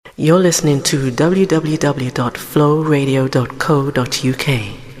You're listening to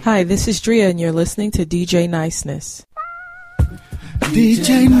www.flowradio.co.uk. Hi, this is Drea, and you're listening to DJ Niceness.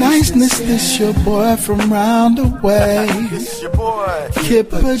 DJ Niceness, this your boy from round the way. This your boy,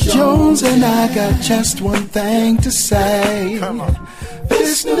 Kipper Jones, and I got just one thing to say. Come on.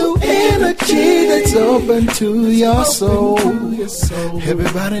 This new energy that's open to your soul.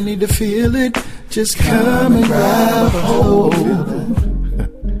 Everybody need to feel it. Just come and grab a hold.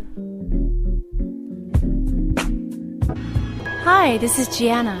 Hi, this is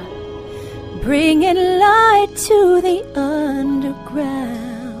Gianna, bringing light to the underground,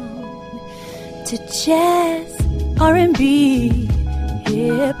 to jazz, R&B,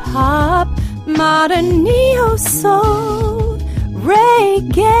 hip-hop, modern neo-soul,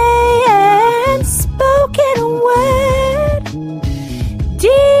 reggae, and spoken word.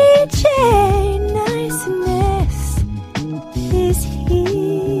 DJ Niceness is here.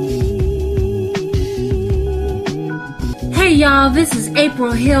 Hey y'all, this is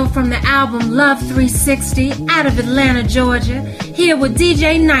April Hill from the album Love 360 out of Atlanta, Georgia, here with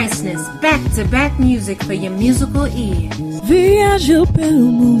DJ Niceness, back-to-back music for your musical ears. Viajo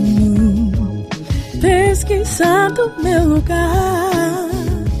pelo mundo, pesquisando meu lugar.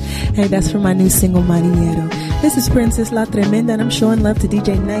 Hey, that's from my new single, Mariero. This is Princess La Tremenda, and I'm showing love to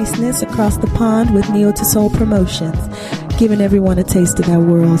DJ Niceness across the pond with Neo to Soul Promotions, giving everyone a taste of that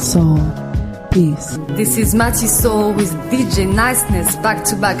world soul. Peace. This is Mati Soul with DJ Niceness,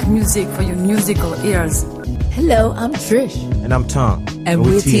 back-to-back music for your musical ears. Hello, I'm Trish. And I'm Tom. And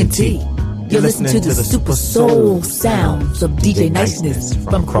we're TNT. You're listening to the super soul sounds of DJ Niceness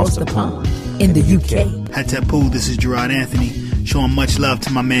from across the pond in the UK. Hatapu, this is Gerard Anthony, showing much love to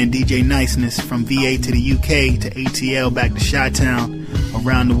my man DJ Niceness from VA to the UK to ATL back to Chi-Town,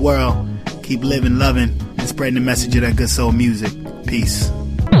 around the world. Keep living, loving, and spreading the message of that good soul music. Peace.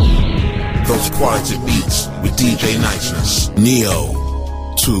 Those quality beats with DJ Niceness. Neo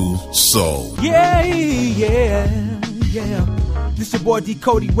to Soul. Yeah. This your boy D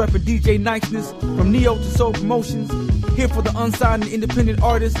Cody, repping DJ Niceness from Neo to Soul Promotions. Here for the unsigned and independent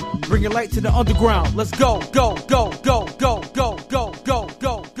artists, bringing light to the underground. Let's go.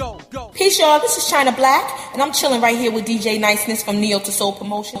 Peace, y'all. This is China Black, and I'm chilling right here with DJ Niceness from Neo to Soul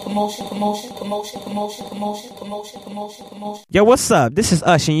Promotion. Yo, what's up? This is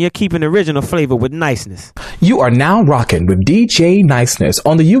Ush, and you're keeping original flavor with Niceness. You are now rocking with DJ Niceness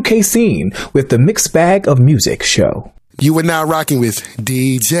on the UK scene with the Mixed Bag of Music show. You are now rocking with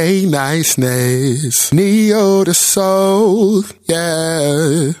DJ Niceness, Neo to Soul,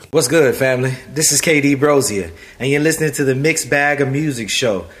 yeah. What's good, family? This is KD Brozier, and you're listening to the Mixed Bag of Music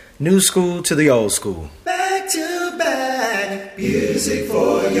show, new school to the old school. Back to back, music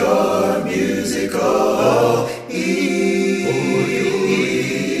for your musical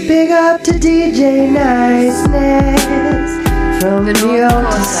ears. Big up to DJ Niceness from Neo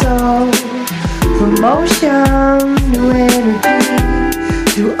to Soul Promotion, new energy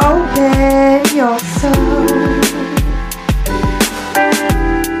to open your soul.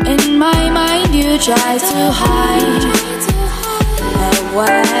 In my mind you try to hide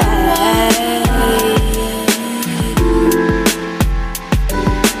away.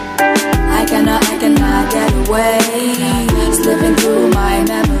 I cannot get away, slipping through my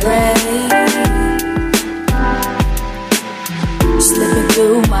memory, slipping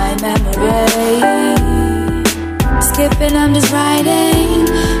through my memory. Skipping, I'm just riding,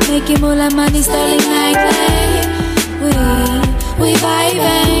 making moolah money, sterling nightly. We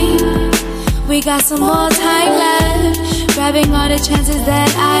vibing, we got some more time left, grabbing all the chances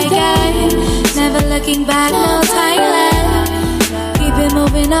that I get, never looking back, no time left. Keep it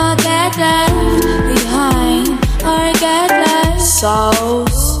moving or get left behind, or get left.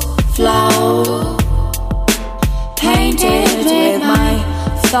 Souls flow, painted with my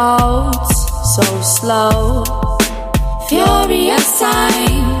thoughts, so slow. Furious,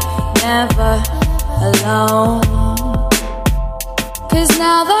 I'm never alone. 'Cause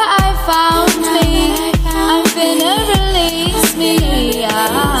now that I found me, I'm finna release me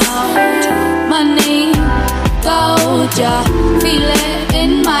out. Money, gold, yeah, feel it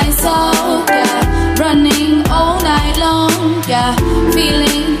in my soul, yeah. Running all night long, yeah,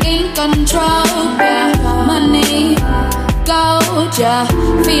 feeling in control, yeah. Money, gold, yeah,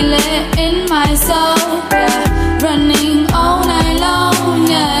 feel it in my soul, yeah. Running all night long,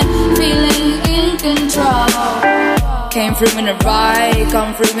 yeah, feeling in control. Came through in a ride,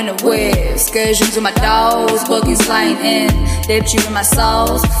 come through in a whip. Excursions with my dogs, boogies flying in. Dipped you in my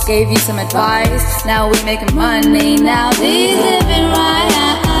souls, gave you some advice. Now we making money, now these living right.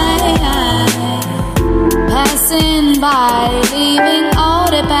 Passing by, leaving all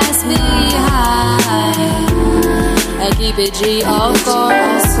the past keep it G, of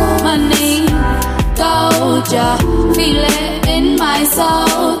course. Money, gold, yeah. Feel it in my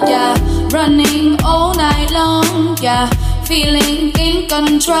soul, yeah. Running all night long, yeah. Feeling in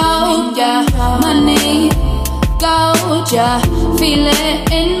control, yeah. Money, gold, yeah. Feel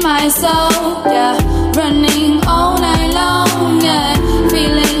it in my soul, yeah. Running all night long, yeah.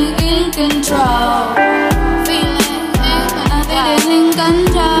 Feeling in control. Feeling in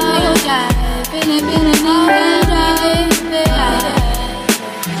control, yeah. Feeling in control.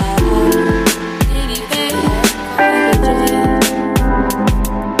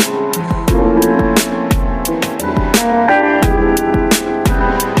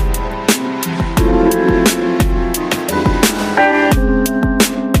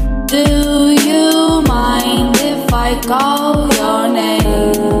 Call your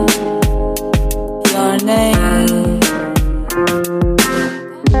name, your name.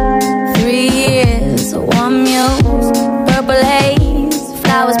 3 years, warm muse, purple haze,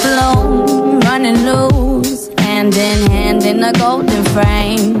 flowers bloom, running loose, hand in hand in a golden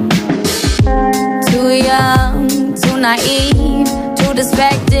frame. Too young, too naive, too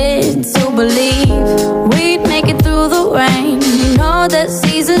distracted to believe we'd make it through the rain. You know that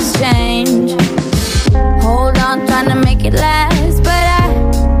seasons change. Hold on, trying to make it last, but I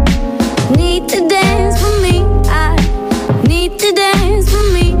need to dance for me. I need to dance for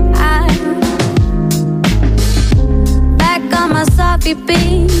me. I back on my softly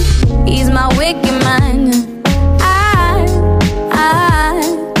beat, ease my wicked mind.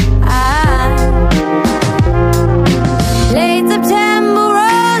 Late September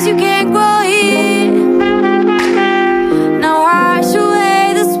rose, you can't grow here. Now wash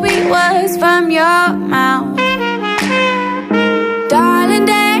away the sweet words from your mouth. Darling,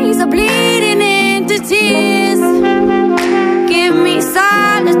 days are bleeding into tears. Give me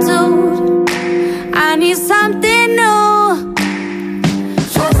solitude, I need something new.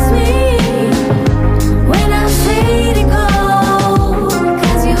 Trust me when I say to go,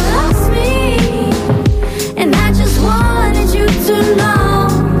 'cause you lost me, and I just wanted you to know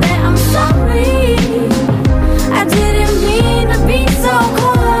that I'm sorry. I didn't mean to be so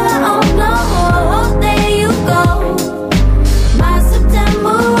cold. Oh no, there you go, my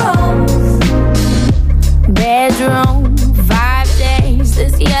September rose. Bedroom, 5 days,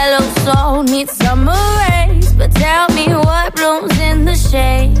 this yellow soul needs summer rays. But tell me what blooms in the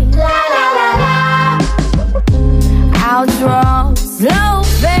shade. La la la la. Outro, slow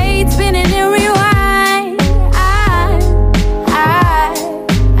fade, spinning and rewind.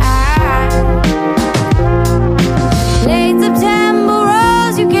 Late September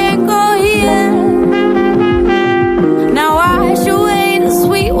rose, you can't go here. Now wash away the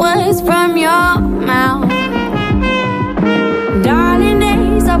sweet words from your mouth. Darling,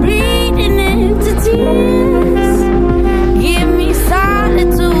 days are bleeding into tears. Give me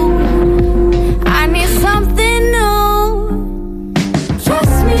solitude, I need something new.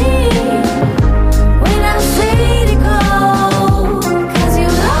 Trust me when I say to go, 'cause you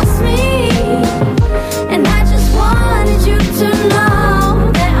lost me, and I just wanted you to know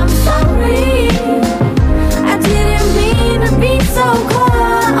that I'm sorry. I didn't mean to be so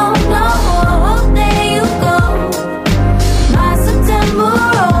cold. Oh no, there you go, my September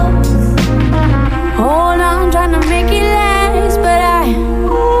rose. Hold on, trying to make it last, but I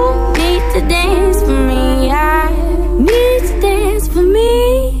need to dance for me. I need to dance for me.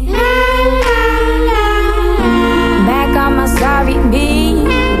 Back on my sorry beat,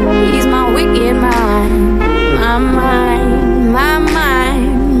 ease my wicked mind. My mind, my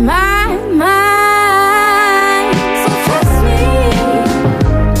mind, my mind. So trust me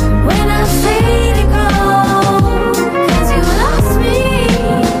when I say to go, 'cause you lost me,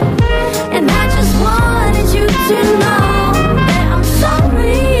 and I just wanted you to know that I'm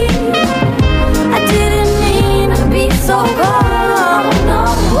sorry. I didn't mean to be so cold. No,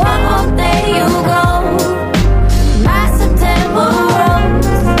 oh, there you go, my September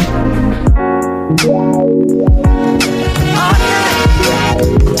rose.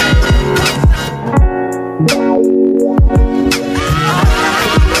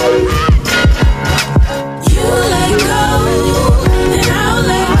 You let go, and I'll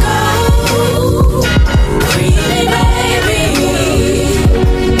let go. Freely, baby,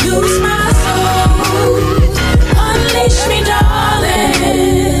 use my soul. Unleash me, darling.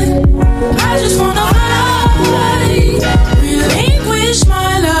 I just wanna fly, relinquish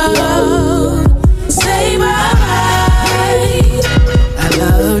my love, say bye-bye. I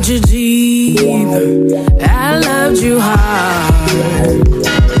loved you deep, I loved you hard,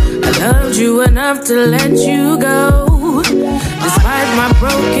 I loved you enough to let you go. Despite my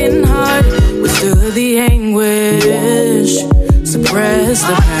broken heart, withstood the anguish, suppressed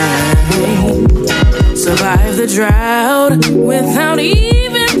the pain, survived the drought without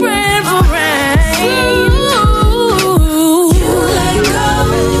even praying for rain. You let go,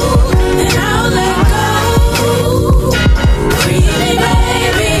 and I'll let go. Freely,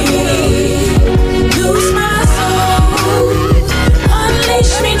 baby, lose my soul,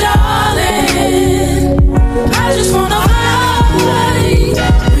 unleash me, darling. I just wanna fly,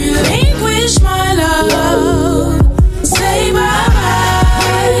 relinquish my love, say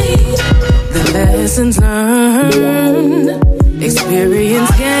bye-bye. The lessons learned,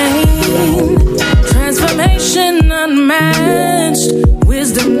 experience gained, transformation unmatched,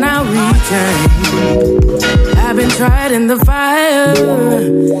 wisdom now retained. I've been tried in the fire,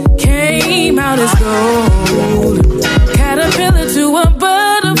 came out as gold, caterpillar to a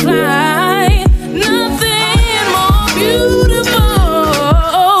butterfly, nothing more beautiful.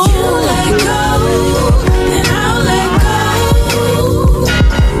 You let go, and I'll let go.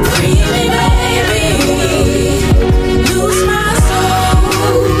 Freely, baby, lose my soul,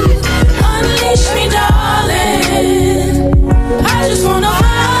 unleash me, darling. I just wanna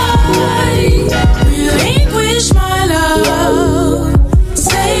fly, relinquish my love,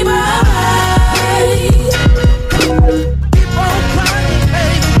 say bye-bye. Keep on flying,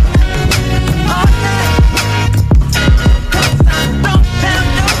 baby, all night. Don't tell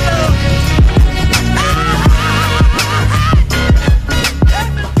no love.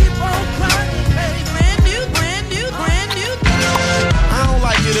 Keep on flying, baby. Brand new, brand new, brand new. I don't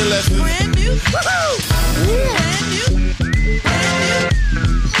like it unless it's Brand new. Brand new.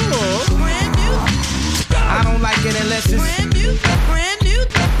 Brand new. I don't like it unless it's Brand new. Brand new.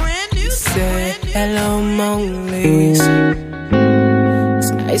 Brand new. Say hello, Mona Lisa.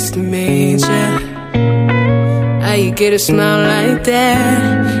 It's nice to meet ya. How you get a smile like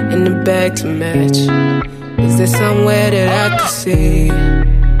that and the back to match? Is there somewhere that I could see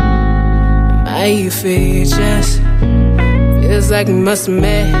my you features? Feels like we must have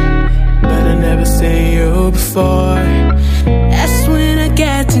met, but I never seen you before. That's when I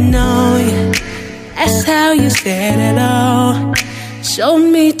got to know you. That's how you said it all. Showed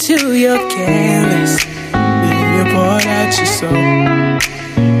me to your canvas, then you poured out your soul.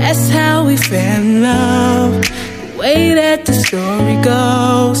 That's how we fell in love. The way that the story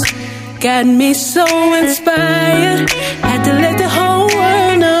goes got me so inspired. Had to let the whole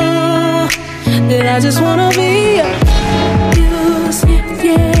world know that I just wanna be a muse,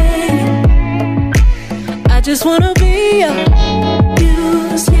 yeah. I just wanna be a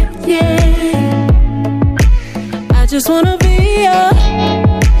muse, yeah. I just wanna be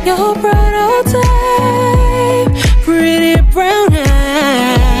your prototype, pretty brown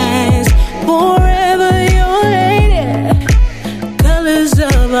eyes, forever your lady, colors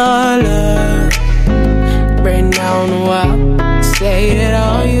of our love. Right now on the wall, say that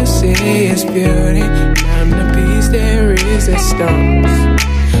all you see is beauty, and I'm the piece there is that stones.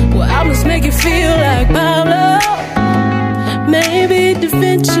 Well, I must make it feel like Pablo, maybe Da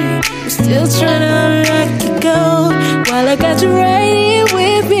Vinci. I'm still trying to unlock your code while I got you right here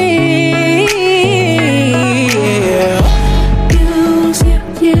with me. Yeah. Muse,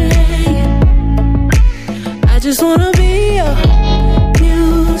 yeah. I just wanna be your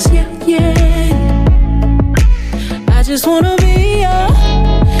muse, yeah. I just wanna be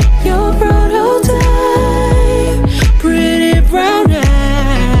your prototype, pretty brown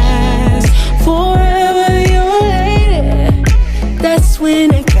eyes, forever your lady. That's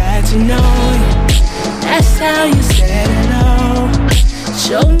when I got to know you. That's how you said hello.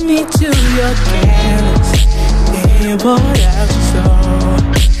 Showed me to your canvas, then you poured out your soul.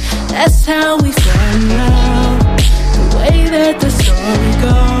 That's how we fell in love. The way that the story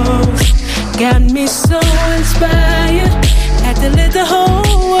goes got me so inspired. Had to let the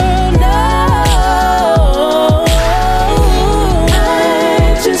whole world know.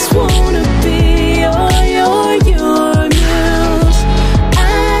 I just wanna be your muse. I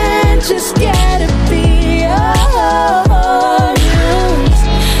just gotta be your muse.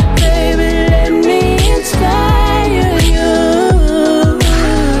 Baby, let me inspire you.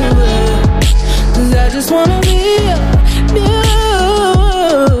 'Cause I just wanna be your muse.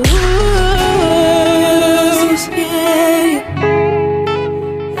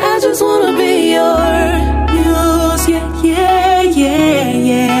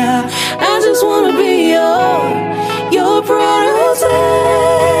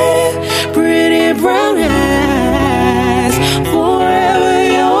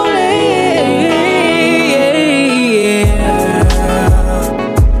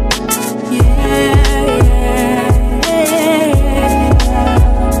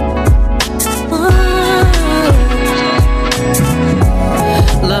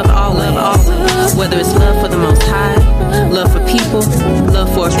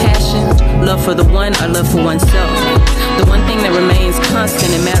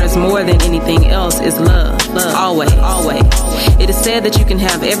 matters more than anything else is love. Always, always. It is said that you can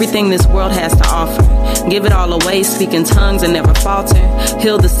have everything this world has to offer. Give it all away, speak in tongues and never falter.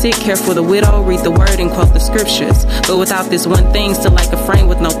 Heal the sick, care for the widow, read the word and quote the scriptures. But without this one thing, still like a frame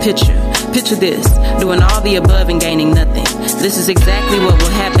with no picture. Picture this, doing all the above and gaining nothing. This is exactly what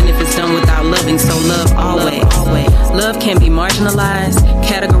will happen if it's done without loving, so love always. Love can be marginalized,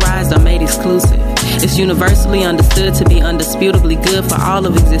 categorized, or made exclusive. It's universally understood to be undisputably good for all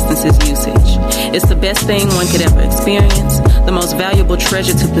of existence's usage. It's the best thing one could ever experience, the most valuable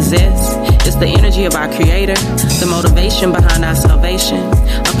treasure to possess. It's the energy of our Creator, the motivation behind our salvation,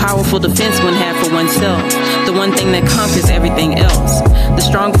 a powerful defense one has for oneself, the one thing that conquers everything else, the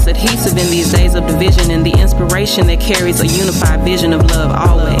strongest adhesive in these days of division, and the inspiration that carries a unified vision of love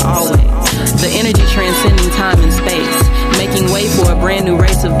always. The energy transcending time and space, making way for a brand new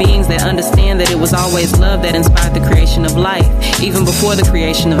race of beings that understand that it was always love that inspired the creation of life, even before the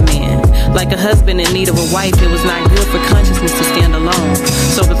creation of man. Like a husband in need of a wife, it was not good for consciousness to stand alone.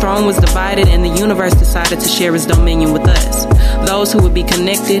 So the throne was divided and the universe decided to share its dominion with us. Those who would be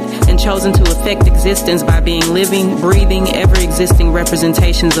connected and chosen to affect existence by being living, breathing, ever-existing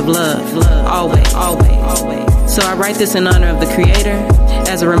representations of love. Always, always, always. So I write this in honor of the Creator,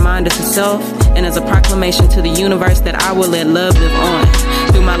 as a reminder to self, and as a proclamation to the universe that I will let love live on.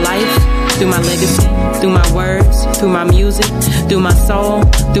 Through my life, through my legacy, through my words, through my music, through my soul,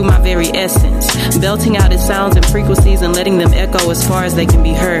 through my very essence. Belting out its sounds and frequencies and letting them echo as far as they can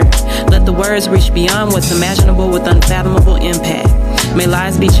be heard. Let the words reach beyond what's imaginable with unfathomable impact. May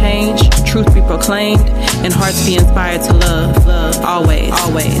lives be changed, truth be proclaimed, and hearts be inspired to love. Always,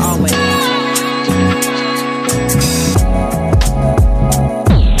 always, always.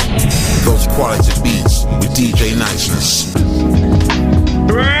 Those quality beats with DJ Niceness.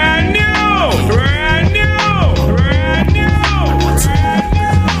 Brand new! Brand new! Brand new!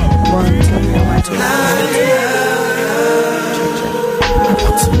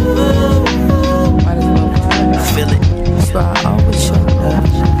 Feel it. That's why I always show love.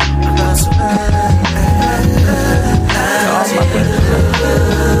 All my people.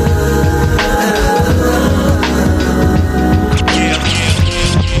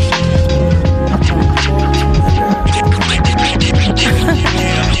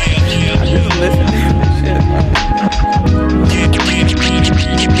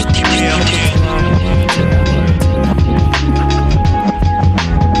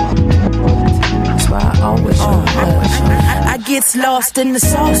 Gets lost in the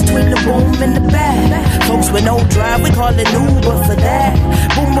sauce between the boom and the bag. Folks with no drive, we call it Uber for that.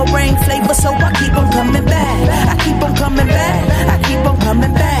 Boomerang flavor, so I keep on coming back. I keep on coming back. I keep on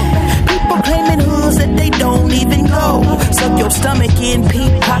coming back. People claiming hoods that they don't even go. Suck your stomach in,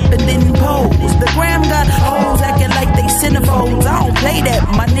 peep, pop, and then pose. The gram got hoes acting like they centerfolds. I don't play that,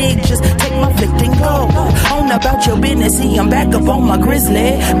 my nigga, just take my flick and go. On about your business, see, I'm back up on my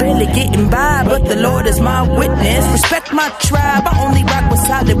grizzly. Barely getting by, but the Lord is my witness. Respect my tribe, I only rock with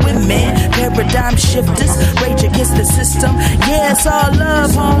solid women. Paradigm shifters, rage against the system. Yeah, it's all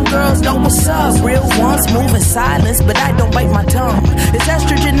love, homegirls know what's up. Real ones move in silence, but I don't bite my tongue. It's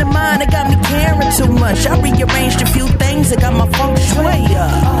estrogen in mind, it got me caring too much. I rearranged a few things, it got my feng shui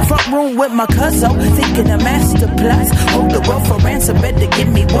up. Front room with my cousin, thinking a master plus. Hold the world for ransom, better give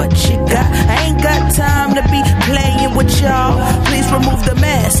me what you got. I ain't got time to be playing with y'all. Please remove the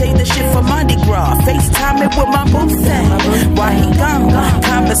mask, say the shit for Mardi Gras. FaceTime it with my boo thing. Why he gone?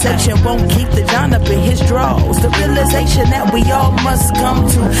 Conversation won't keep the John up in his drawers. The realization that we all must come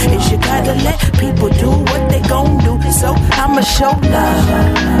to is you gotta let people do what they gon' do. So I'ma show love.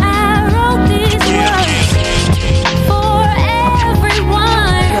 I wrote these words for everyone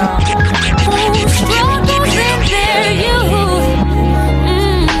who struggles in their youth, who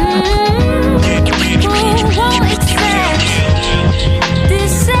won't accept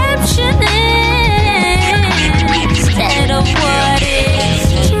deception instead of what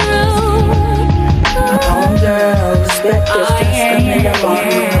is true. Homegirl, respect is just coming along.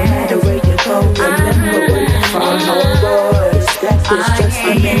 No matter where you go, remember where you're from. Homeboy, respect is just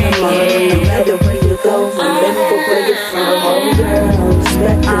coming along. No matter where you go, remember where you're from. Homegirl,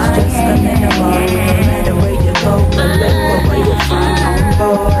 respect is just coming along. No matter where you go, remember where you're from.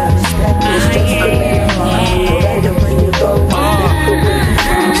 Homeboy, respect is just coming along. No matter where you go, remember where you're from.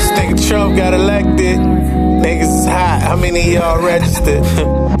 This nigga Trump got elected. Niggas is hot. How many of y'all registered?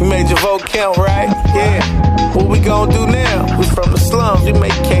 You made your vote count, right? Yeah. What we gon' do now? We from the slums. We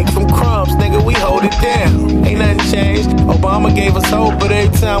make cake from crumbs. Nigga, we hold it down. Ain't nothing changed. Obama gave us hope, but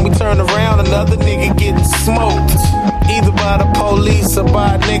every time we turn around, another nigga getting smoked. Either by the police or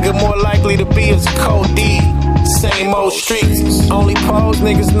by a nigga more likely to be as Cody. same old streets. Only pose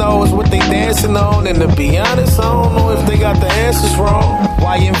niggas know is what they dancing on. And to be honest, I don't know if they got the answers wrong.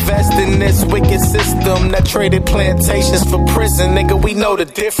 Why invest in this wicked system that traded plantations for prison? Nigga, we know the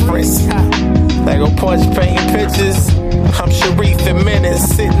difference. They go punch painting pictures. I'm Sharif and Menace,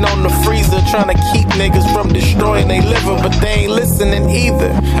 sitting on the freezer trying to keep niggas from destroying their liver, but they ain't listening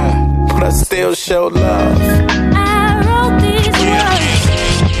either. But I still show love. I wrote these words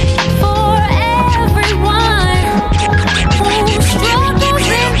for everyone who struggles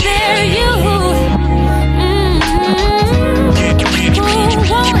in their youth, who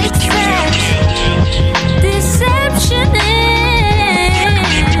won't accept deception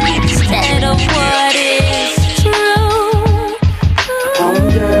instead of what is true.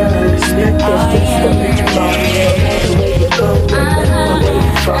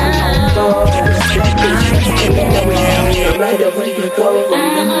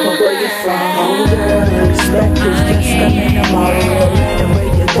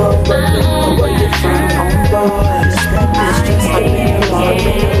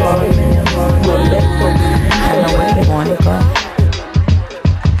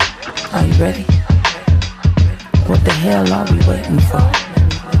 Are you ready? What the hell are we waiting for?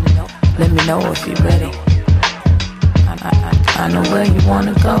 Let me know if you're ready. I know where you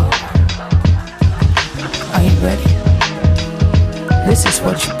wanna go. Are you ready? This is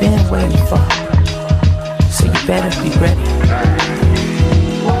what you've been waiting for. So you better be ready.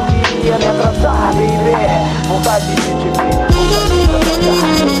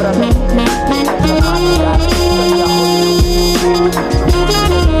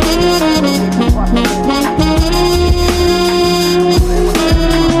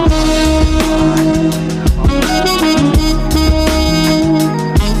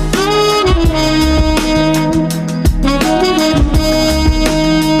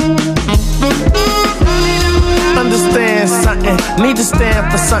 Understand something, need to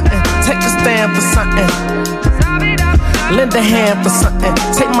stand for something, take a stand for something. Lend a hand for something,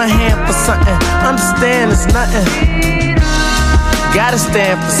 take my hand for something. Understand it's nothing. Gotta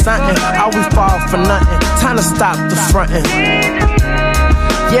stand for something, all we fall for nothing. Time to stop the frontin'.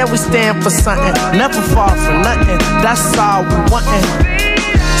 Yeah, we stand for something, never fall for nothing. That's all we wantin'.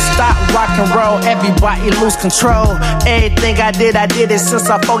 Stop rock and roll, everybody lose control. Everything I did it since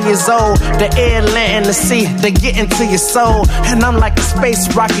I'm 4 years old. The air, land, and the sea, they get into your soul. And I'm like a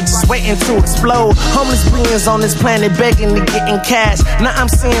space rocket just waiting to explode. Homeless beings on this planet begging to get in cash. Now I'm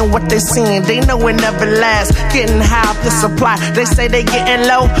seeing what they seeing, they know it never lasts. Getting high off the supply, they say they getting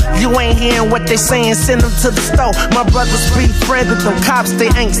low. You ain't hearing what they saying, send them to the store. My brothers befriended them, cops they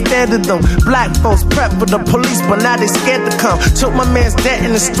ain't standing them. Black folks prep for the police, but now they scared to come. Took my man's dead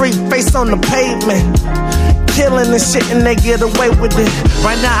in the street, face on the pavement. Killing and shit and they get away with it.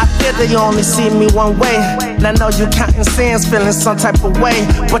 Right now I feel they only see me one way. And I know you counting sins, feeling some type of way.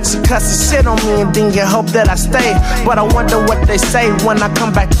 But you cussing shit on me and then you hope that I stay. But I wonder what they say when I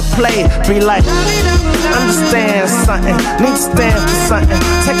come back to play. Be like, understand something, need to stand for something,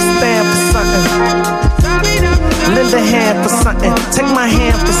 take a stand for something. Lend a hand for something, take my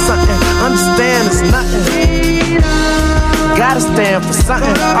hand for something. Understand it's nothing. Gotta stand for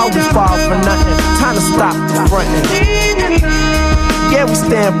something, all we fall for nothing. Time to stop the frontin'. Yeah, we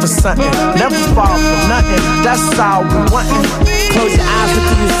stand for something, never fall for nothing. That's all we wantin'. Close your eyes, look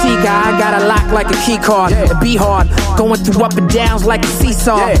through your see, guy. I got a lock like a key card. It be hard, going through up and downs like a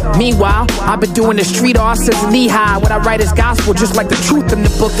seesaw. Meanwhile, I've been doing the street art since knee high. What I write is gospel, just like the truth in the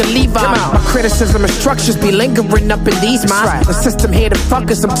book of Levi. My criticism and structures be lingering up in these minds. The system here to fuck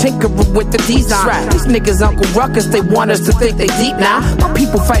us, I'm tinkering with the design. These niggas Uncle Ruckus, they want us to think they deep now. My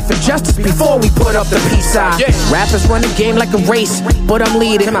people fight for justice before we put up the peace sign. Rappers run the game like a race, but I'm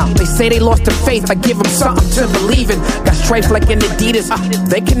leading. They say they lost their faith, I give them something to believe in. Got strife like an Adidas,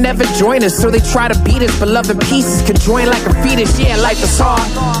 they can never join us, so they try to beat us. But love and pieces can join like a fetus. Yeah, life is hard,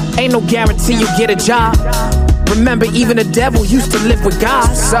 ain't no guarantee you get a job. Remember, even the devil used to live with God.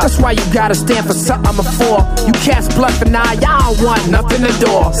 That's why you gotta stand for something before you cast bluff and now y'all want nothing to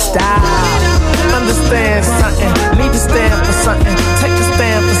do. Stop. Understand something, need to stand for something, take a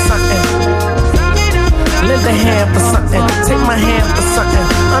stand for something. Lend a hand for something, take my hand for something.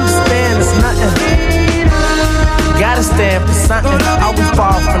 Understand it's nothing. Gotta stand for something, always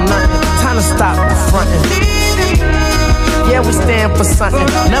fall for nothing. Time to stop the frontin'. Yeah, we stand for something,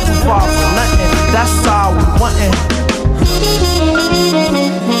 never fall for nothing. That's all we wantin'.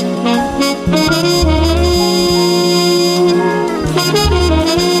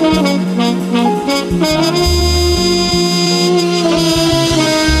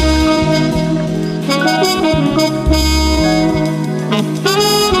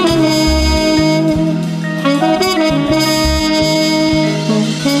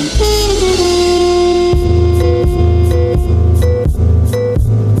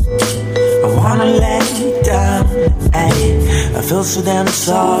 feel so damn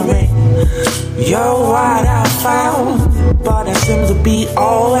sorry. You're what I found, but I seem to be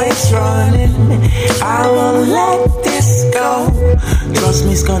always running. I won't let this go. Trust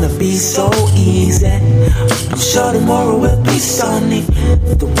me, it's gonna be so easy. I'm sure tomorrow will be sunny.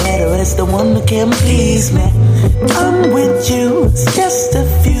 The weather is the one that can please me. I'm with you, it's just a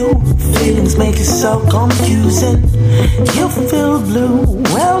few feelings make it so confusing. You feel blue,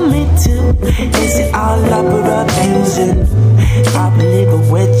 well me too. Is it all up or abusing? I believe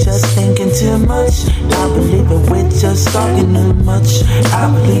it, we're just thinking too much. I believe it, we're just talking too much.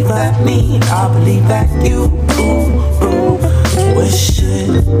 I believe that me, I believe that you. We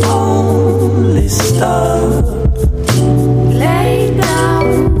should only stop. Lay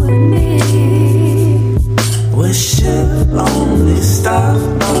down with me. We should only stop.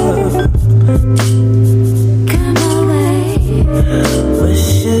 Come away. We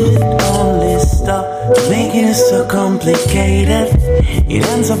should only stop making it so complicated. It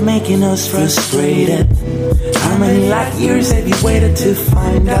ends up making us frustrated. How many light years have you waited to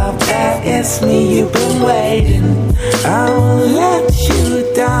find out that it's me you've been waiting? I won't let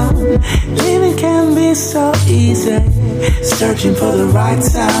you down. Living can be so easy. Searching for the right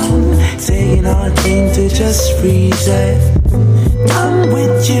sound, taking our thing to just freeze it. I'm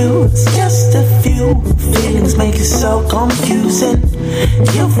with you, it's just a few feelings make it so confusing.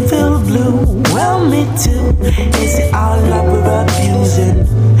 You feel blue, well me too. Is it all up we're abusing?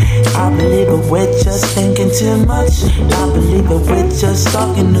 I believe it, we're just thinking too much. I believe it, we're just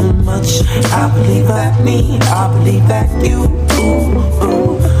talking too much. I believe that me, I believe that you.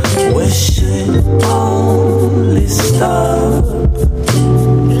 We should only stop.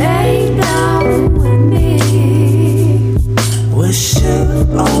 Lay down with me. We should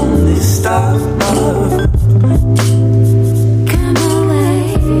only stop. Come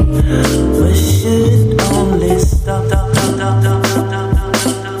away. We should only stop.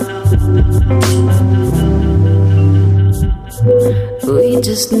 We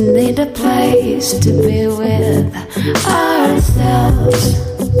just need a place to be with ourselves,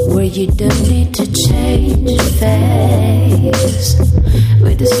 where you don't need to change face,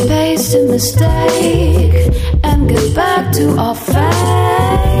 with the space to mistake and get back to our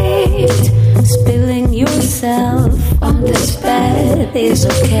fate. Spilling yourself on this bed is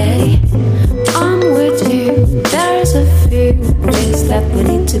okay. I'm with you, there's a few things that we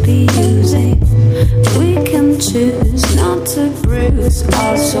need to be using. We can choose not to bruise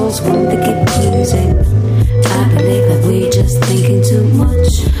our souls when they keep cruising. I believe that we're just thinking too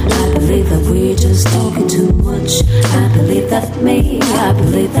much. I believe that we're just talking too much. I believe that me, I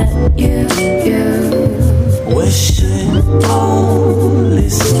believe that you. We should only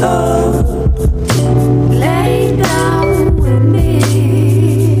stop. Lay down with me.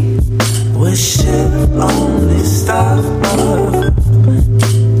 We should only stop.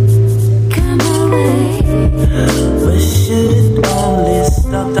 Come away. We should only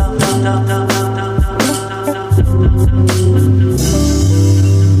stop.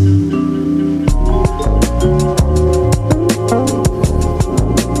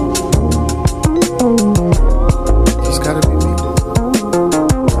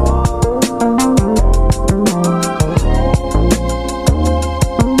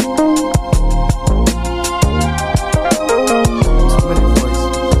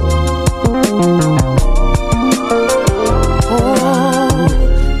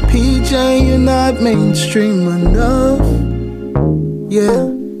 Mainstream enough, yeah.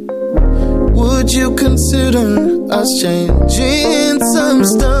 Would you consider us changing some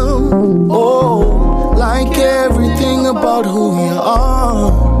stuff? Oh, like everything about who you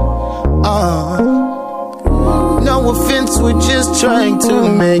are. No offense, we're just trying to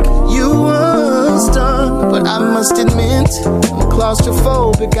make you a star. But I must admit, I'm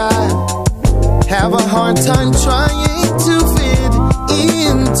claustrophobic. I have a hard time trying to fit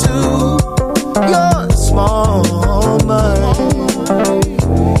into your small mind,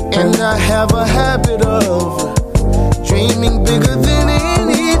 and I have a habit of dreaming bigger than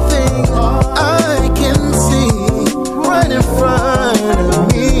anything I can see right in front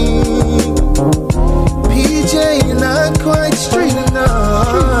of me. PJ, you're not quite straight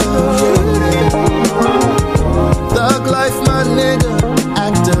enough. Thug life, my nigga,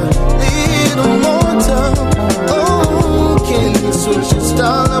 act a little more tough. Oh, can you switch your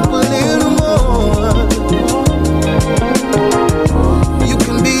style up a little more? You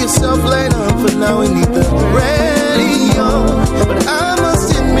can be yourself later, for now we need the radio. But I must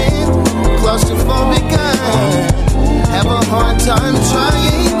admit, claustrophobic I have a hard time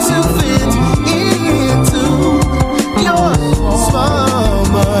trying to fit into your small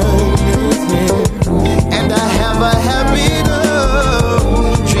mind. And I have a habit of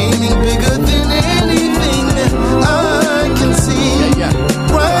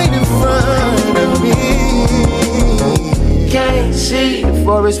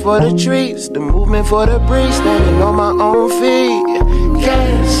for the trees, the movement for the breeze, standing on my own feet.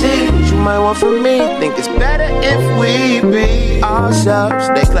 Can't see what you might want from me. Think it's better if we be ourselves.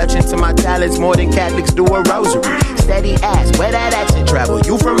 They clutch into my talents more than Catholics do a rosary. Steady ass, where that accent travel?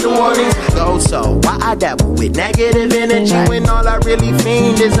 You from New Orleans? Go so, why I dabble with negative energy when all I really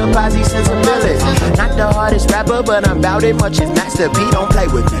fiend is a posse sensibility? Not the hardest rapper, but I'm bout it much as Master P. Don't play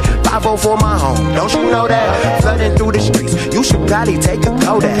with me. 5-0 for my home, don't you know that? Flooding through the streets, you should probably take a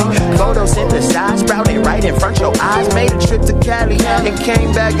Kodak. Photosynthesized, sprouting right in front your eyes. Made a trip to Cali and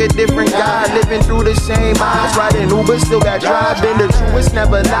came back a different guy. Living through the same eyes, riding Uber, still got drive. Been the truest,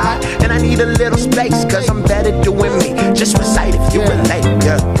 never lie. And I need a little space, cause I'm better doing me. Just recite if you relate,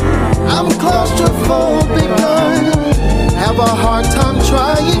 yeah. I'm claustrophobic, have a hard time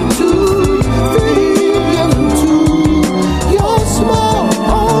trying to fit into your small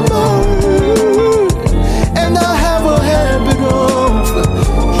world. And I have a habit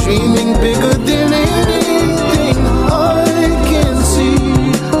of dreaming bigger than anything I can see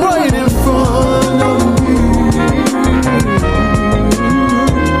right in front of me.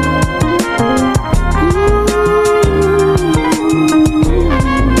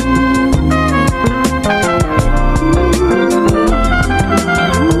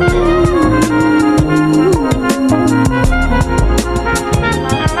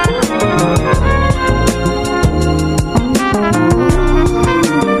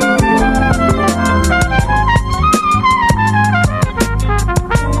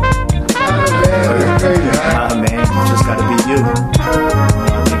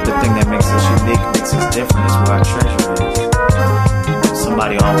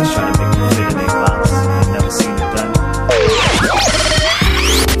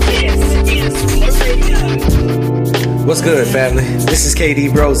 What's good, family? This is KD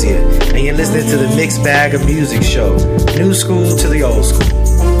Brozier, and you're listening to the Mixed Bag of Music Show. New school to the old school.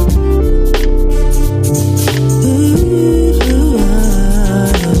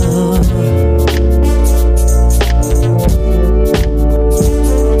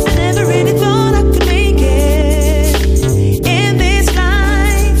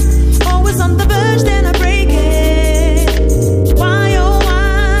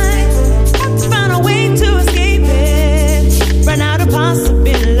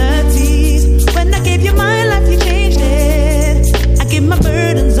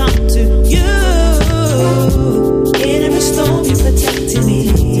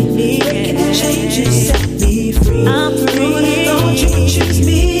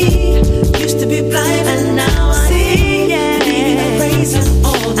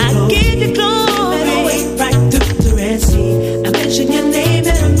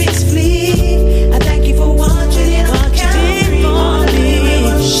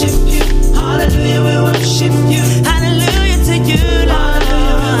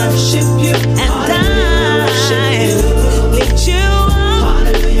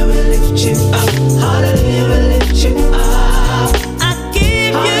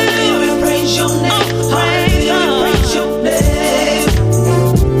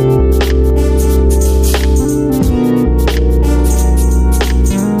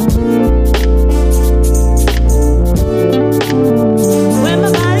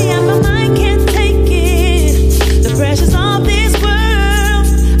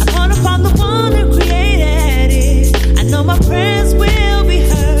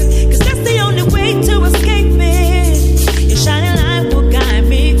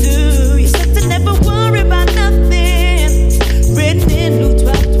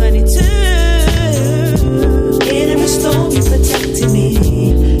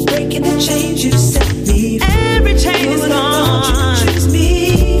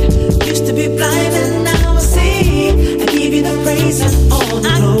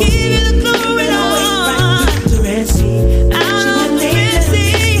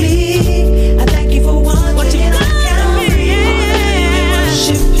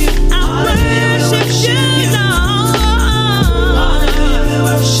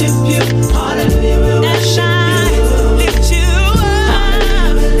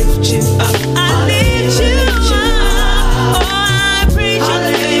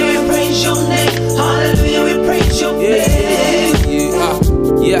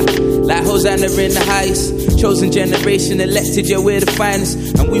 Elected, yeah, we're the finest.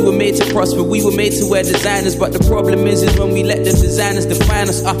 And we were made to prosper, we were made to wear designers. But the problem is when we let the designers define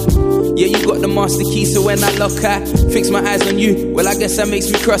us. Yeah, you got the master key, so when I lock I fix my eyes on you, well, I guess that makes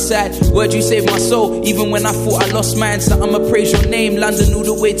me cross-eyed. Word, you saved my soul, even when I thought I lost mine. So I'ma praise your name, London all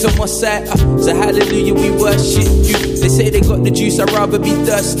the way to my side. So hallelujah, we worship you. They say they got the juice, I'd rather be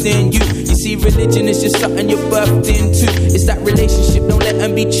thirsty than you. You see, religion is just something you're birthed into. It's that relationship, don't let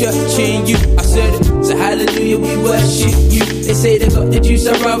them be churching you. I said it, so hallelujah, we worship you. They say they got the juice,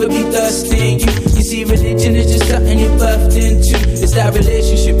 I'd rather be thirsting you. You see, religion is just something you're birthed into. It's that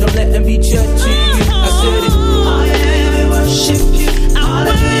relationship, don't let them be churching you. I said it. Hallelujah, we worship you.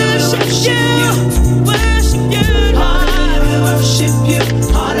 Hallelujah, we worship you. Worship you. Hallelujah, we worship you.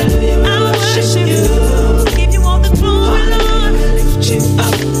 Hallelujah, we worship you. Give you all the glory, Lord. Lift you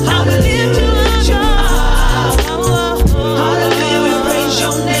up. Hallelujah, we lift you up. Hallelujah, we praise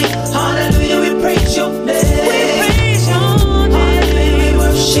your name. Hallelujah, we praise your name. We praise your name. Hallelujah, we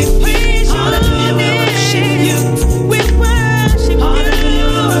worship you. Hallelujah, we worship you. We worship you. Hallelujah,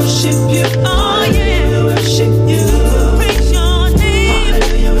 we worship you. Oh yeah, we worship you. Praise your name.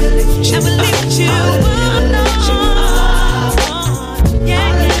 Hallelujah, we lift you up. And we lift you up.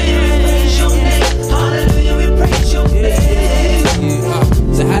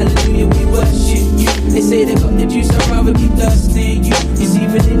 They say they got the juice, I'd rather be thirsting you. You see,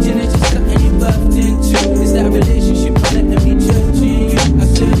 religion is just something you're birthed into. It's that relationship, don't let them be judging you. I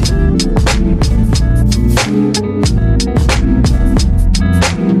said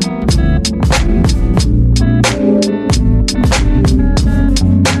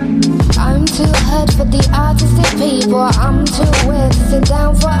I'm too hurt for the artistic people. I'm too weird to sit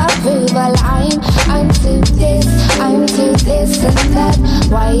down for approval. I'm too this, I'm too this and that.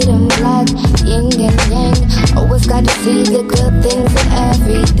 White and black, yin and yang. Always gotta see the good things in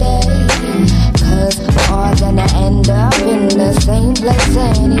every day. Cause we're all gonna end up in the same place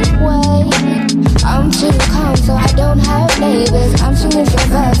anyway. I'm too calm so I don't have neighbors. I'm too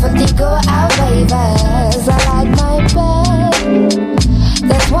introvert for the go out ravers. I like my bed,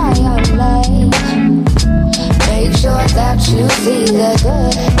 that's why I'm late. Make sure that you see the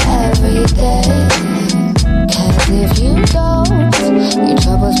good every day. Cause if you don't, your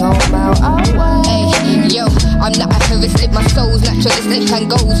troubles won't melt away. Hey, yo, I'm not a heuristic, my soul's naturalistic and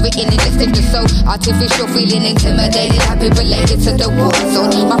goals written in the stitches. So artificial, feeling intimidated, I've been related to the war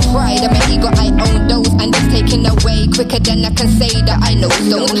zone. My pride and my ego, I own those, and it's taken away quicker than I can say that I know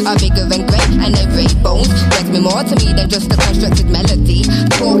stones are bigger and great, and they break bones. Brings me more to me than just a constructed melody.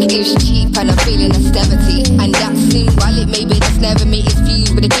 Talk is cheap and I'm feeling austerity, and that's symbolic, maybe that's never me. It's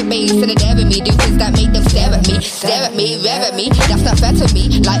fused with a chip base and a dare me. Do things that make them stare at me, rev at me. That's not fair to me.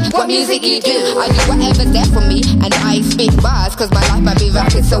 Like, what music you do? I do whatever's there for me, and I spit bars, cause my life might be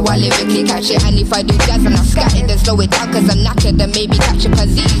rapid, so I lyrically catch it. And if I do jazz and I scat it, then slow it down, cause I'm knackered, then maybe catch a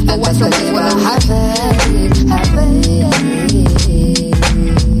disease. But what's always wanna happen.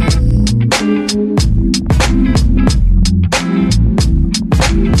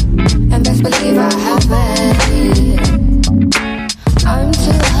 And best believe I have it. I'm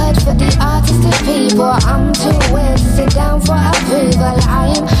too hurt for the artistic people. I'm too weird to sit down for approval.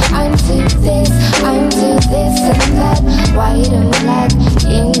 I'm too this, I'm too this and that. White and black,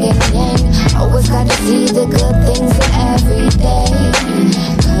 yin and yang. Always gotta see the good things in every day.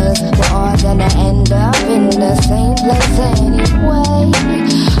 Cause we're all gonna end up in the same place anyway.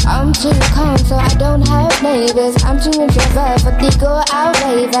 I'm too calm so I don't have neighbors. I'm too introvert for the go out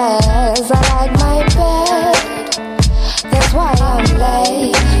ravers. I like my bed, that's why I'm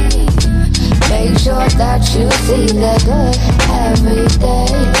late. Make sure that you see the good every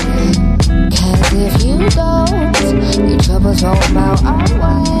day. Cause if you don't, your troubles won't melt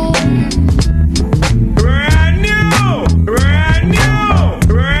away. Brand new, brand new,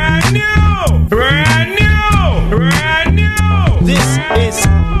 brand new, brand new, brand new. This is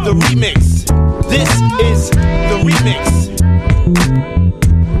the remix. This is the remix.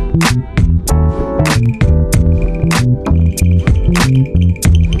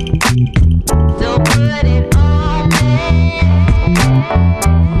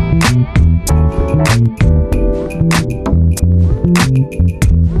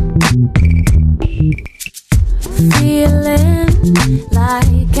 Feeling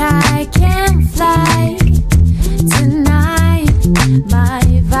like I can fly tonight. My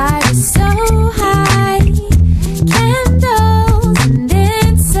vibe is so high. Can't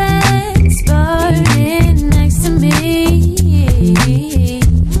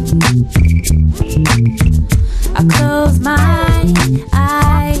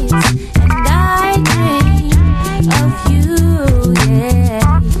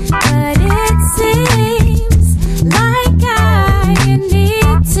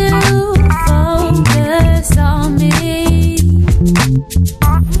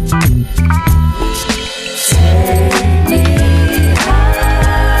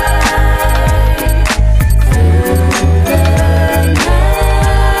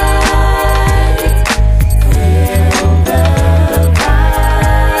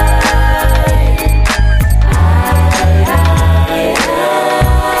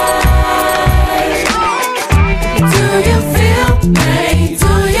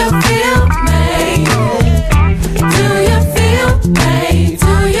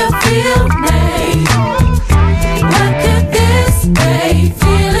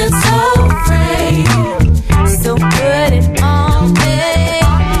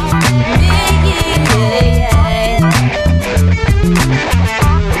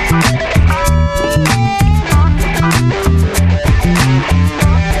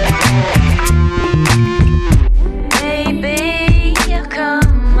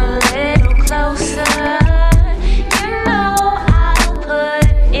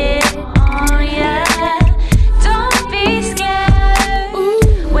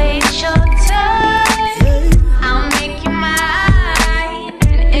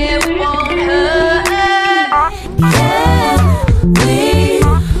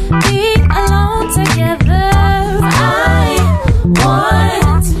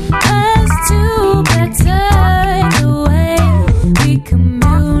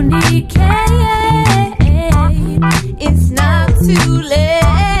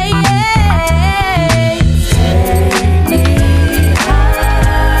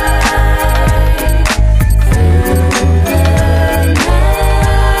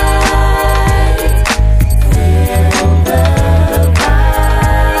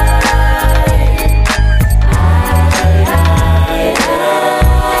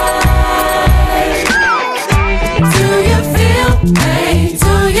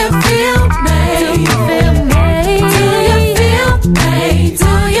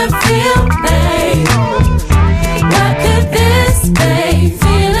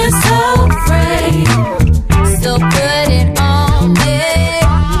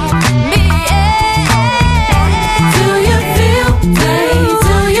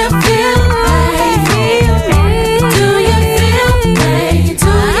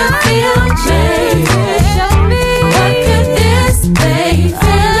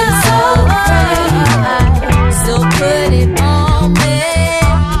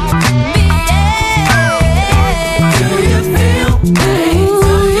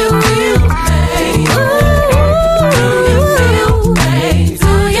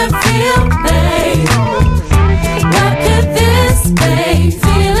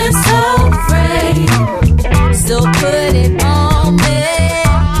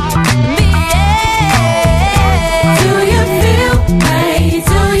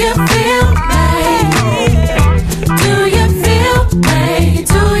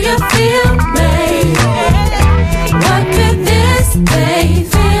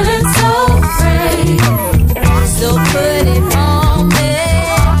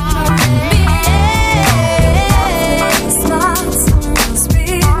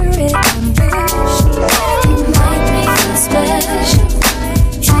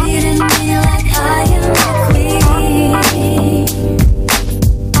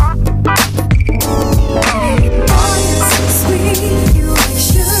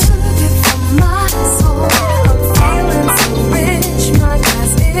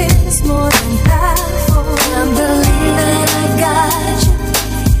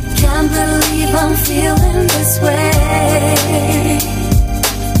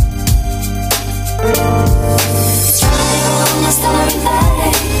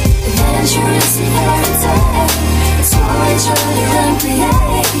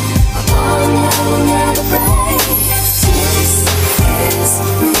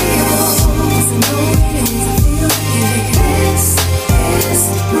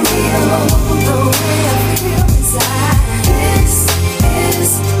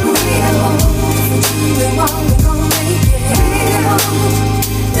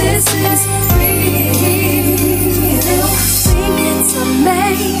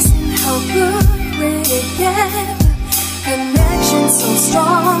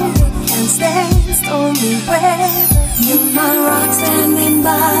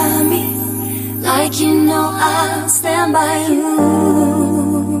like you know I'll stand by you.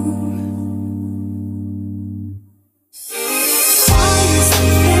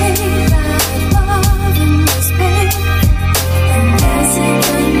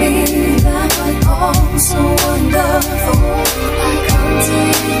 So wonderful, I come to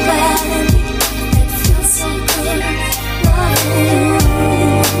you gladly. It feels so good, loving you.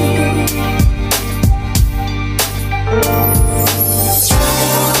 Try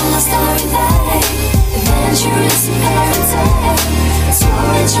on a starry day, adventurous and fairy tale.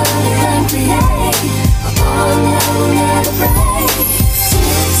 Explore and try to find create a bond that will never break.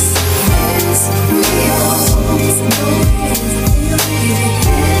 This is real, it's no real.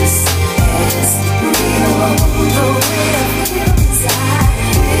 This is real, the way I feel inside.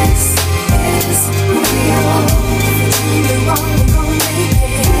 This is real, if you do it wrong, you're gonna make it.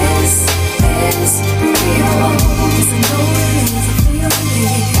 This is real, 'cause I know it is, I feel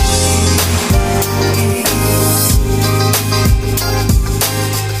it.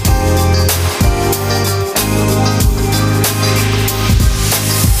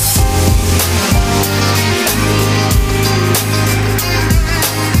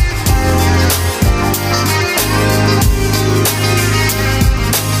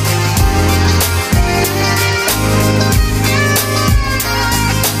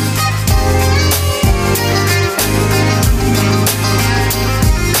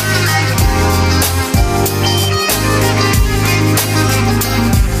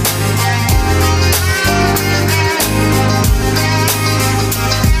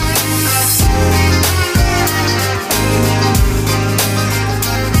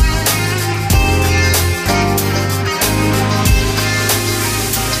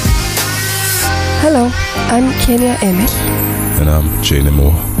 Hello, I'm Kenya Emil. And I'm Jay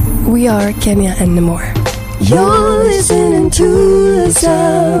Nemore. We are Kenya and Nemore. You're listening to the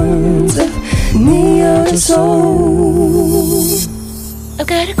sounds of Neo Soul. I've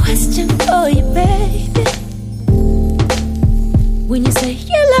got a question for you, baby. When you say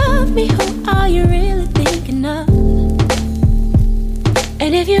you love me, who are you really thinking of?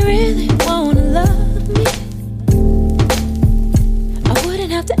 And if you really wanna love me, I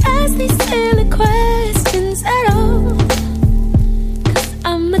wouldn't have to ask these silly questions at all. 'Cause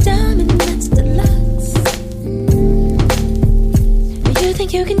I'm a diamond that's deluxe. And you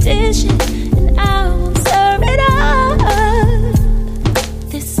think you can dish it, and I won't serve it up.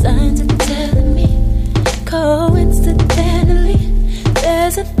 These signs are telling me, coincidentally,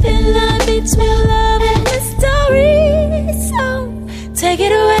 there's a thin line between love and mystery. So take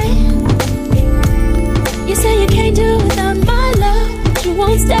it away. You say you can't do without my love, you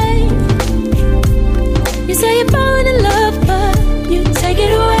won't stay. You say you're falling in love, but you take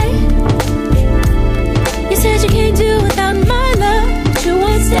it away. You said you can't do without my love, but you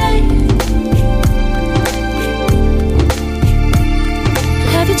won't stay.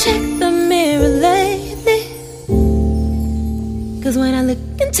 Have you checked the mirror lately? 'Cause when I look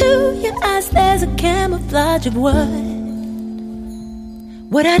into your eyes, there's a camouflage of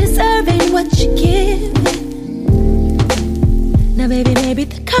what I deserve ain't what you give. Now baby, maybe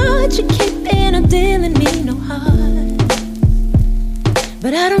the cards you keep in are dealing me no harm,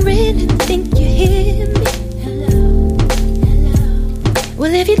 but I don't really think you hear me. Hello, hello.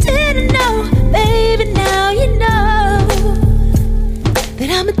 Well, if you didn't know, baby, now you know that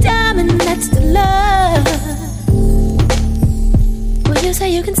I'm a diamond that's the love. Well, you say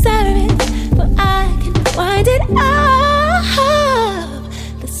you can serve it, but I can wind it up.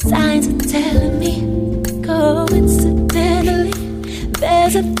 The signs are telling me, coincidentally,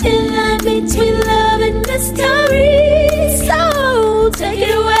 there's a thin line between love and mystery. So take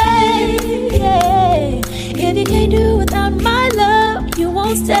it away, yeah. If you can't do without my love, you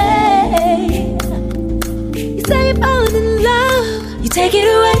won't stay. You say you're falling in love, you take it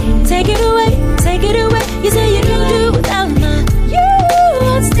away, take it away, take it away. You say you can't do without my, you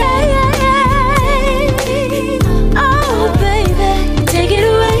won't stay. Oh baby, take it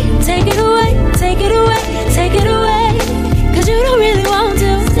away, take it away, take it away, take it away. 'Cause you don't really want to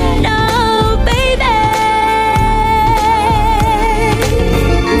stay, no baby.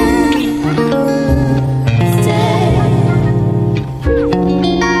 Stay.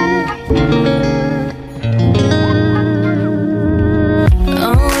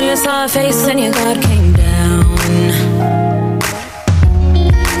 Oh, you saw a face and your guard came down.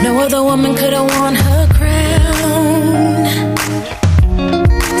 No other woman could have worn her crown.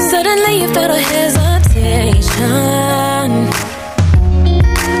 Suddenly you felt a hesitation.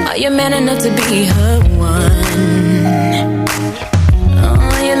 Are you man enough to be her one?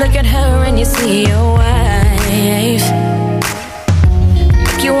 Oh, you look at her and you see your wife.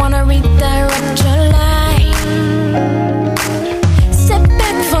 Make you wanna redirect out your light. Step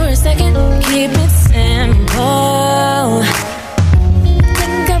back for a second, keep it simple.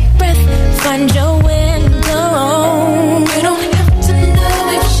 Take a breath, find your window. You don't have to know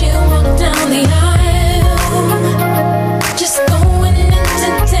if she'll walk down the aisle. Just go and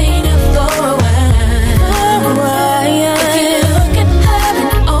entertain her for a while. If you look at her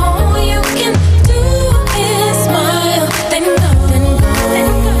and all you can do is smile, then go.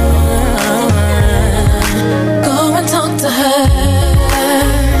 Go and talk to her.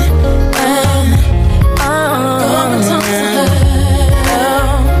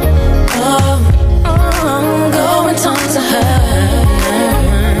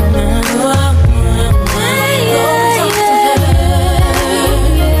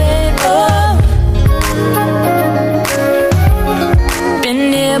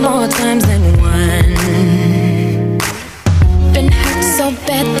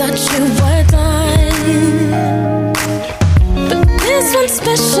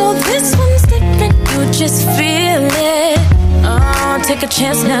 Special, this one's different, you just feel it. Oh, take a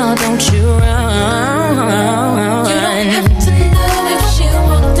chance now, don't you run. You don't have to know if she'll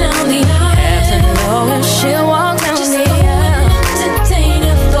walk down the aisle. Have to know if she'll walk down just the aisle. Entertain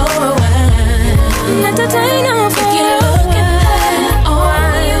her for a while. Entertain her for a while. If you look at her,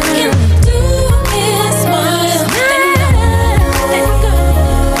 all you can do is smile.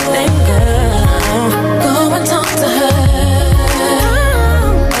 Then go. Go and talk to her.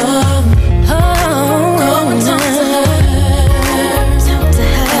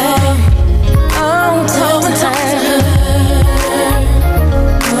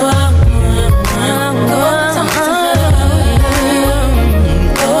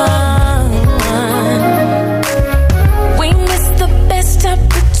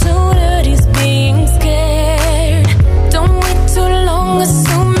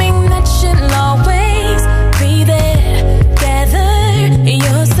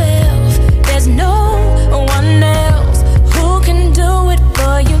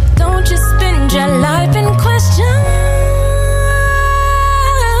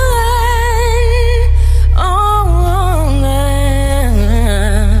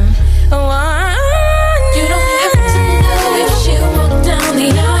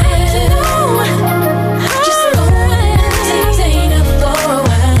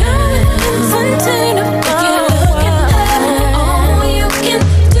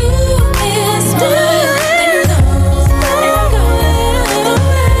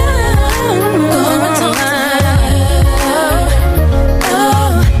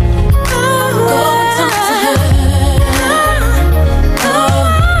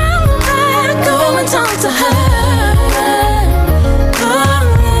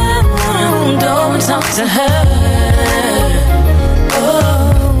 To her.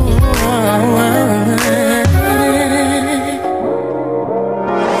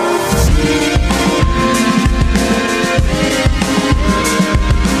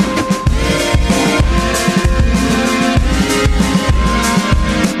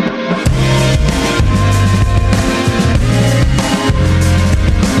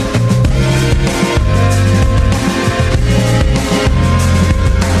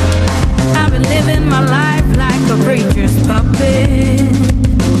 I've been living my life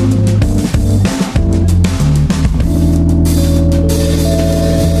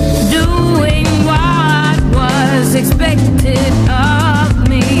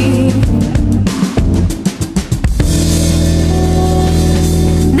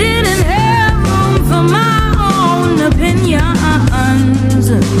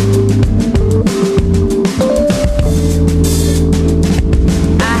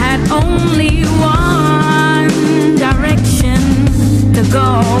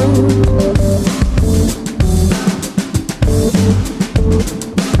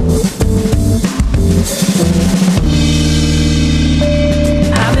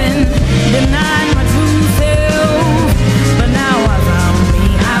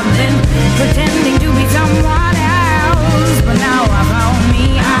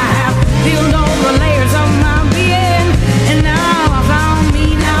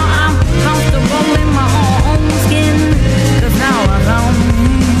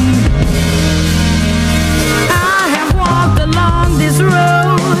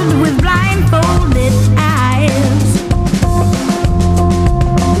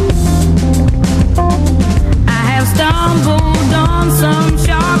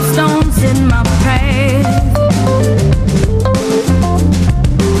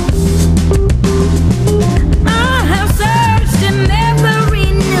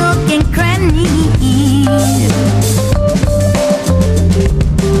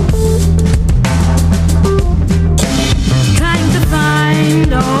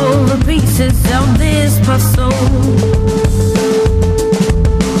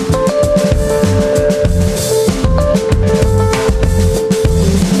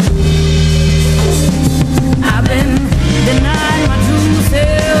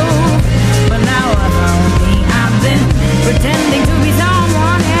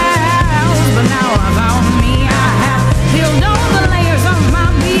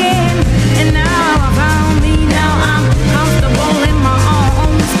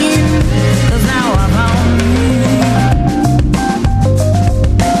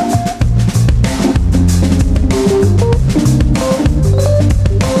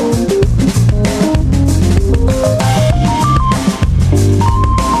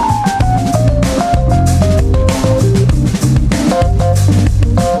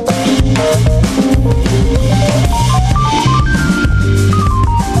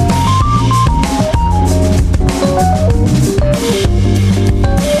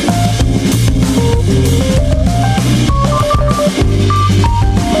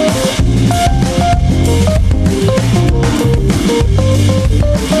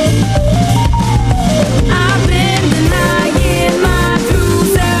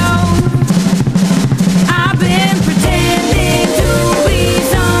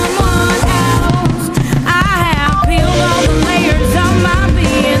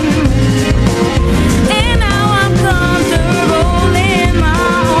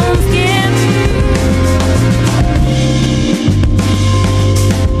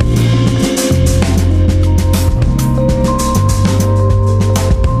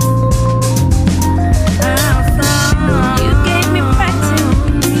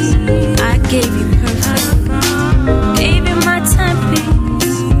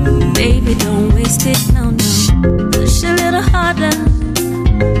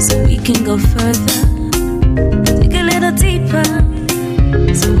so we can go further. Dig a little deeper,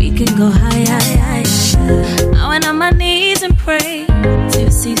 so we can go higher. I went on my knees and prayed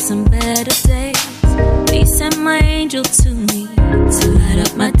to see some better days. Please send my angel to me to light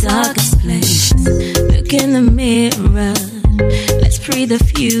up my darkest place. Look in the mirror, let's pre the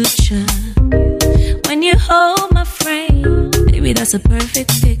future. When you hold my frame, baby, that's a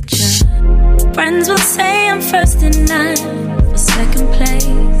perfect picture. Friends will say I'm first in line for second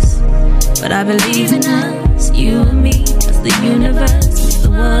place, but I believe in us, you and me, just the universe, just the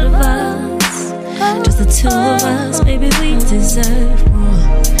world of us, just the two of us. Baby, we deserve more,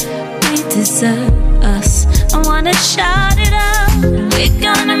 we deserve us. I wanna shout it out, we're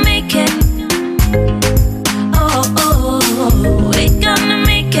gonna make it. Oh, oh, oh, we're gonna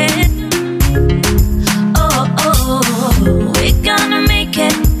make it. Oh, oh, oh, we're gonna make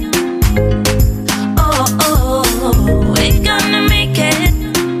it. Oh, oh, oh, we're gonna make it.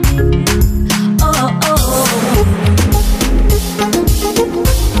 Oh, oh,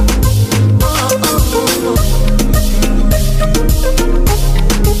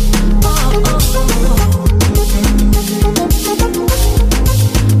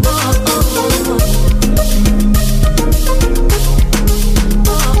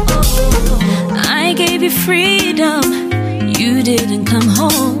 I gave you freedom, you didn't come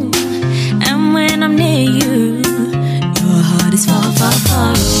home. And when I'm near you, your heart is far, far,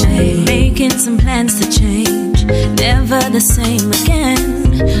 far away. Making some plans to change, never the same again.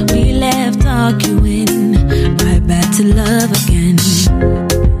 We left arguing, right back to love again.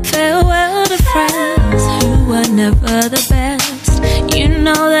 Farewell to friends who were never the best. You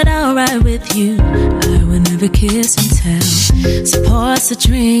know that I'll ride with you, I will never kiss and tell. So pour us a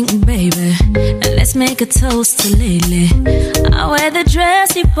drink, baby, and let's make a toast to lately. I wear the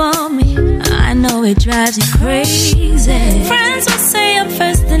dress you bought me, I know it drives you crazy. Friends will say I'm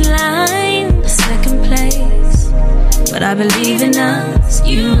first in line, second place, but I believe in us,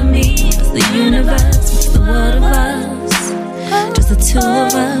 you and me, it's the universe, it's the world of us, just the two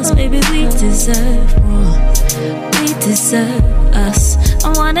of us. Baby, we deserve more, we deserve us.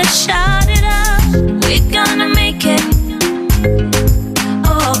 I wanna shout it out, we're gonna make it.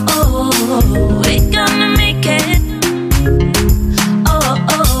 Oh, oh, oh, we're gonna make it. Oh,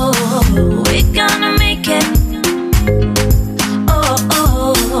 oh, oh, we're gonna make it. Oh,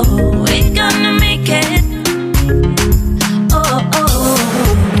 oh, oh, we're gonna make it. Oh, oh,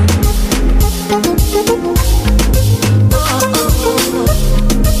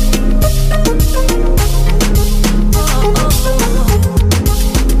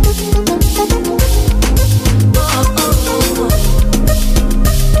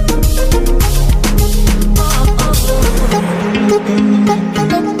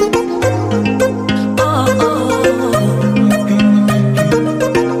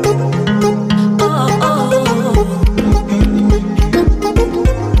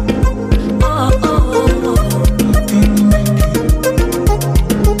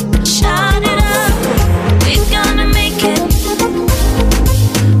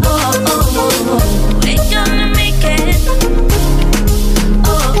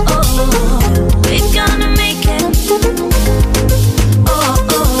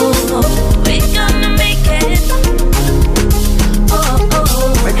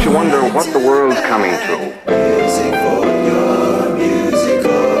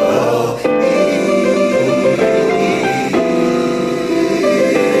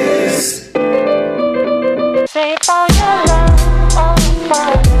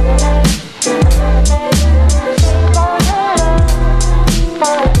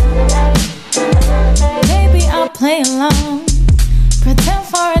 play along. Pretend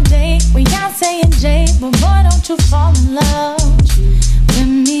for a date, Beyonce and Jay, but boy, don't you fall in love with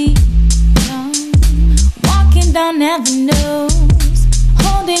me. Walking down avenues,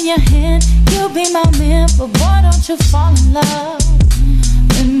 holding your hand, you'll be my man, but boy, don't you fall in love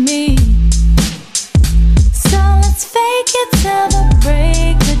with me. So let's fake it till the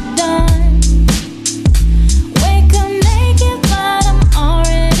break of dawn. Wake up naked, but I'm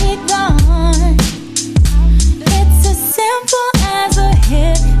already gone. It's as simple as a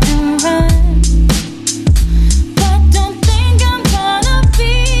hit and run, but don't think I'm gonna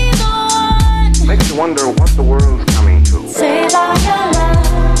be the one. Makes you wonder what the world's coming to. Say la la la,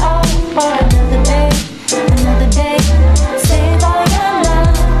 oh, for another day, another day. Save all your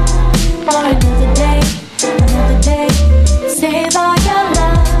love for another day, another day. Save all your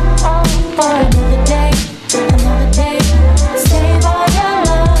love, oh, for another day, another day. Save all your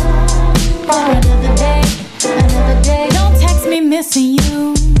love for another day, another day. Don't text me missing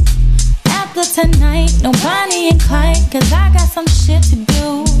you after tonight, no Bonnie and Clyde, 'cause I got some shit to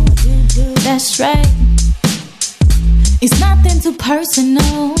do. astray. It's nothing too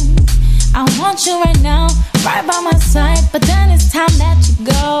personal. I want you right now, right by my side, but then it's time that you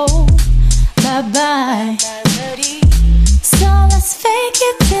go. Bye-bye. So let's fake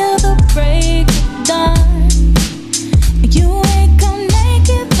it till the break of dawn. You wake up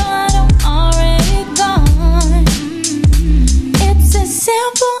naked, but I'm already gone. It's as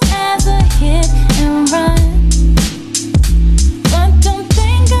simple as a hit and run, but don't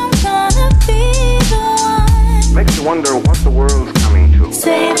think I'm gonna be the one. Makes you wonder what the world's coming to.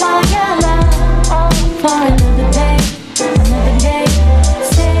 Save all your love for another day, another day.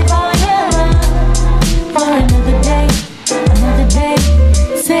 Save all your love for another day, another day.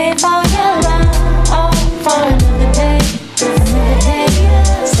 Save all your love for another day, another day.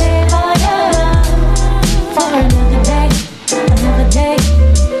 Save all your love for another day, another day.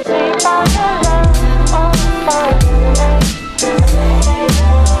 Save all your love for another day. Save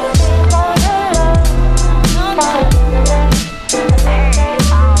all your love for another day.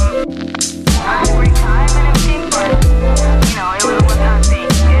 I had a great time and everything, but it was not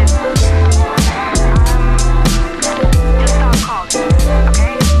being good. Just stop calling,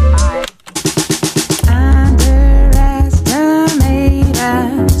 okay? Bye. Underestimate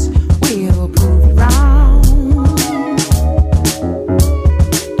us, we'll prove you wrong.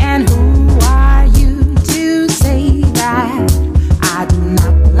 And who are you to say that I do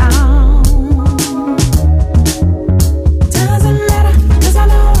not belong? Doesn't matter, 'cause I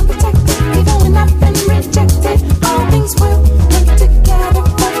know I'm protected. Even when I've been rejected, all things will work together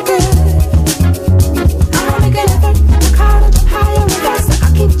for good. I'm only gonna hurt the call of the higher regards. I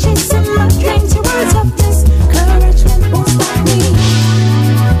keep chasing my dreams. Your words of discouragement won't stop me.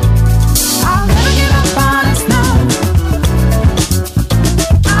 I'll never give up on us, no.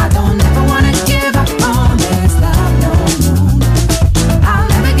 I don't ever wanna give up on this love, no, no. I'll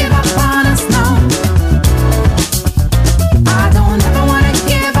never give up on us, no. I don't ever wanna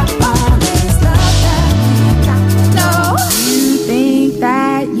give up on this love that we got, no. You think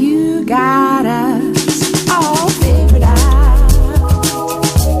that you got us all figured out.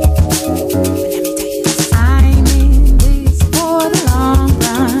 I'm in this for the long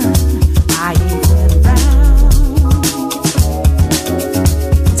run. I ain't been around.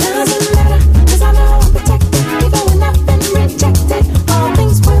 Doesn't matter, 'cause I know I'm protected. Even when I've been rejected, all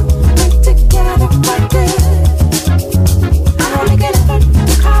things will work together for good. I'm only gonna hurt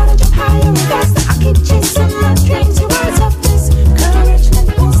the call of your higher regards. I keep chasing my dreams. Your words of discouragement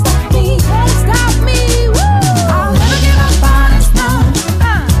won't stop me. Won't stop me. Woo! I'll never give up on us, no.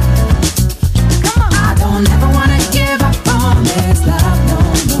 Come on. I don't ever wanna give up on this love, no,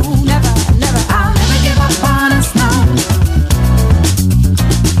 no, never, never. I'll never give up on us, no.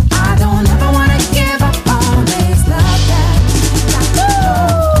 I don't ever wanna give up on this love that we got, no.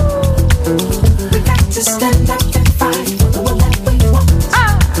 We got to stand up and fight for the world that we want.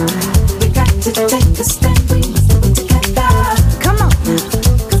 We got to take a stand, we must do it together. Come on now,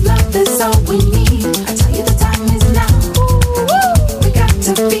 'cause love is all we need. I tell you the time is now. We got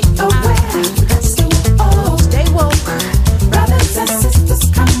to be aware, we got to stay woke, stay woke. Brothers and sisters,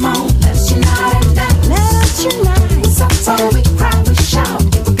 come on, let's unite and dance. Let us unite. It's up so we cry, we shout,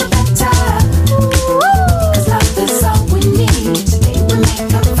 it will get better. 'Cause love is all we need. Today we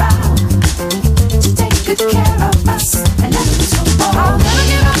make a vow to take good care of us and never to fall. I'll never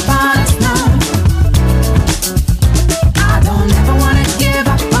give up on us, no. I don't ever wanna give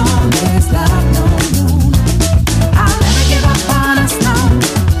up on this love, no, no. I'll never give up on us, no.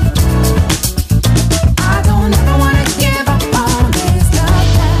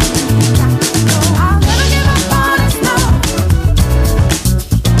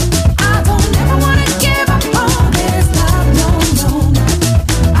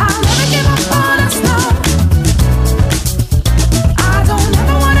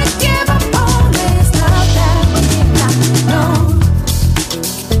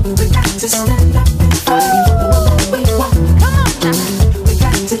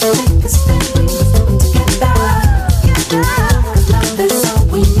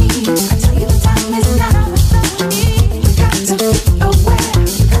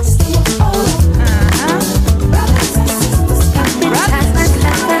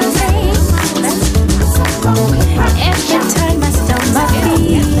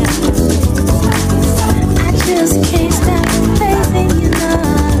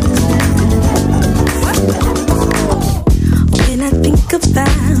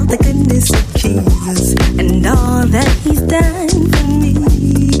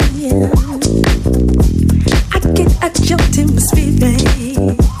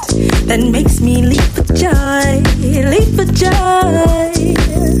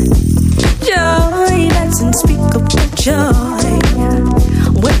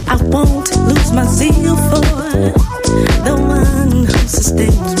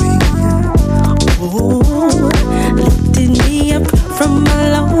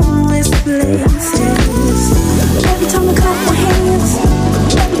 places. Every time I clap my hands,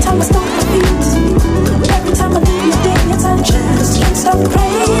 every time I stomp my feet, every time I do my dance, I just can't stop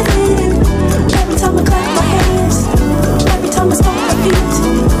praising. Every time I clap my hands, every time I stomp my feet,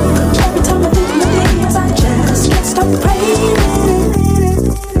 every time I do my dance, I just can't stop praising.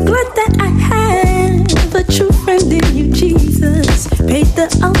 Glad that I have a true friend in you, Jesus. Paid the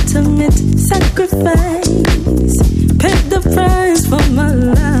ultimate sacrifice, paid the price for my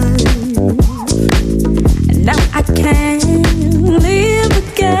life, and now I can live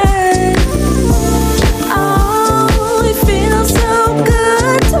again. Oh, it feels so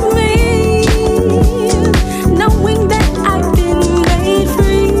good to me, knowing that I've been made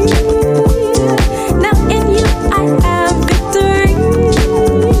free. Now in you I have victory.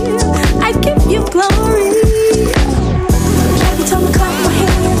 I give you glory. Every time I clap my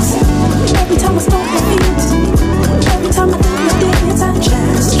hands, every time I stomp my feet, every time I do my dance, I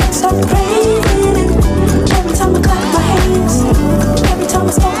just can't stop praising. Every time I clap my hands, every time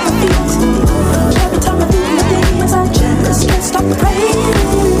I stomp my feet, every time I do my dance, I just can't stop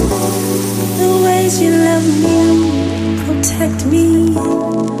praising. The ways you love me, protect me,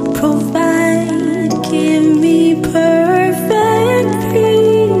 provide, give me perfect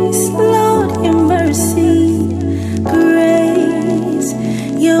peace. Lord, your mercy, grace,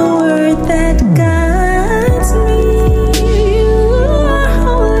 your word that guides me. You are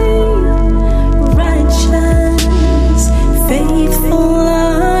holy, righteous, faithful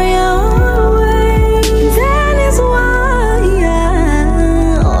are your ways. That is why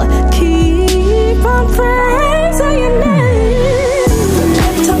I'll keep on praising your name.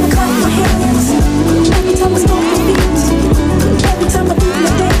 Every time I clap my hands, every time I stomp my feet, every time I do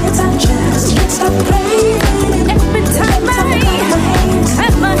my dance, I just can't stop praising. Every time I clap my hands,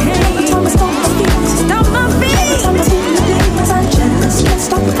 every time I stomp my feet, every time I do my dance, I just can't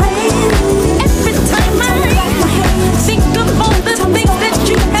stop praising. Every time I think of all the things that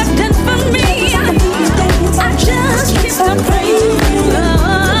you have done for me, I just can't stop praising.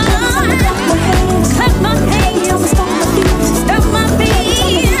 Clap my hands, stomp my feet,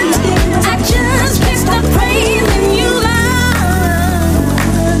 I just can't stop praising you, Lord.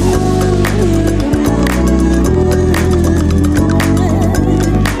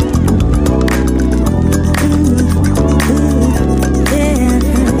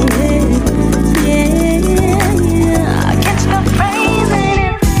 I can't stop praising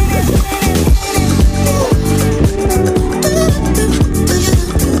it.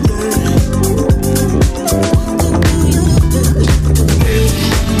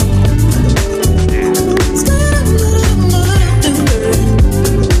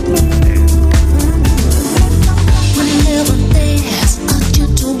 Whenever there's a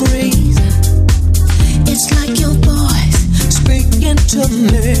gentle breeze, it's like your voice speaking to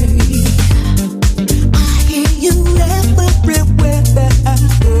me. I hear you everywhere that I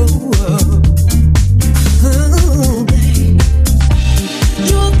go. Oh, babe.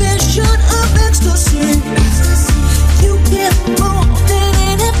 Your vision of ecstasy, you get more than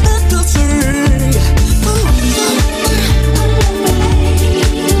any fantasy.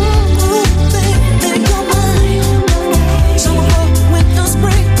 Ooh, baby, you're mine. So walk with the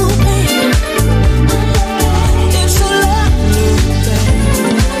spring moving. It's a love thing.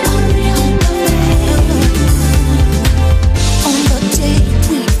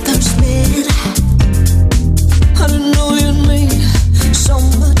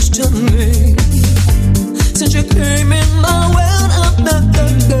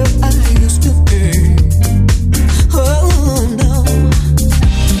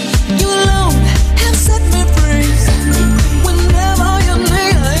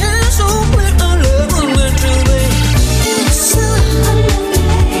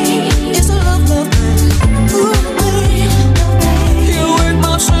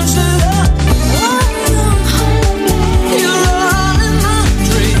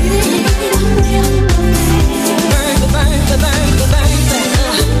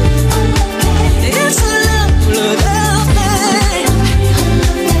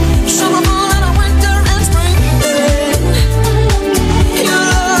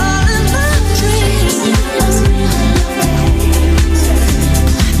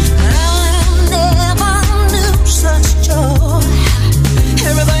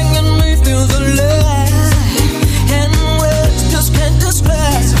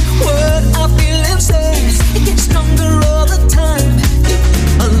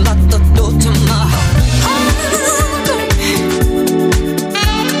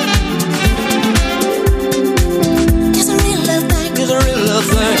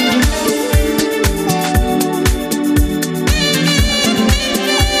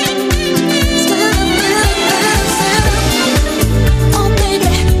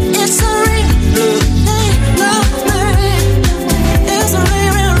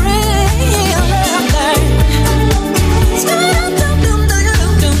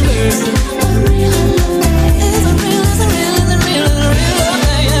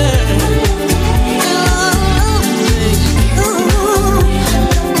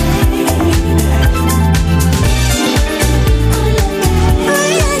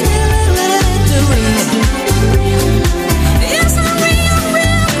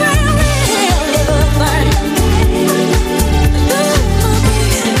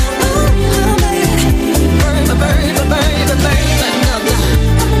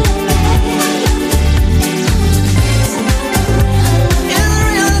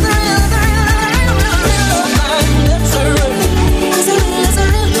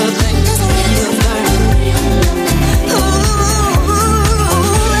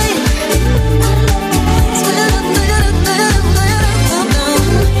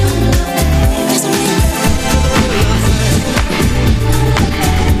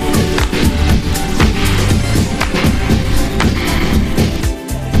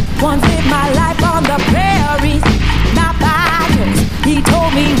 Once lived my life on the prairies, not by choice. He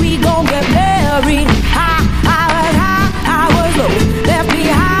told me we gon' get married. I was low, left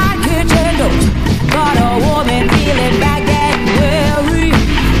behind kitchen doors. Got a woman feeling back and weary,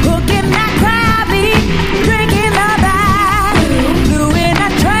 cooking that crab meat, drinking the bath, flew in a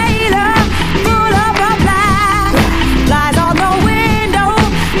trailer full of a black. Flies on the window,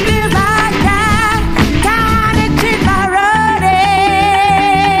 feels like that kind of chick I running.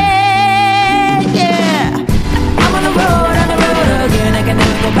 Yeah, I'm on the road again, I can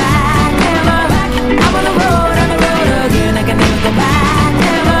never go back, never back. I'm on the road again, I can never go back,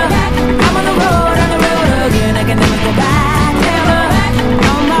 never back. I'm on the road again, I can never go back, never back.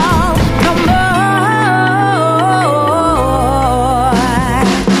 No more, no more.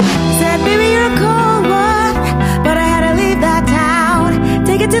 Said, baby, you're a cold one, but I had to leave that town.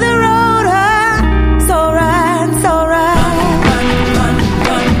 Take it to the road, so run, so run. Run, run,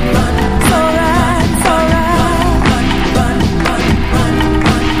 run, run, so run, so run. Run, run, run, run,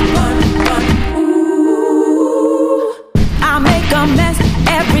 run, run, run. Ooh, I make a mess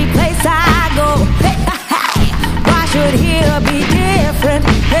every place I go. Hey, why should here be different?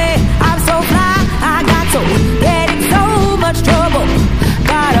 Hey, I'm so fly, I got so get in so much trouble.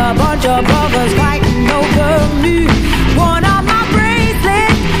 Got a bunch of brothers fighting over me. One on my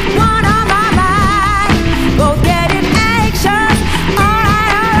bracelet, one on my mind. Both getting anxious.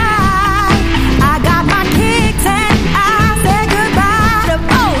 Alright. I got my kicks and I said goodbye to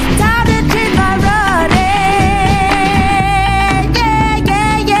both. Time to change my running. Yeah,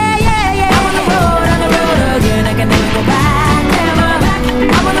 yeah, yeah, yeah, yeah. I'm on the road again, I can never go back, never back.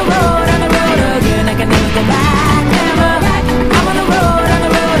 I'm on the road again, I can never go back, never back. I'm on the road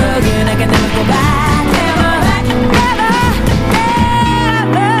again, I can never go back, never back, never,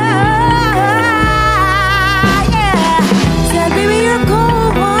 never. Yeah. Said, baby, you're a cool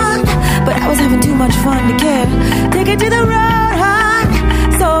one, but I was having too much fun to care. Take it to the road, hon.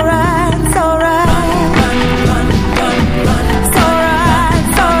 So run, so run. Run, run, run, run. So run,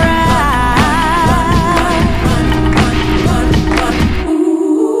 so run. Run, run, run, run.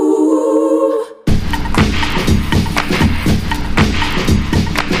 Ooh.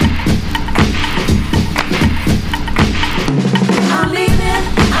 I'm leaving,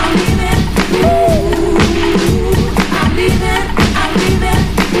 I'm leaving. Ooh. I'm leaving, I'm leaving.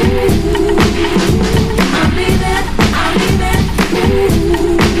 Ooh. I'm leaving, I'm leaving.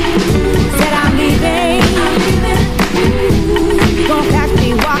 Ooh. Said I'm leaving, I'm leaving. Ooh. You gon' catch me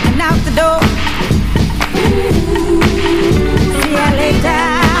walking out the door. Ooh. See ya later.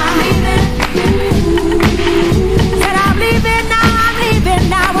 I'm leaving. Ooh. Said I'm leaving now, I'm leaving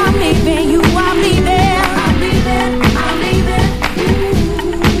now, I'm leaving you, I'm leaving. I'm leaving, I'm leaving. Ooh.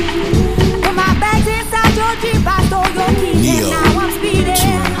 Put my bags inside your Jeep, I stole your keys, and now I'm speeding.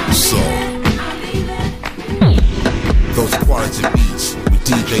 Those quality beats with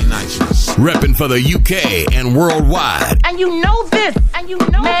DJ Niceness. Repping for the UK and worldwide. And you know this, and you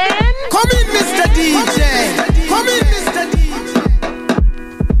know man. Come in, Mr. DJ. Come in, Mr. DJ.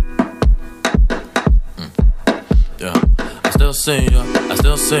 Yeah, I still see ya, I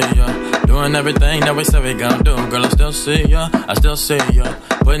still see ya. Doing everything that we said we gon' do. Girl, I still see ya, I still see ya.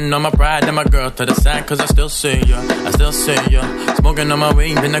 Putting all my pride and my girl to the side, cause I still see ya, I still see ya. Smoking on my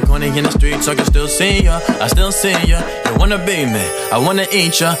weed in the corner in the street, so I can still see ya, I still see ya. You wanna be me, I wanna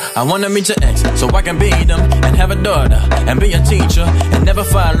eat ya, I wanna meet your ex, so I can beat them and have a daughter, and be a teacher, and never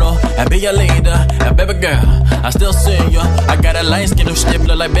follow, and be a leader, and baby girl, I still see ya. I got a light skin who stiff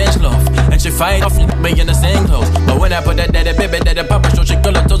look like bench loaf, and she fight off me in the same clothes. But when I put that daddy baby, daddy papa show, she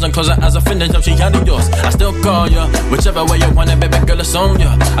girl her toes and close her eyes offended, so she out of yours. I still call ya, whichever way you want it, baby girl, it's on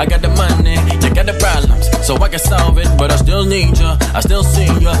ya. I got the money, you got the problems, so I can solve it, but I still need ya, I still see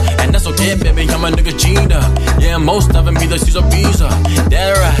ya, and that's okay, baby, I'm a nigga cheater. Yeah, most of them either use a visa,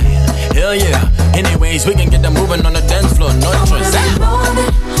 that right, hell yeah. Anyways, we can get them moving on the dance floor, no trust. I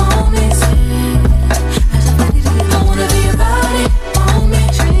wanna be about it, homie.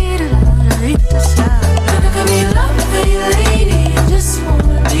 Treat it like the side. Never could be in love with you, lady. I just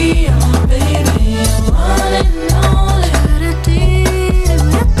wanna be your baby, one and only.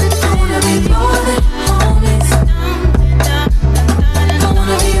 I wanna be more than homies. I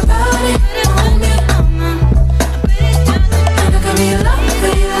wanna be about it, homie. Never could be in love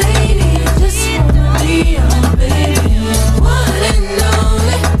with you, lady. I just wanna be your baby, one and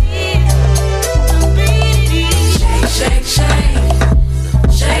only. Shake, shake,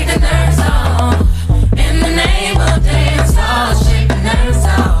 shake the nerves off. In the name of dance hall, shake the nerves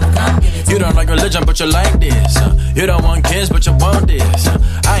off. Come get it. You don't like religion, but you like this. You don't want kids, but you want this.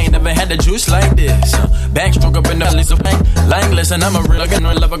 I ain't never had the juice like this. Backstroke up in the Lisa Bank. Lang, listen, I'm a real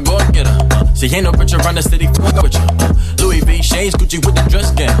lover, go get her. See, ain't no picture on the city, fuck with you. Louis V shades, Gucci with the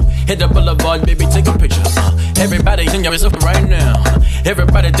dress gown. Hit the boulevard, baby, take a picture. Everybody in your up right now.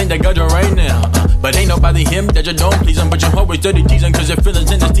 Everybody think they got you right now. But ain't nobody him that you don't please them. But you always dirty teasing, cause your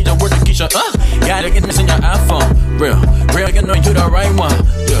feelings in this teacher word to Keisha. Gotta get this in your iPhone. Real, you know you the right one.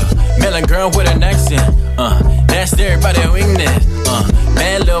 Yeah, melon girl with an accent. That's everybody weakness.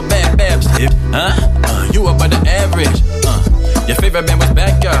 Bad little bad babs. You above the average. Your favorite band was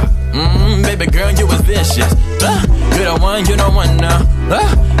back up. Baby girl, you was vicious. You the one now.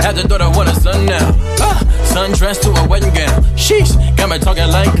 Had the daughter want a son now. Sundress to a wedding gown. Sheesh, got me talking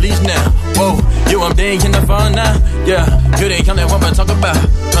like Glees now. Whoa, you I'm there in the phone now. Yeah, you didn't come that one but talk about.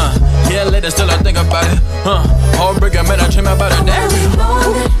 Yeah, later still I think about it. Heartbreaker, man, I dream about it now.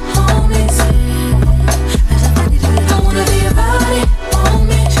 Homies, I wanna be about it.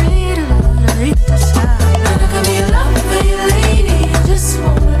 Homie, treat it like the side. I can be in love with you, lady. I just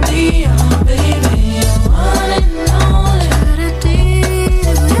wanna be your baby. I want it all. I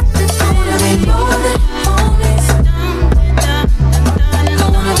wanna be more than homies. I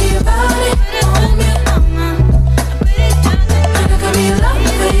wanna be about it, homie. I can be in love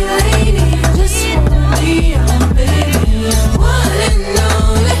with you, lady. I just wanna be your baby. I want it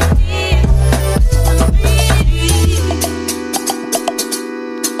all.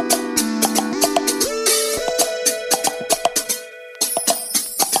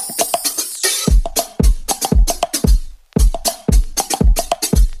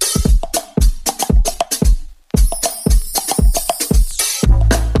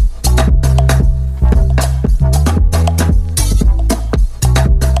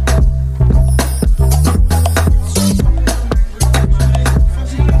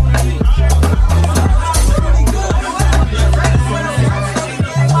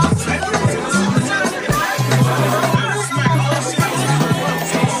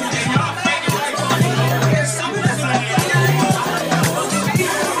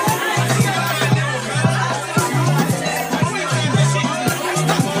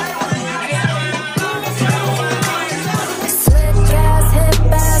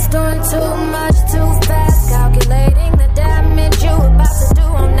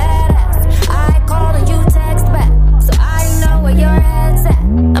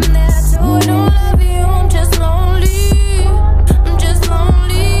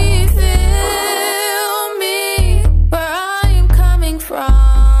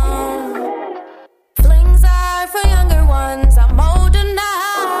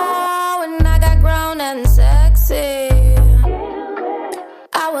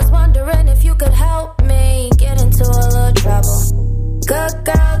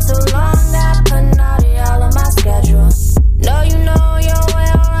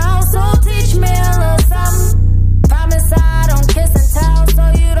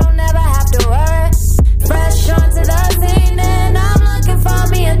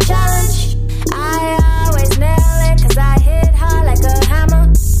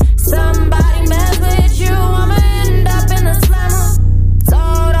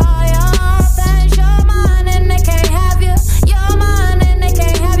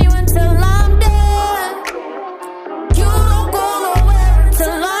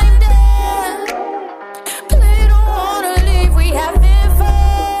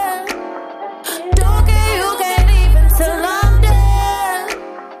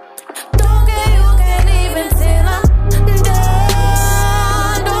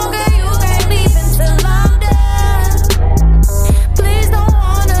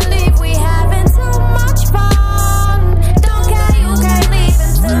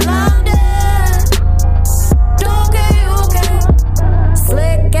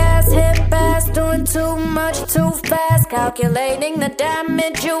 calculating the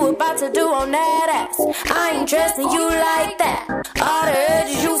damage you about to do on that ass. I ain't dressing you like that. All the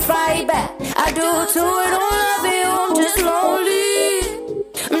urges you fight back. I do it to it, don't love you. I'm just lonely.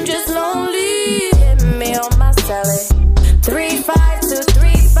 I'm just lonely. Hit me on my celly.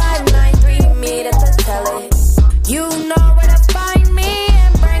 3523593. Meet at the telly. You know where to find me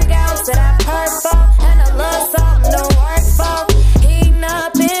and bring out to that purple and a little something to work for. Heating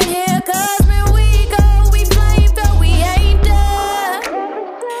up in here 'cause when we go, we flame though we ain't dead.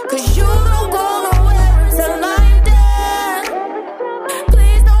 'Cause you don't go nowhere until I'm dead.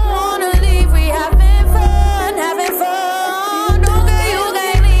 Please don't wanna leave, we having fun, having fun. Okay, you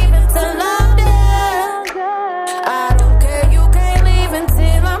can't leave until I'm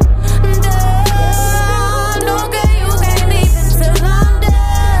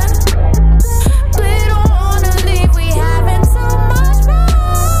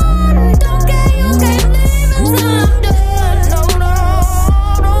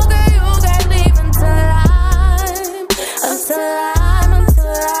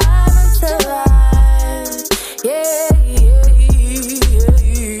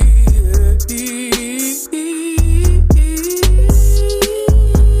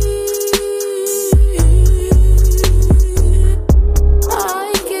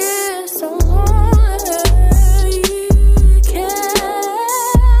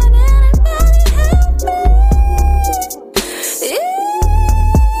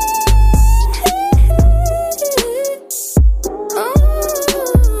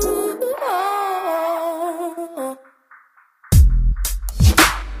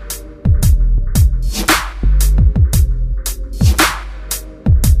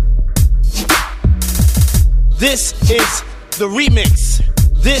This is the remix.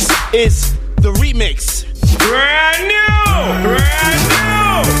 This is the remix. Brand new! Brand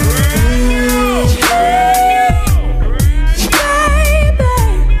new! Brand new! Baby,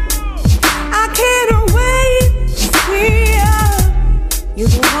 I can't wait to see you. You're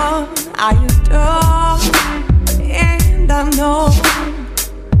the one I adore, and I know.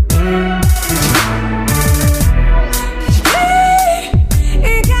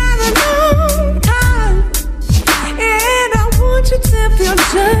 It got a long time, and I want you to feel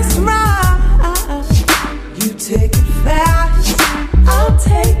just right. You take it fast, I'll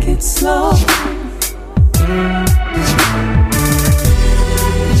take it slow.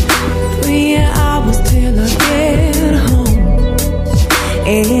 3 hours till I get home,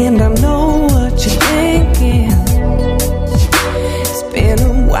 and I know what you're thinking. It's been a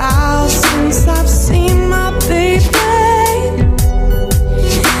while since I've seen my baby.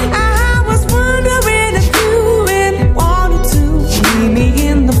 I was wondering if you really wanted to meet me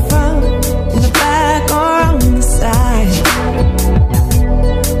in the front, in the back, or on the side.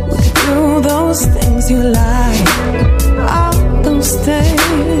 We could do those things you like, all those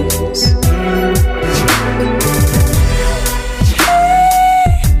things.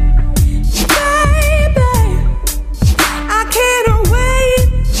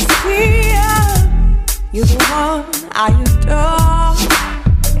 You're the one I adore,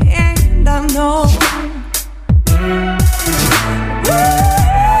 and I know.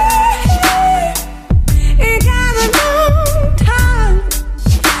 It got a long time,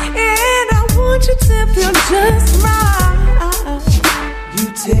 and I want you to feel just right. You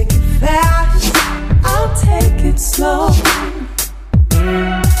take it fast, I'll take it slow.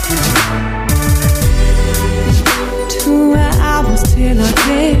 2 hours till I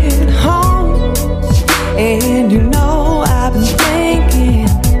get home, and you know I've been thinking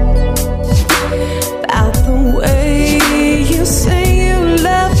about the way you say you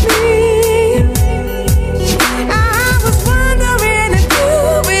love me. I was wondering if you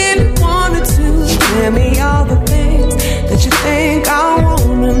really wanted to tell me all the things that you think I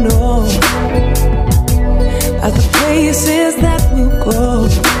wanna know, about the places that we'll go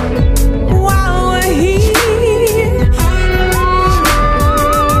while we're here.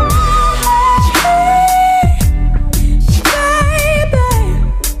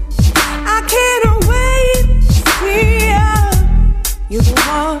 You're the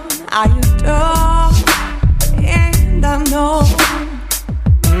one I adore, and I know.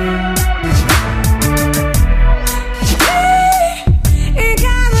 It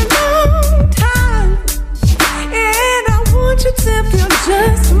got a long time, and I want you to feel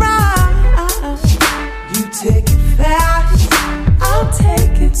just right. You take it fast, I'll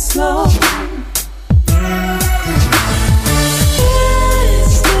take it slow.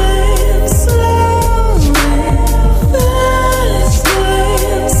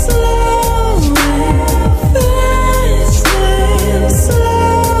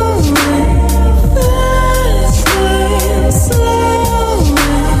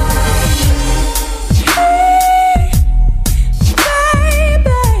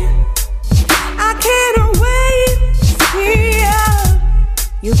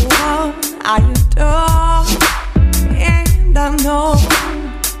 You're the one I adore, and I know.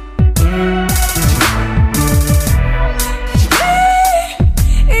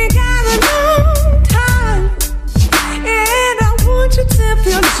 It got a long time, and I want you to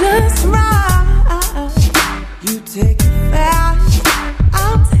feel just right. You take it fast,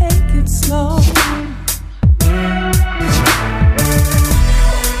 I'll take it slow.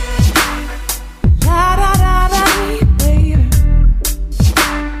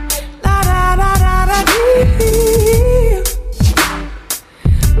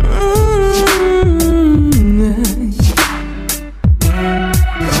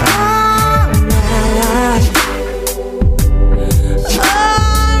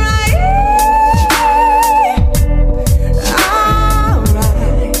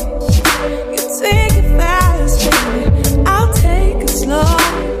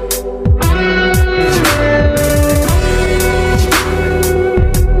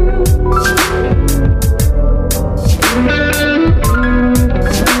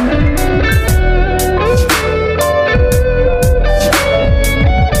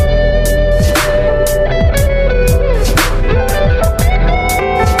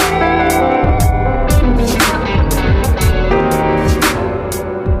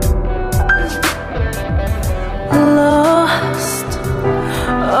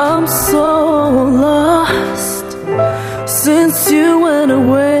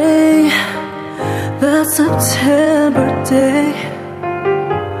 September day,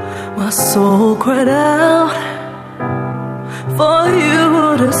 my soul cried out for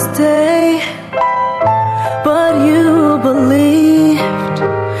you to stay, but you believed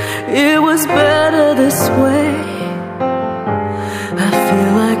it was better this way. I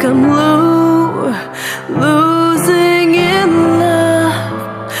feel like I'm losing in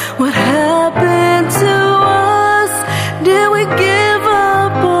love. What happened to us? Did we give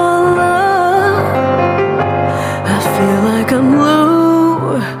up on love? I feel like I'm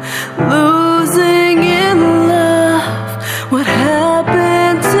losing in love. What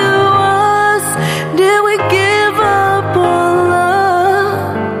happened to us? Did we give up on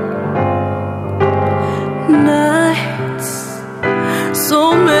love? Nights, so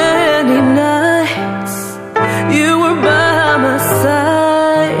many nights, you were by my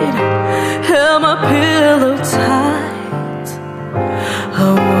side, held my pillow tight. I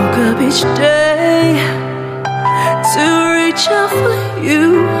woke up each day to reach out for you,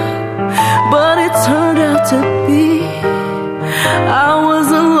 but it turned out to be I was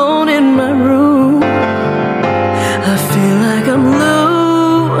alone in my room. I feel like I'm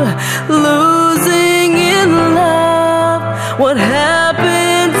losing in love. What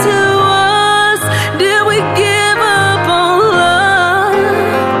happened to us? Did we give up on love?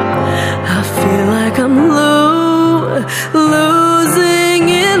 I feel like I'm losing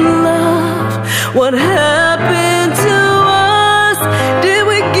in love. What happened to us? Did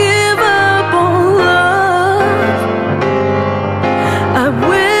we give up on love? I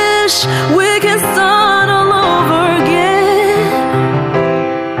wish we can start all over again.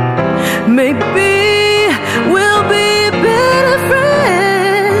 Maybe we'll be better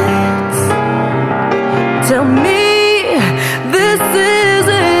friends. Tell me this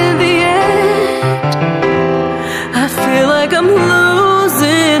isn't the end. I feel like I'm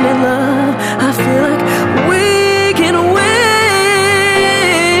losing in love. I feel like we can win.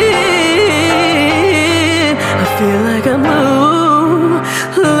 I feel like I'm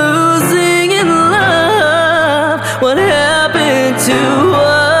losing in love. What happened to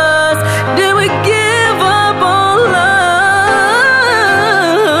us? Did we give up on love?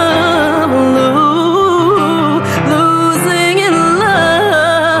 Losing in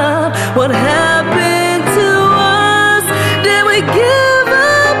love. What happened to us? Did we give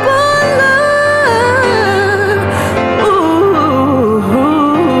up on love? Ooh.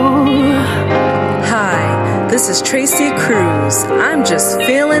 Hi, this is Tracy Cruz. I'm just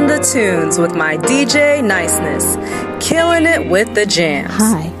feeling the tunes with my DJ Niceness, killing it with the jams.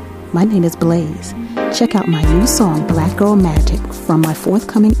 Hi, my name is Blaze. Check out my new song, Black Girl Magic, from my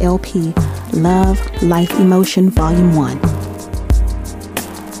forthcoming LP, Love, Life, Emotion, Volume 1.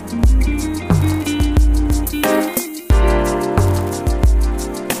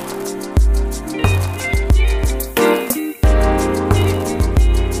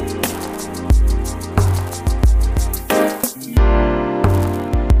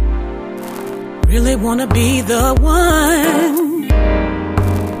 Really wanna be the one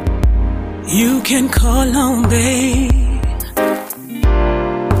you can call on, babe.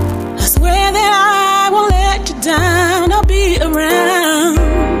 I swear that I won't let you down. I'll be around.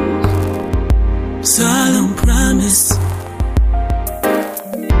 Solemn promise.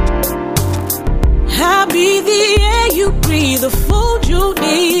 I'll be the air you breathe, the food you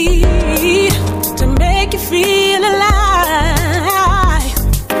need to make you feel alive.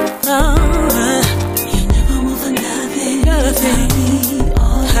 You never want for nothing.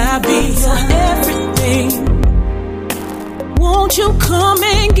 I'll be your everything. Won't you come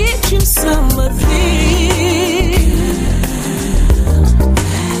and get you some of this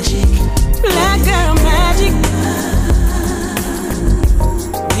magic, black girl magic?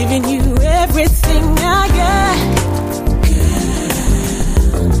 Giving you everything I got,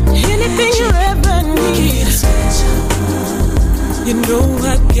 anything you ever need. You know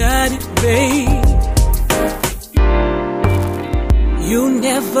I got it, babe. You'll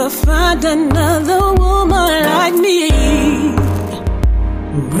never find another woman like me.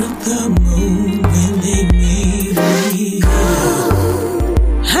 Broke the moon when they made me go.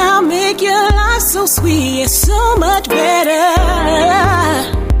 I'll make your life so sweet and so much better.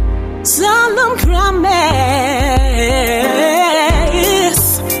 Solemn promise.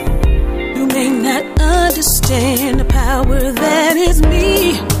 You may not understand the power that is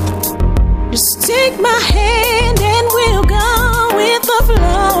me. Just take my hand and we'll go with the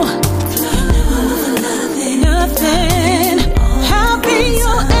flow. Nothing. I'll be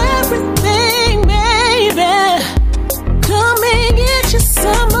your everything, baby. Come and get you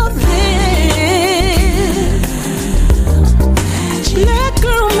some of this. Black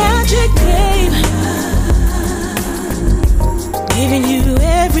girl magic, babe.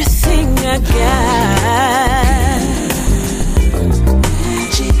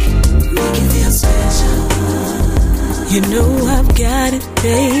 it,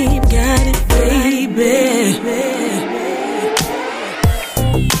 babe, got it, baby.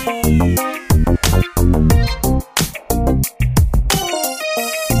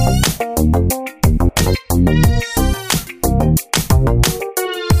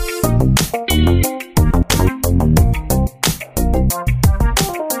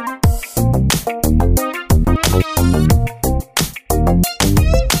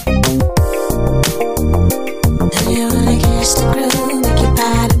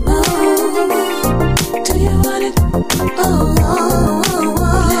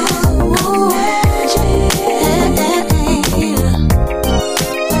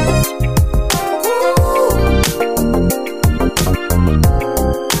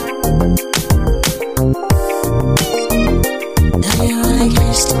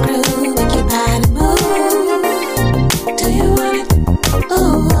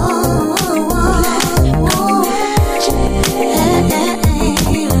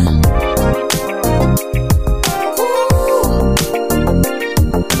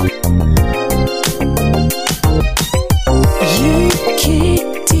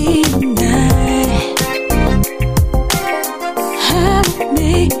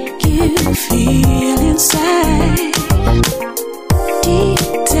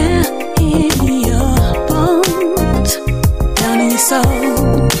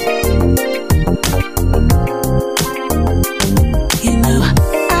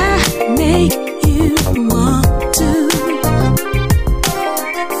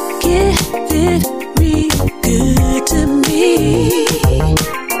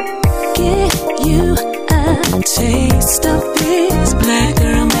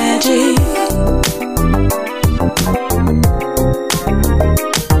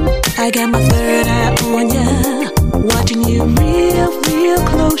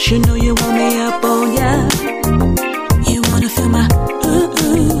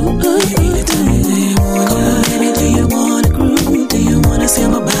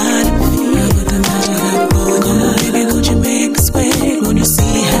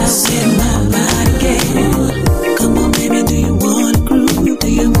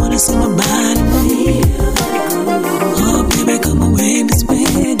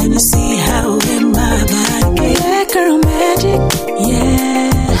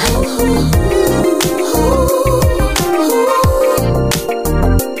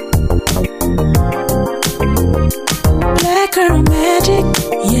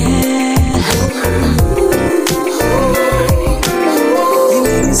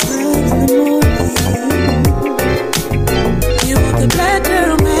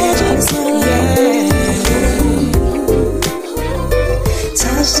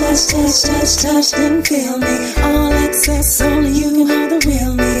 Touch, then feel me. All access, only you can hold the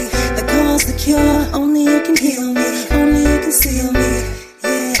real me. The cause, the cure, only you can heal me. Only you can seal me,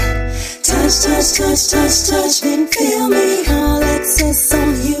 yeah. Touch, then feel me. All access,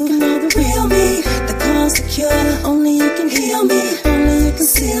 only you can hold the real me. The cause, the cure, only you can heal me. Only you can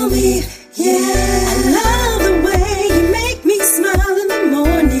seal me, yeah. I love the way you make me smile in the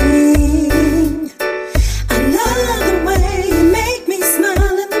morning. I love the way you make me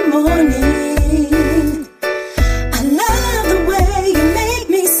smile in the morning.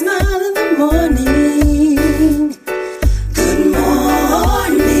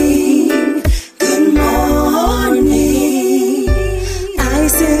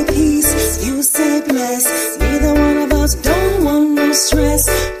 Stress,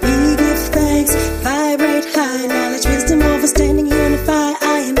 we give thanks, vibrate high, knowledge, wisdom, overstanding, unify,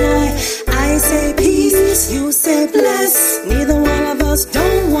 I say peace, you say bless, neither one of us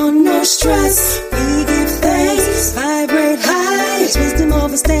don't want no stress, we give thanks, vibrate high, wisdom,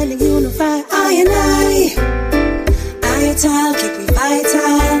 overstanding, unify, I tile, keep me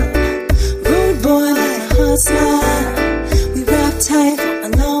vital, rude boy like a hustler, we rap tight for a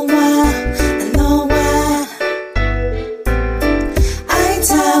long while,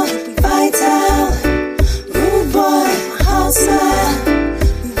 keep me vital, rude boy, hustler,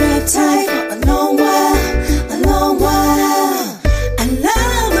 we rap tight for a long while, I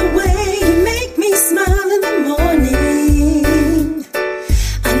love the way you make me smile in the morning,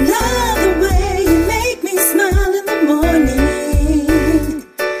 I love the way you make me smile in the morning,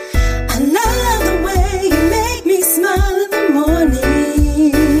 I love the way you make me smile in the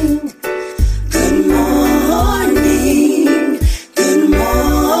morning, good morning, good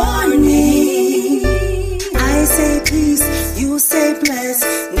morning. I say peace, you say bless.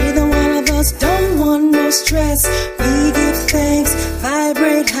 Neither one of us don't want no stress. We give thanks,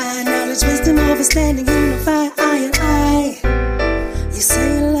 vibrate high. Knowledge, wisdom, overstanding, unify, I. You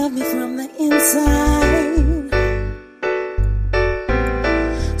say you love me from the inside.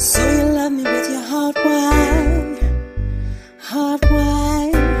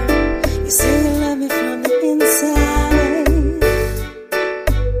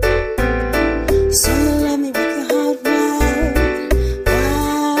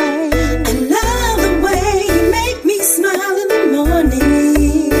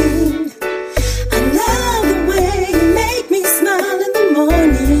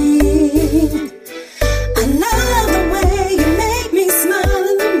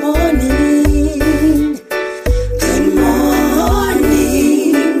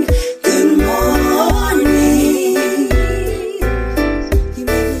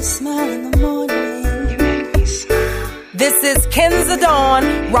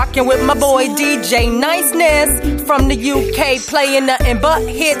 Rocking with my boy DJ Niceness from the UK, playing nothing but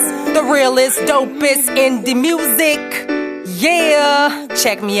hits, the realest, dopest indie music. Yeah,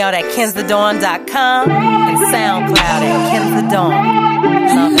 check me out at KensTheDawn.com and SoundCloud at KensTheDawn.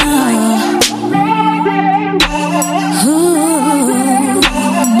 Love it like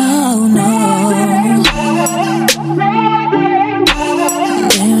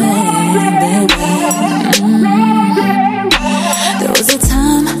There was a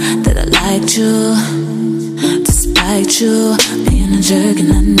time that I liked you, despite you being a jerk,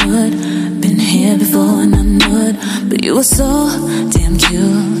 and I knew it. Been here before and I knew it, but you were so damn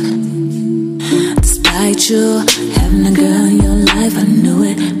cute. Despite you having a girl in your life, I knew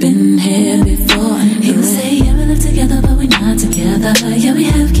it. Been here before and knew it. He would say, yeah, we live together, but we're not together. Yeah, we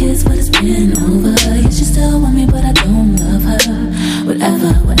have kids, but it's been over. Yeah, she still want me, but I don't love her.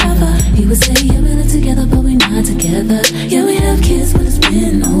 Whatever, whatever. He would say, yeah, we live together, but we're not together. Yeah, we have kids, but it's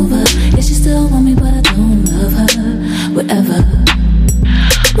been over. Yeah, she still want me, but I don't love her. Whatever.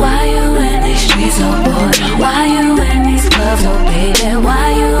 Why you in these streets, oh boy? Why you in these clubs, oh baby?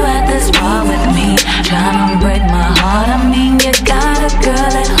 Why you at this bar with me, trying to break my heart? I mean, you got a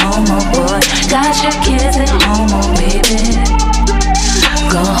girl at home, oh boy. Got your kids at home, oh baby.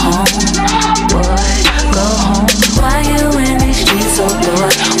 Go home, boy, go home. Why you in these streets, oh boy?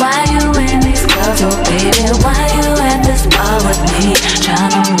 Why you in these clubs, oh baby? Why you at this bar with me,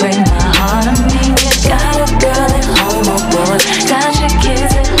 trying to break my heart? I mean, you got a girl at home, oh boy. Got your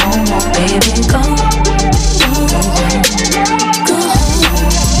kids at home, oh baby. Go home.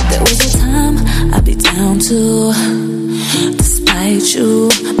 There was a time I'd be down to, despite you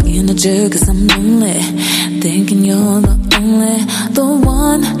being a jerk, 'cause I'm lonely, thinking you're the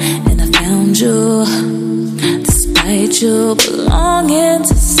one, and I found you. Despite you belonging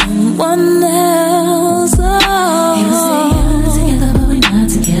to someone else. Oh. He would say, yeah, we're together, but we're not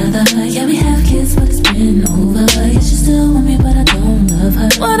together. Yeah, we have kids, but it's been over. Yeah, she still want me, but I don't love her.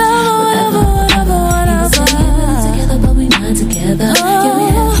 Whatever. He would say, yeah, we're together, but we're not together. Yeah, we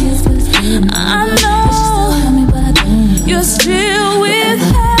have kids, but it's been over. I know. Yeah, she still want me, but I don't love her. You're still with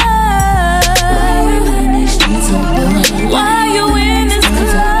her. Why you in these streets, oh boy? Why you in this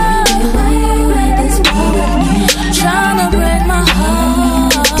club? Why you at this bar with me, trying to break my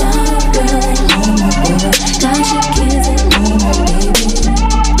heart? Got a girl at home, oh boy. Got your kids at home, oh baby.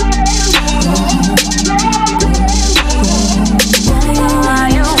 Go home. Why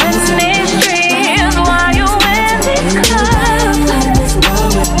you in these streets? Why you in these clubs?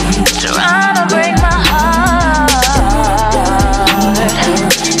 Trying to break my heart.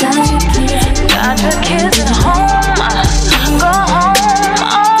 Got your kids at home. Go home.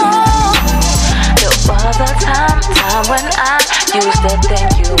 Oh. There was a time when I used to think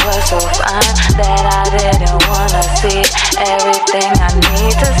you were so fine that I didn't wanna see everything I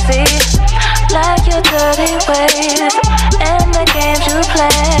need to see. Like your dirty ways and the games you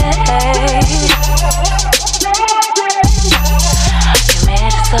play. You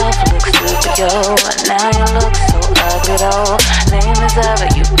made yourself look stupid, yo. Now you look so ugly, though. Name is ever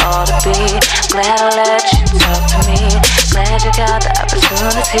you ought to be. Glad I let you talk to me. Glad you got the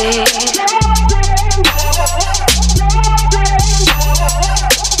opportunity.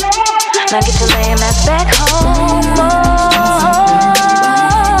 Now get your lame ass back home.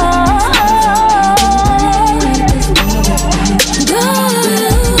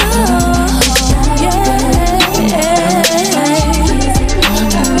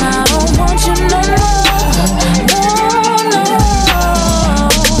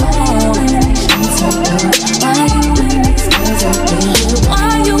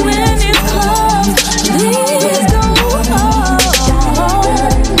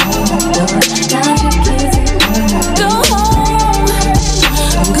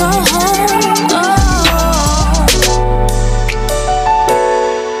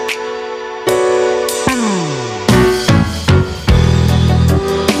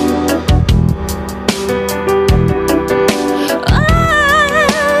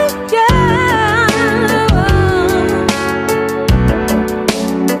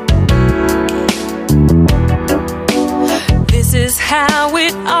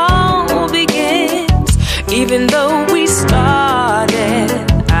 Even though we started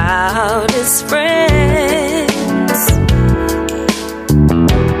out as friends,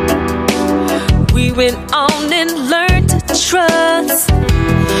 we went on and learned to trust.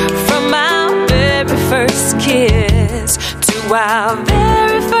 From our very first kiss to our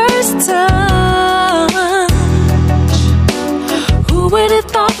very first touch, who would have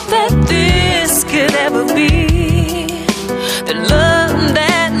thought that this could ever be the love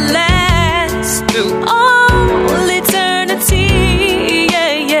that lasts through all eternity?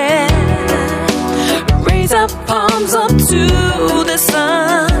 Yeah,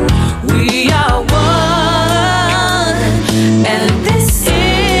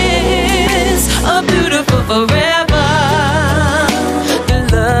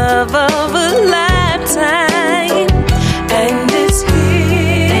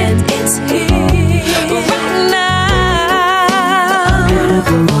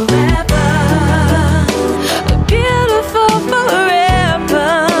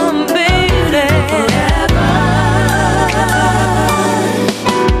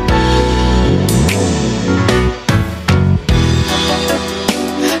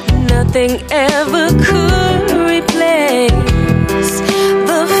 nothing ever could replace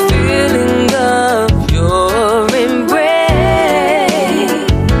the feeling of your embrace.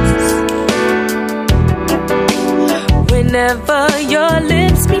 Whenever your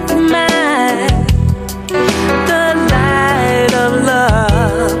lips meet mine, the light of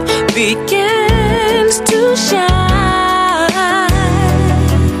love begins to shine.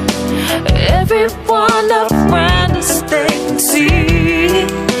 Everyone around us, they can see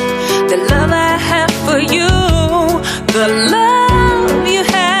the love I have for you, the love you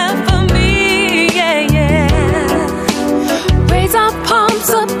have for me, yeah, yeah. Raise our palms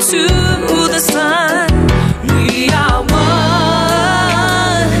up to the sun. We are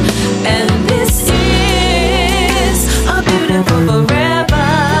one, and this is a beautiful forever.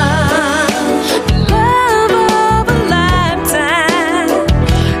 Love of a lifetime,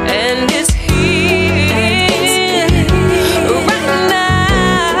 and it's here right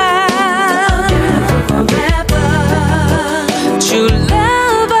now. Forever, true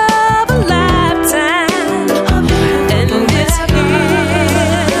love of a lifetime, and it's here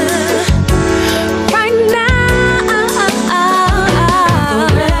right now.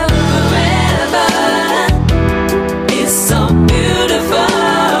 Forever, it's so beautiful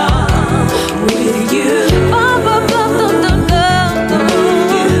with you.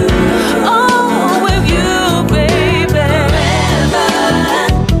 Oh, with you, baby.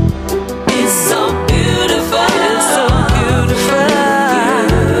 It's so beautiful. It's so beautiful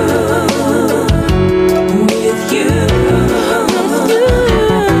with you.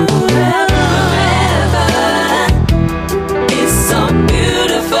 It's so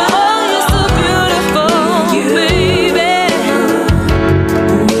beautiful. It's so beautiful, baby.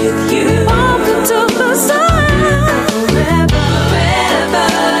 With you. Welcome to the sun. Forever.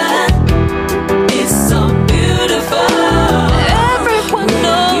 It's so beautiful. Everyone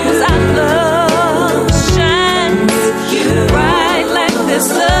knows our love shines bright like the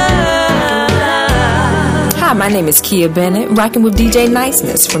sun. Hi, my name is Kia Bennett, rocking with DJ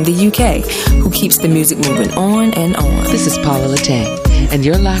Niceness from the UK, who keeps the music moving on and on. This is Paula Latang, and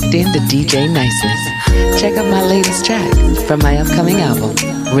you're locked in to DJ Niceness. Check out my latest track from my upcoming album,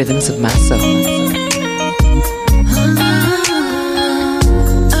 Rhythms of My Soul.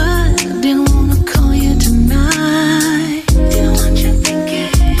 I didn't wanna call you tonight. Didn't want you to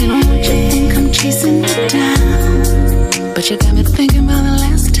think I'm chasing you down. But you got me thinking about the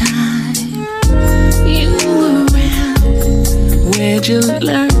last time you were around. Where'd you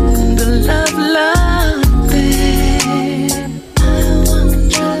learn to love, babe? I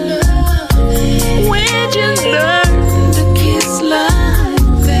want your love, babe. Where'd you learn to kiss like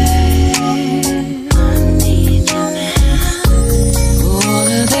babe? I need you now. All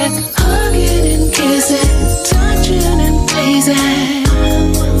of that hugging and kissing, touching and pleasing.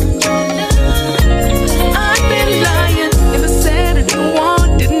 I've been lying if I said I didn't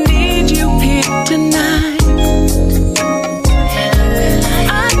want, didn't need you here tonight.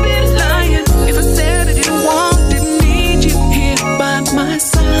 I've been lying if I said I didn't want, didn't need you here by my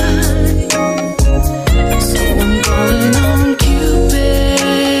side. So I'm calling on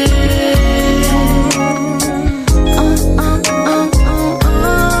Cupid.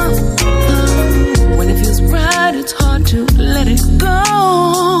 When it feels right, it's hard to let it go.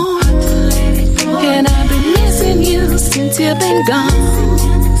 And I've been missing you since you've been gone.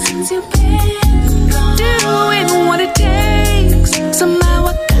 Doing what it takes. Somehow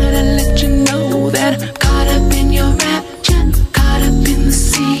I gotta let you know that I'm caught up in your rapture, caught up in the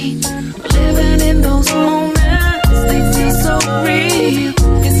scene. Living in those moments, they feel so real.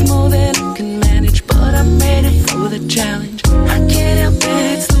 It's more than I can manage, but I'm ready for the challenge. I can't help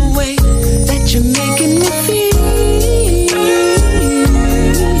it, it's the way that you're making me feel.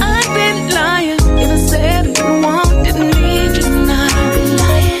 I've been lying if I said I didn't want, didn't need you tonight.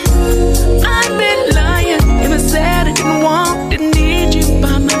 I've been lying if I said I didn't want, didn't need you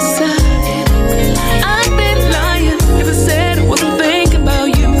by my side. I've been lying if I said I wasn't thinking about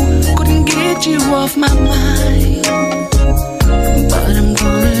you, couldn't get you off my mind. But I'm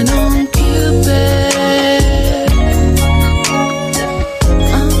calling on Cupid.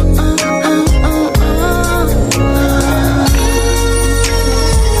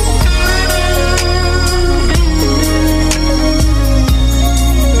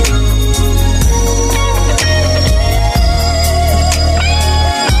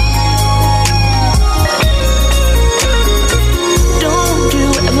 Don't you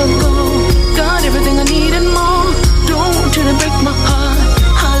ever go, got everything I need and more. Don't you to break my heart,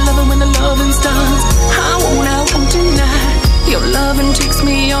 I love it when the loving starts. I won't tonight, your loving takes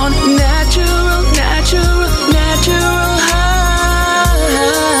me on natural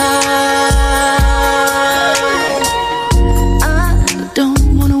high.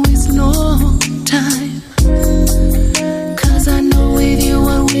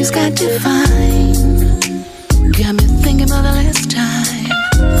 body's got divine. Got me thinking about the last time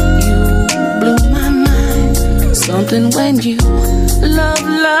you blew my mind. Something when you love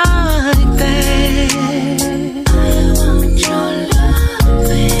like that. I want your love.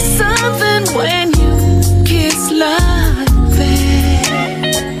 Something when you kiss like that.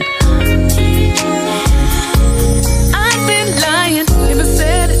 I've been lying if I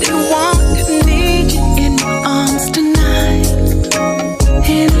said I didn't want, didn't need you in my arms tonight.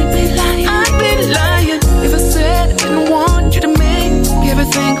 And I've been lying if I said I didn't want you to make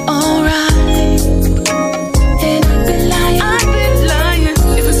everything alright. And I've been lying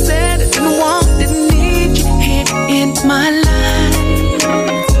if I said I didn't want, didn't need you here in my life.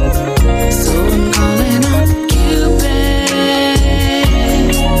 So I'm calling on Cupid.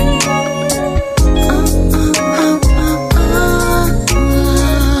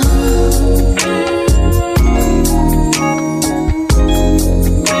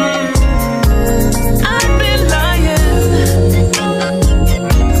 I've been lying.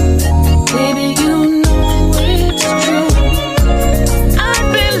 Baby, you know it's true. I've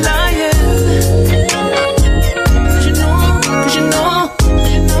been lying. 'Cause you know how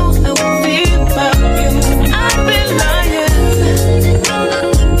I feel about you. I've been lying.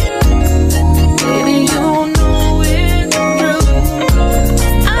 Baby, you know it's true.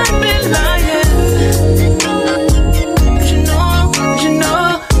 I've been lying. 'Cause you know how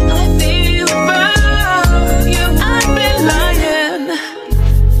I feel about you. I've been lying.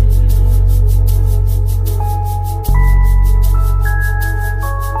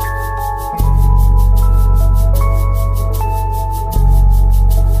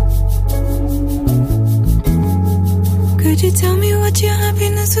 Could you tell me what your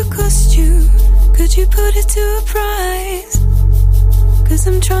happiness would cost you? Could you put it to a price? 'Cause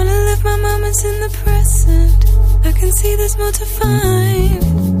I'm trying to live my moments in the present. I can see there's more to find.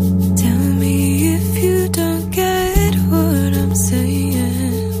 Tell me if you don't get what I'm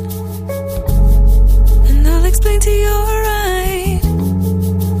saying, and I'll explain to you alright.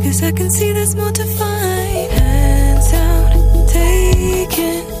 'Cause I can see there's more to find. Hands out,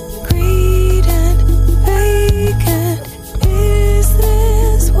 taken, greed and vacant. Is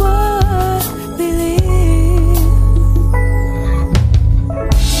this what we live?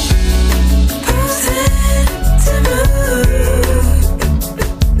 Frozen to move,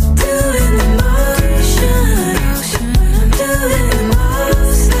 doing the motion. I'm doing the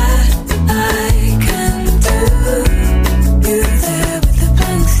most that I can do. You there with the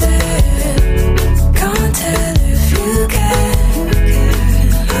blank stare. Can't tell if you can.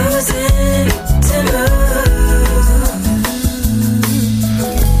 Frozen to move.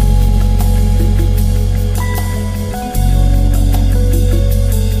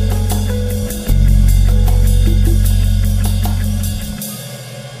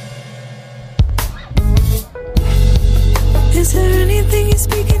 Is there anything you're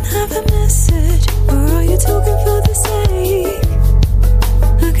speaking, have a message? Or are you talking for the sake?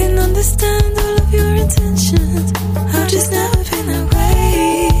 I can understand all of your intentions. I've just never been that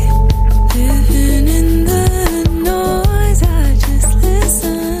way. Living in the noise, I just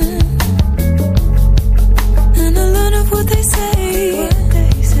listen. And a lot of what they say.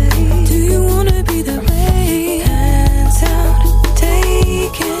 Do you wanna be that way? Hands out,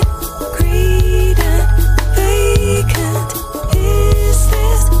 taken, greed and vacant. Is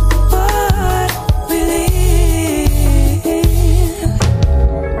this what we live?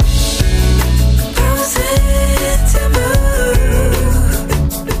 Frozen to move.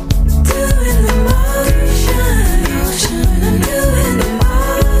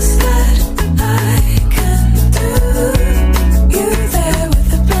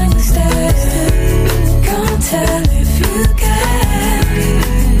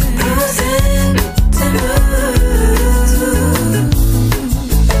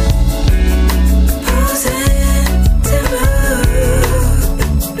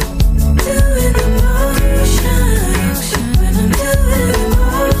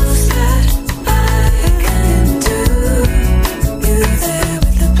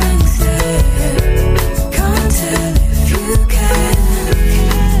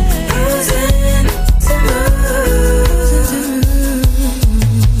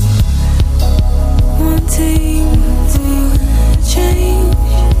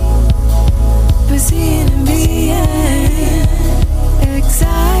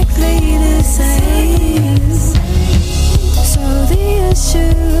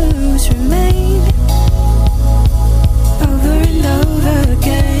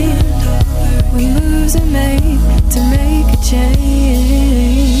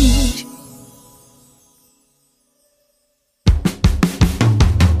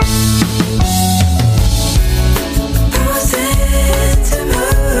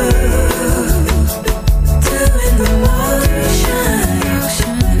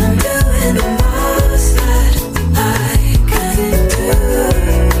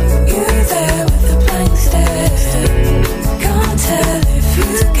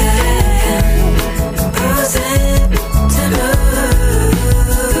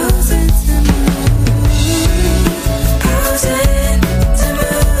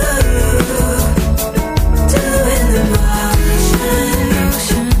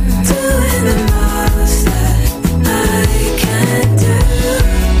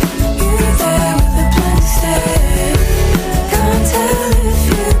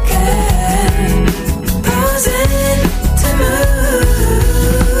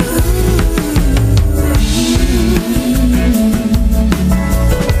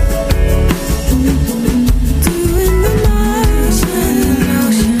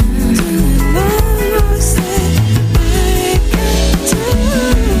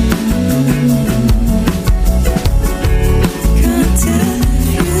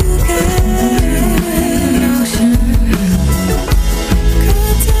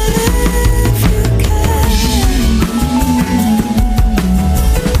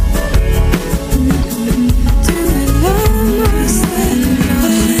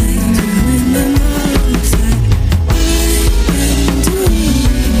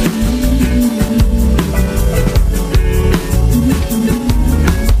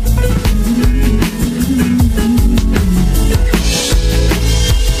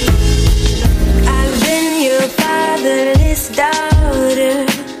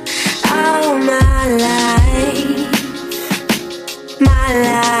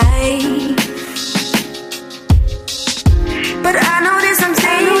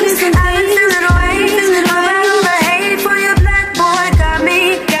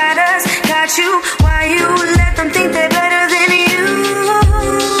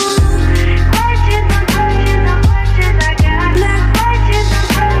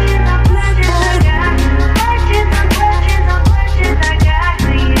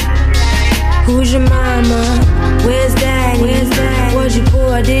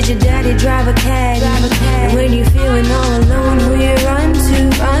 daddy drive a cab. And when you're feeling all alone, who you run to,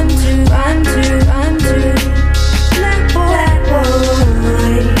 run to, run to, run to? Black boy,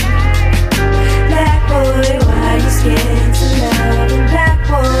 black boy, why you scared to love? And black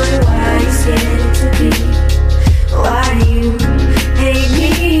boy, why you scared to be? Why you hate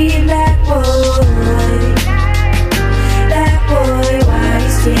me, black boy? Black boy, why you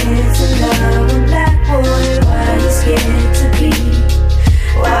scared to love? And black boy, why you scared to be?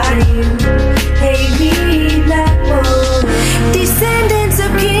 Why you hate me, black boy? Descendants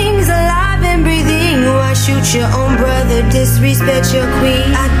of kings, alive and breathing. Why shoot your own brother, disrespect your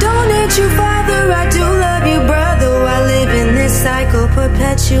queen? I don't hate you, father, I do love you, brother. Why live in this cycle,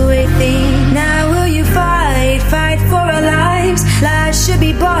 perpetuating? Now will you fight for our lives? Lives should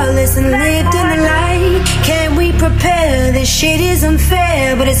be barless and lived in the light. Can we prepare? This shit is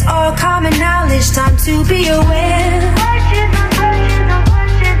unfair, but it's all common knowledge, time to be aware.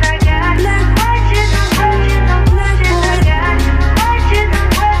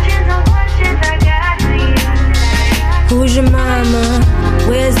 Who's your mama?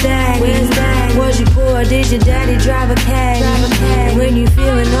 Where's daddy? Was you poor? Did your daddy drive a cab? And when you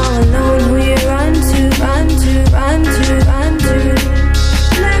feeling all alone, who you run to, run to, run to, run to?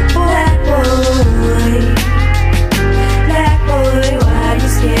 Black boy, black boy, why you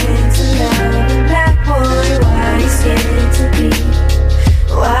scared to love? And black boy, why you scared to be?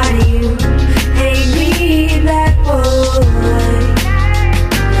 Why do you hate me, black boy?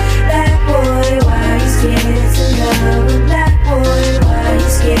 Black boy, why you scared to love? And black boy, why you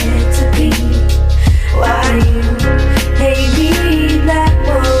scared to be? Why do you hate me, black boy?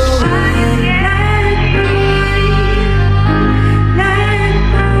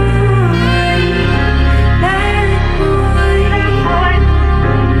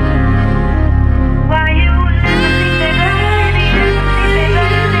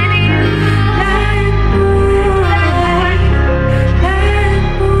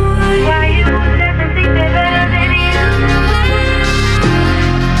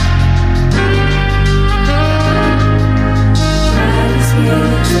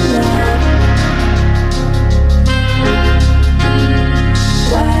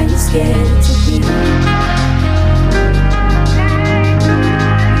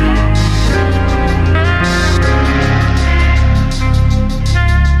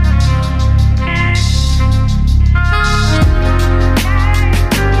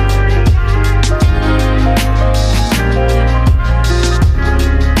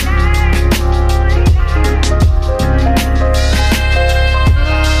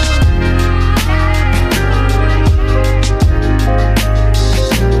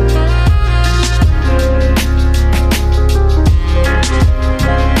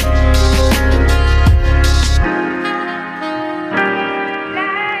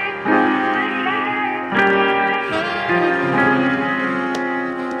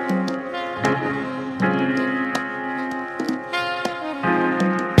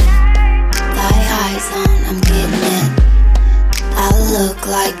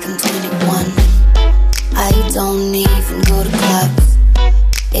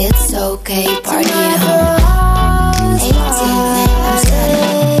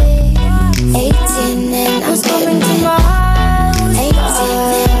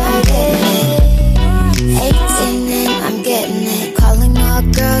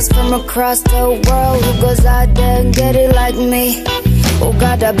 Across the world, who goes out there and get it like me? Who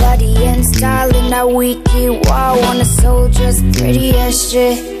got a body and style in that wiki? Wow, on a soldier's pretty as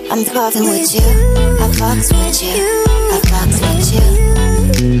shit. I'm fucking with you, I fucks with you, I fucks with you.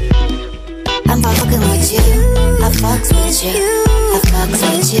 I'm fucking with you, I fucks with you, I fucks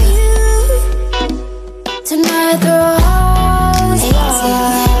with you. Tonight the hoes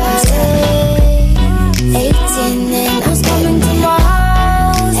 18 and I'm coming to my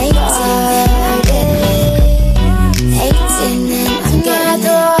house. 18 and I'm getting it.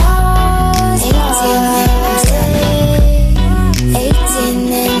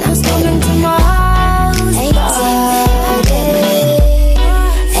 18 and I'm coming to my house.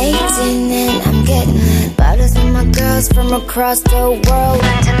 18 and I'm getting it. Bottles with my girls from across the world,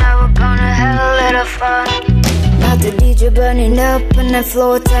 and tonight we're gonna have a little fun. Now the DJ burning up and the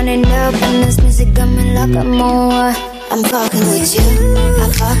floor turning up, and this music got me like I'm on. I'm fucking with you, I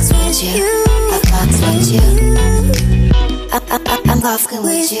fucks with you, I fucks with you. I'm fucking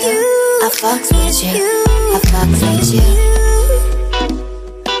with you, I fucks with you, I fucks with you.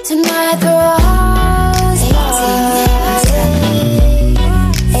 Tonight the house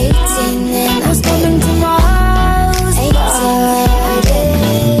 18 and I'm coming to my house.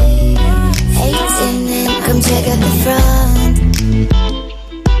 18 and come check out the front.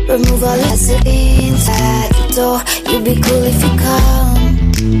 Remove all the scenes at the door. You'd be cool if you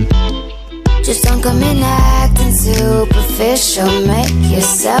come. Just don't come in acting superficial. Make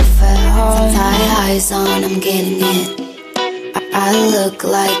yourself at home. Tie highs on, I'm getting it. I look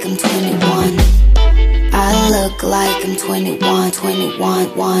like I'm 21. I look like I'm 21,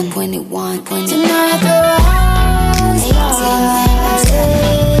 21, 1, 21, 21. Tonight the walls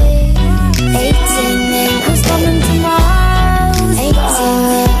 18 and I'm coming tomorrow.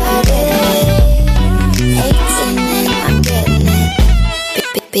 18 and I'm getting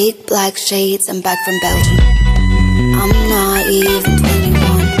it. Big black shades, I'm back from Belgium. I'm not even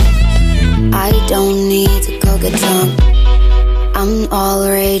 21. I don't need to go get drunk. I'm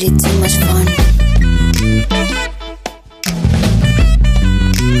already too much fun.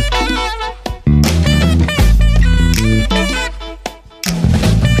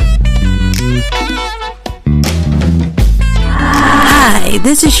 Hi,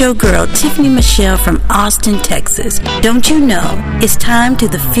 this is your girl, Tiffany Michelle from Austin, Texas. Don't you know, it's time to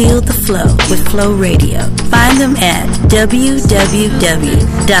feel the flow with Flow Radio. Find them at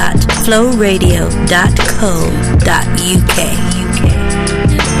www.flowradio.co.uk.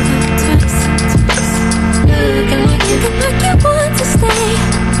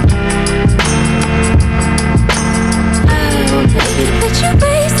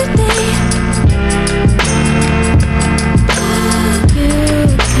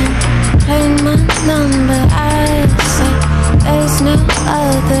 Number, I say there's no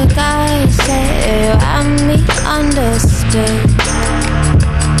other guy. Say I'm misunderstood.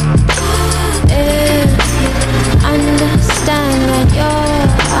 If you understand that you're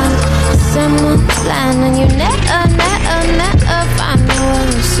on someone's land and you never find no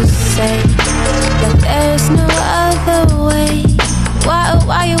words to say, but there's no other way.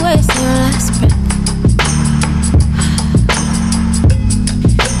 Why you wasting your last breath?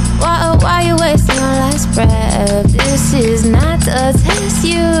 Why you wasting your last breath? This is not a test.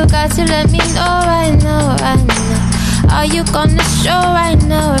 You got to let me know right now, right now. Are you gonna show right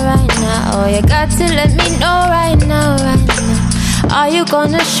now, right now? Oh, you got to let me know right now, right now. Are you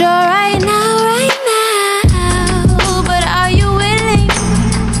gonna show right now, right now? But are you willing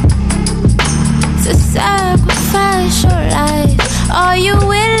to sacrifice your life? Are you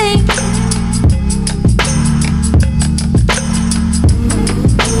willing?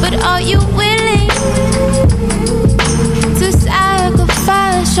 But are you willing to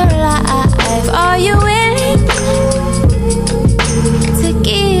sacrifice your life? Are you willing to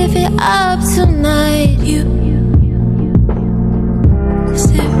give it up tonight? You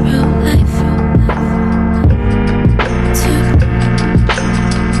zero life. Two,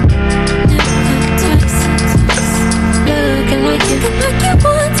 never twice. Looking like you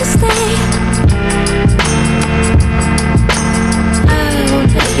want to stay.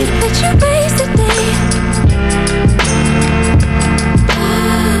 But you waste the day.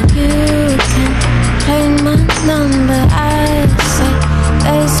 You can claim my number. I say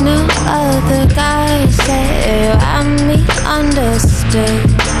there's no other guy. Say I'm misunderstood.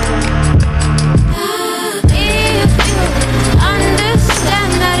 If you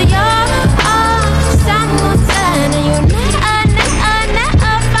understand that you're on someone's land and you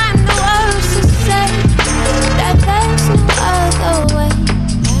never find the words to say, that there's no other way.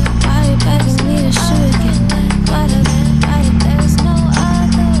 There's no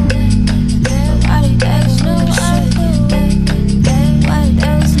other way.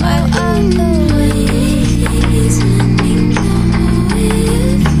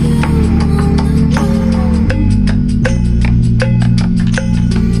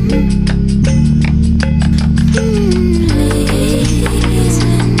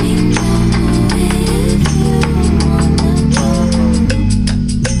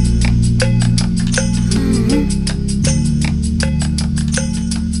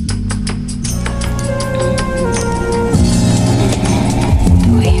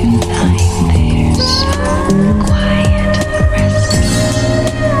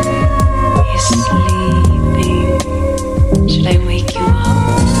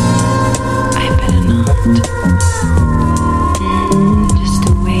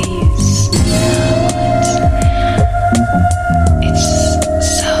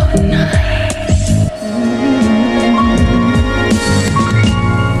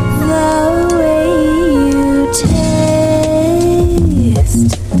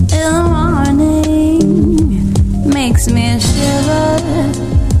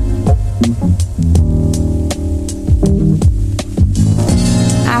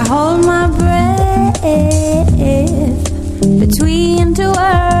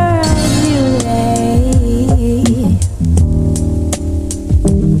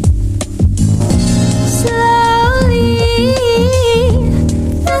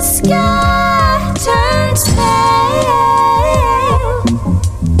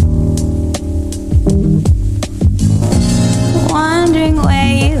 Wondering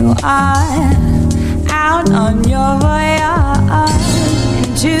where you are, out on your voyage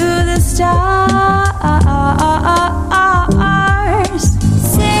into the stars.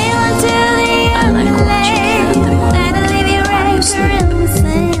 Sail until the underland, that'll leave your anchor in the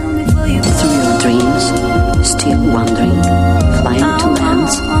sand before you go. Through your dreams, still wandering, flying to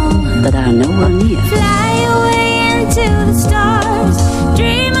lands that are nowhere near. Fly away into the stars,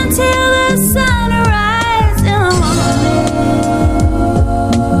 dream until the sunrise in the morning.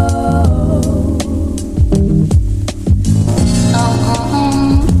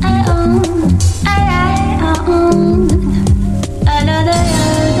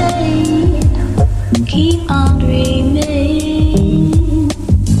 Keep on dreaming.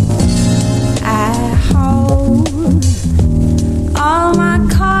 I hold all my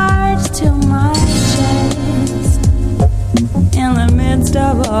cards to my chest in the midst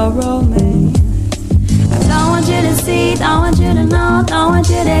of a romance. I don't want you to see, don't want you to know, don't want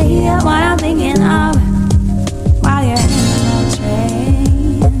you to hear what I'm thinking of while you're in your trance.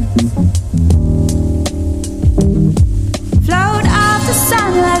 Float off the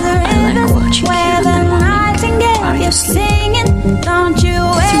sun like the rivers where the nightingale keeps singing. Don't you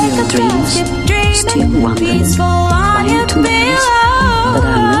wake up, just keep dreaming, peaceful on your pillow.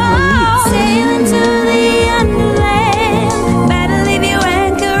 Sailing to the underland, better leave your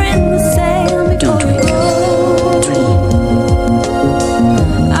anchor in the sail before you go.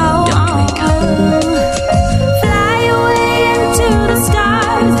 Fly away into the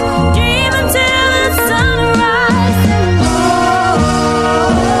stars, dream until the sunrise.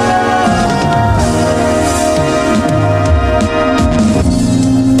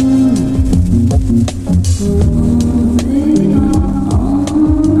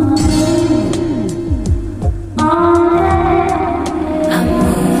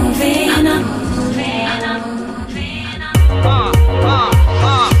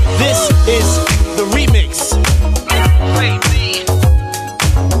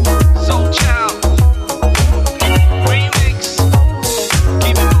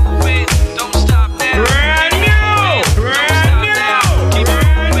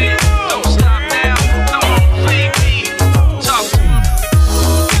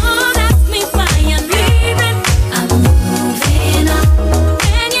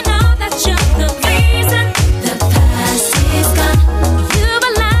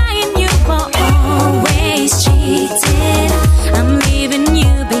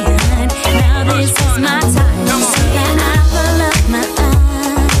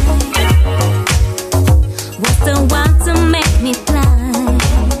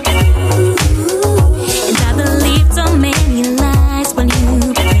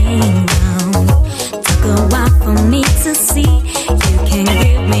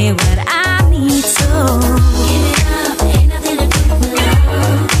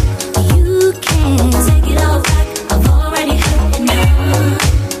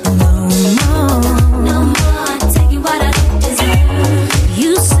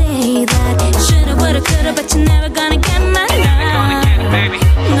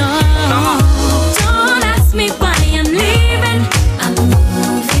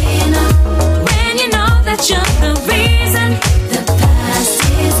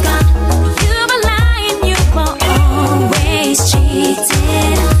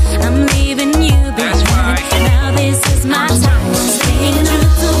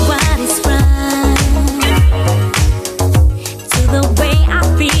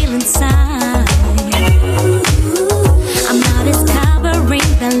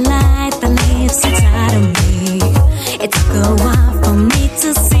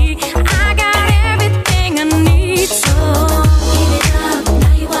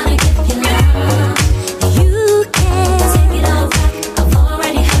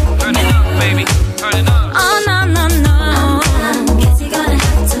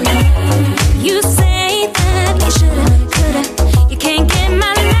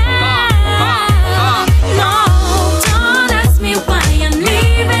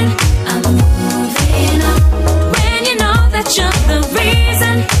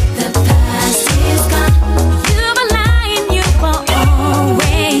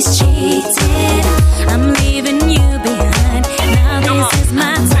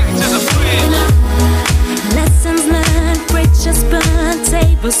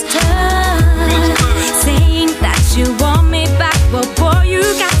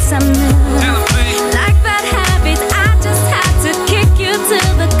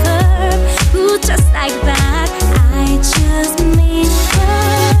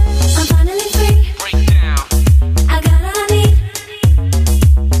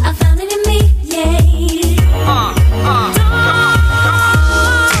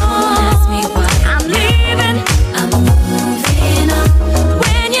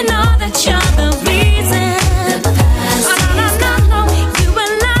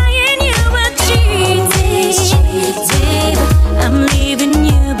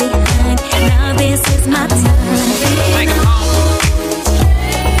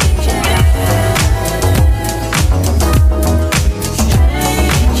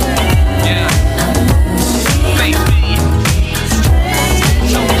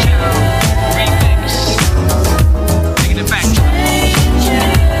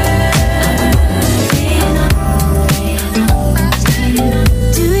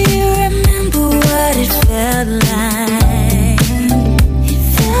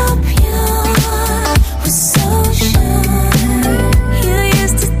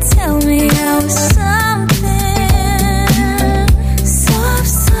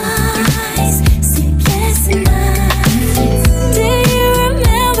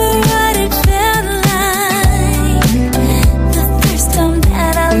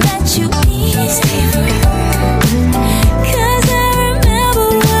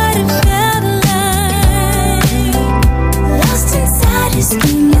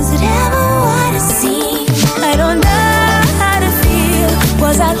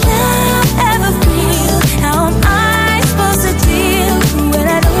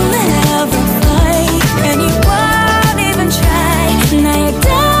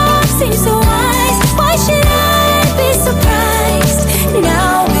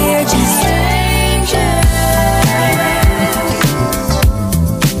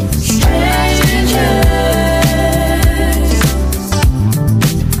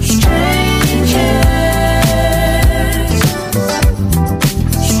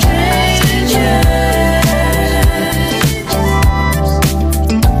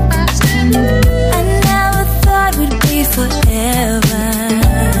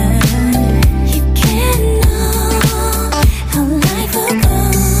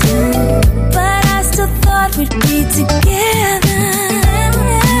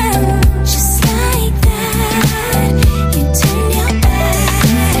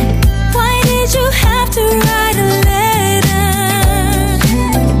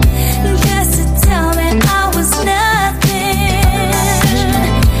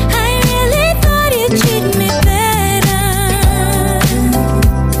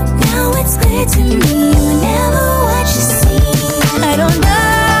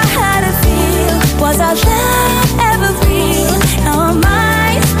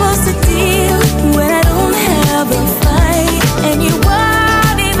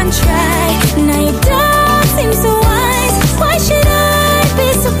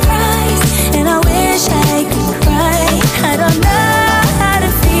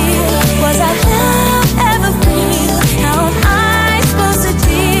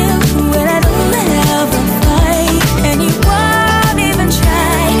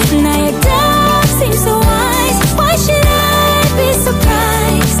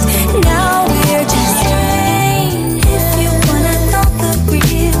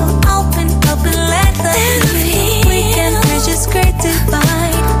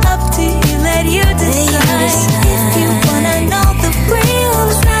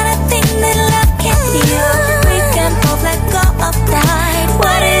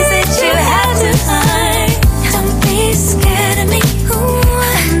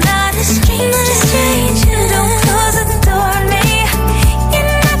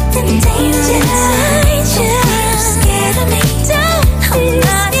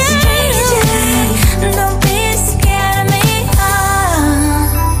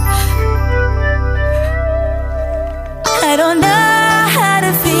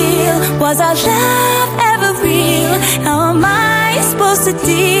 Was our love ever real? How am I supposed to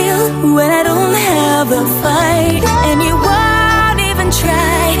deal when I don't have a fight? And you won't even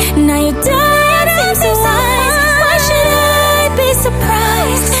try. Now you don't seem so wise. Why should I be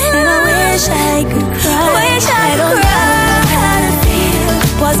surprised? And I wish I could cry. I don't know how to feel.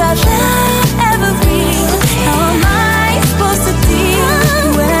 Was our love ever real? How am I supposed to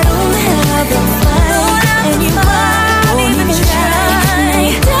deal when I don't have a fight? And you won't even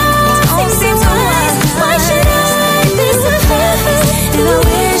try. Don't seem so wise. Why should I be surprised? And I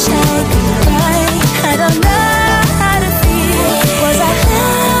wish I could cry. I don't know how to feel. Was our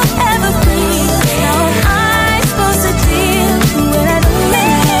love ever real? How am I supposed to deal when I don't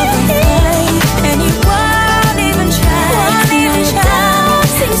have a fight? And you won't even try. Don't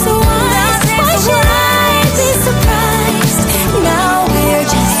seem so wise. Why should I be surprised? Now we're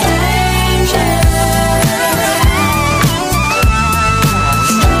just strangers.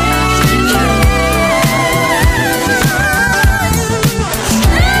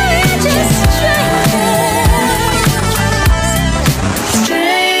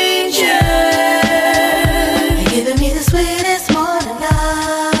 Giving me the sweetest morning love,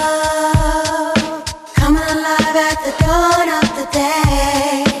 coming alive at the dawn of the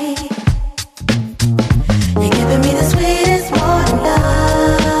day. You're giving me the sweetest morning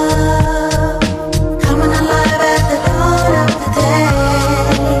love, coming alive at the dawn of the day.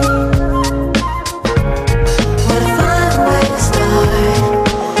 What a fine way to start,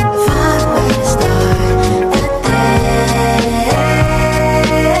 fine way to start the day.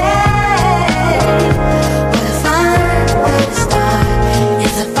 What a fine way to start,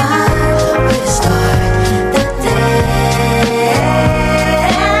 it's a fine way to start the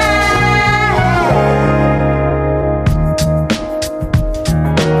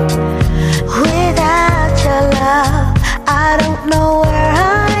Without your love, I don't know where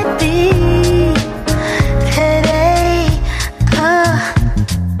I'd be today.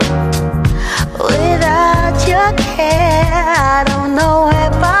 Without your care, I don't know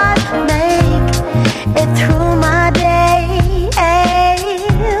if I'd make it through my day.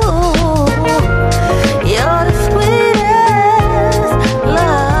 Ooh, you're the sweetest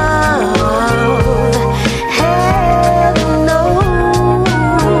love, heaven knows.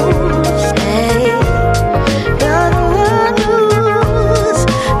 Hey, you're the one whose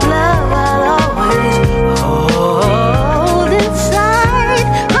love I'll always hold inside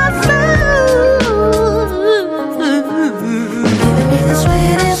my soul. Giving me the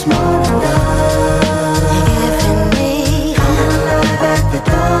sweetest morning love. You're giving me coming alive at the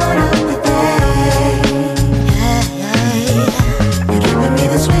dawn of the day. Yeah, yeah, yeah. You're giving me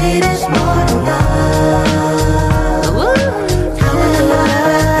the sweetest morning love. Woo. Coming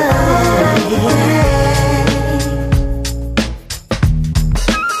alive at the day.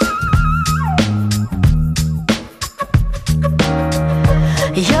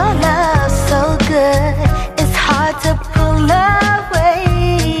 Your love's so good, it's hard to pull away.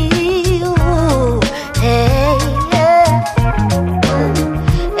 Ooh, hey, yeah.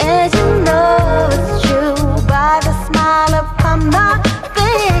 And you know it's true by the smile upon my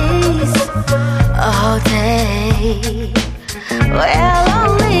face all day. Well,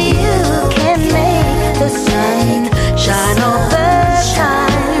 only you can make the sun shine all the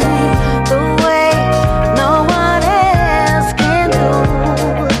time the way no one else can do.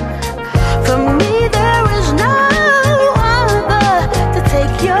 For me, there is no other to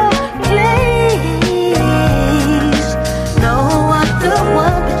take your place. No other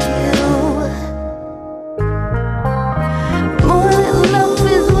one but you. More than love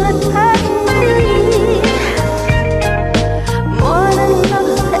is what I need. More than love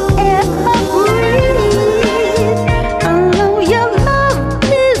is the air I breathe. I know your love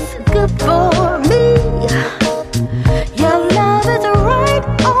is good for me. Your love is right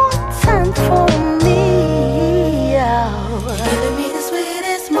on time for me. Giving me the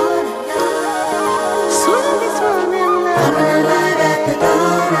sweetest morning love, sweetest morning love, coming alive at the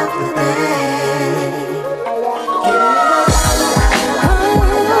dawn of the day.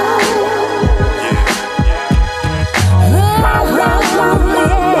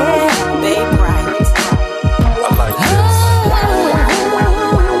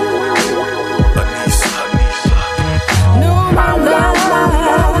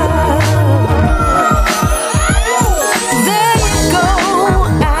 There you go,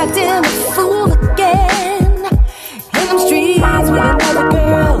 acting a fool again. In them streets with another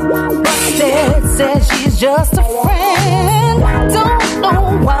girl. Busted, says she's just a friend. Don't know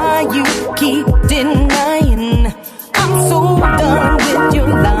why you keep denying. I'm so done with your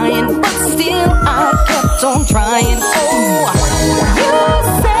lying, but still I kept on trying. Oh, you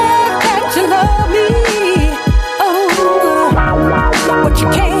said that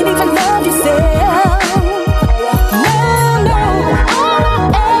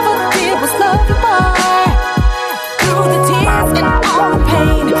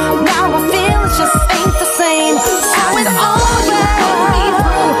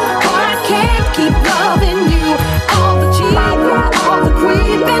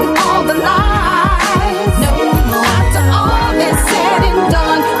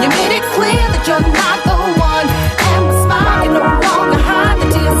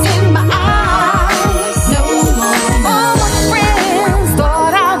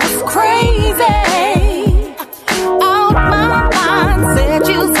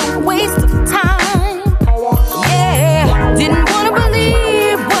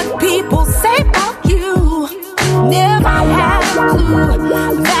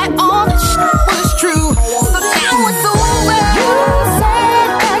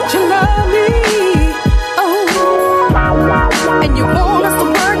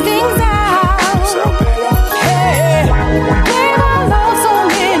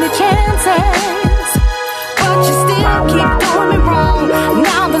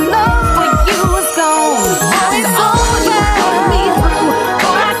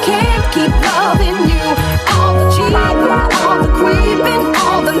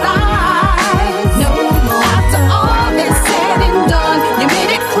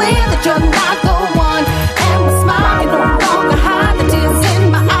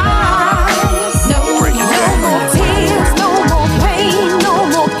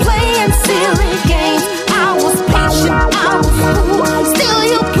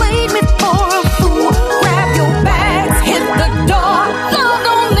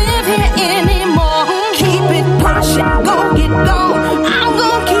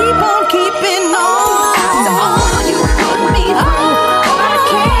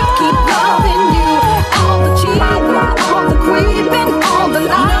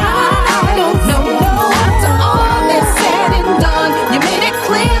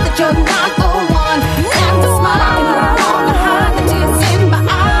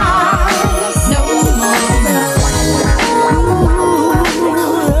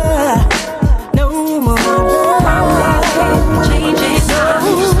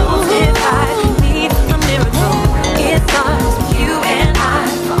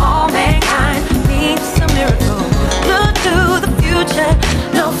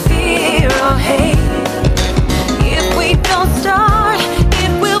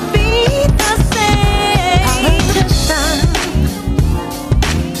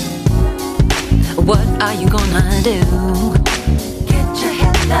What are you gonna do? Get your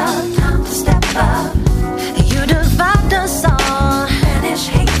head up, time to step up. You divide us all. Banish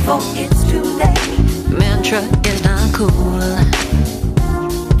hateful, it's too late. Mantra is not cool.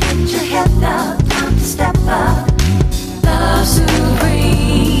 Get your head up, time to step up. Love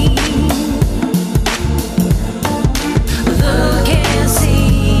supreme. Look and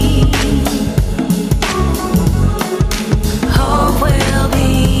see. Hope will be.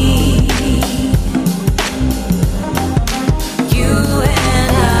 You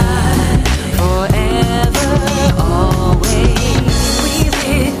and I, forever, always. We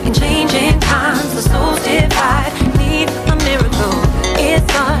live in changing times, the souls divide. Need a miracle, it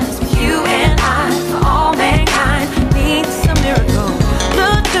starts with you and I. For all mankind needs a miracle.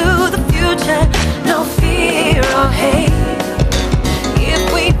 Look to the future, no fear or hate. If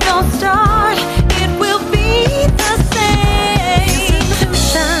we don't start, it will be the same.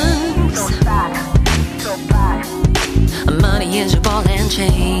 Institutions. Money is your ball and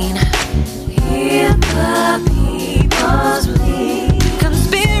chain. Hear the people's plea.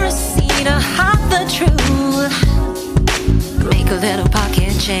 Conspiracy to hide the truth. Make a little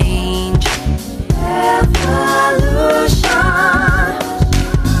pocket change. Evolution.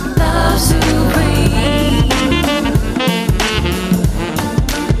 Love supreme.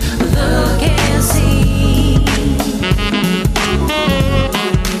 Look and see.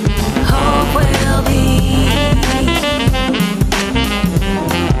 Hope will be.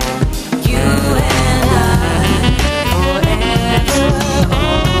 You and I, forever,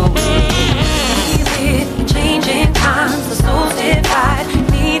 always. We live in changing times, the souls divide.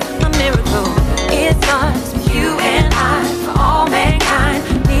 Need a miracle, it starts with you and I. For all mankind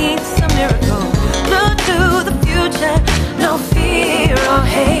needs a miracle. Look to the future, no fear or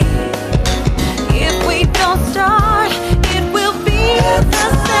hate. If we don't start, it will be the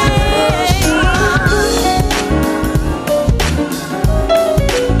same.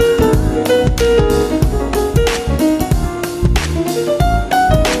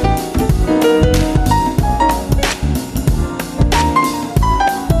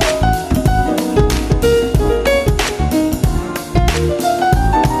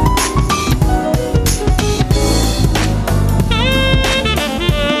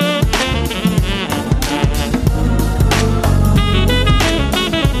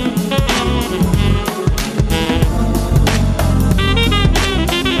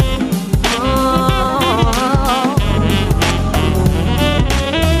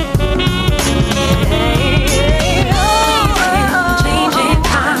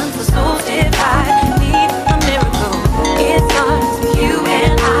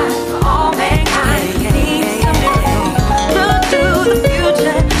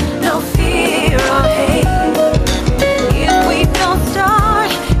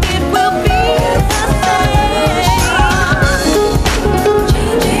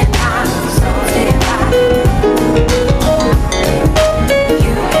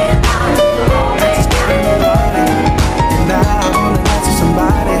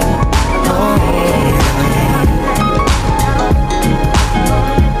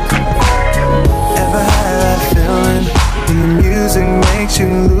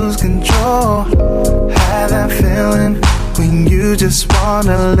 Just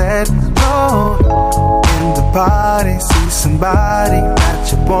wanna let go in the party, see somebody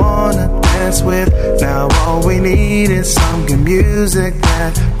that you wanna dance with. Now all we need is some good music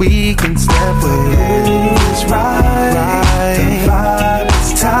that we can step with. It's right, the vibe is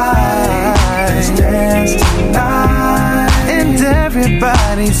tight. Let's dance tonight, and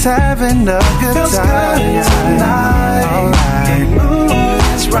everybody's having a good Feels time good tonight. Alright, the mood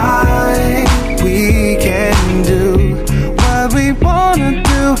is right. We can do what we wanna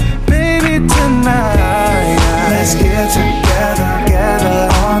do, baby, tonight. Let's get together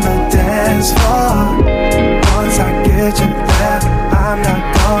on the dance floor. Once I get you there, I'm not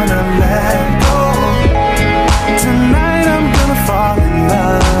gonna let go. Tonight I'm gonna fall in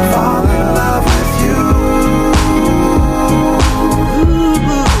love with you.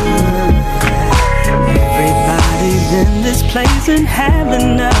 Everybody's in this place and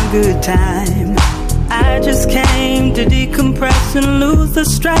having a good time. I just came to decompress and lose the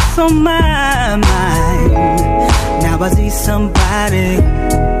stress on my mind. Now I see somebody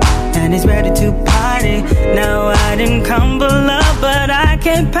and he's ready to party. No, I didn't come for love, but I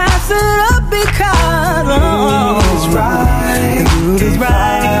can't pass it up because the mood is right. The mood is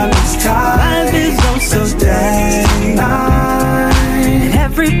right. Life is oh so dang. And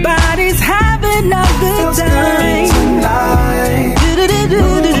everybody's having a good time.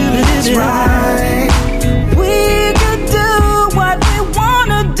 It's right. We could do what we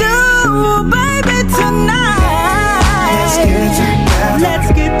wanna do, baby.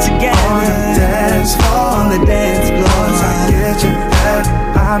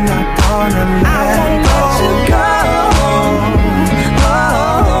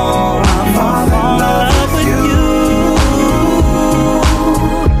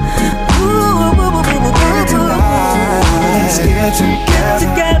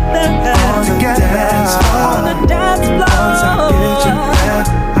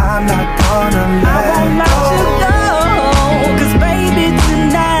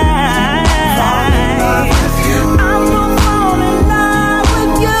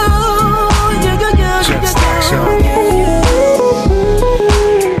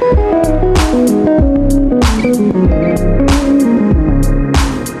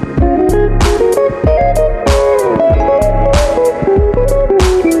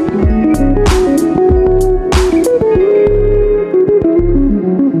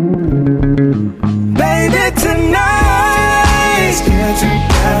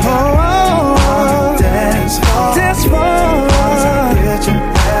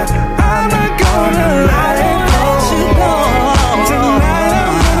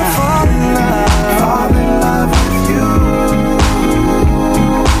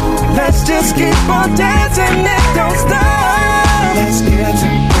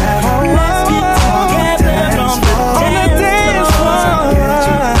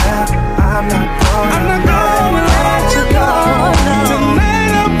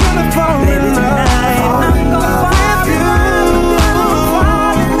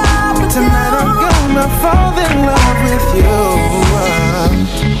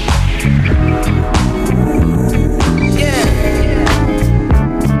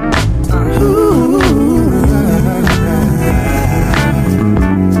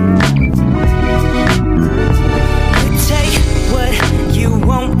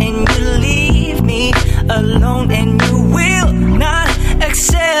 and you leave me alone, and you will not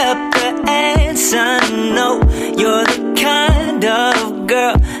accept the answer. No, you're the kind of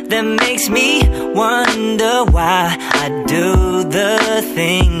girl that makes me wonder why I do the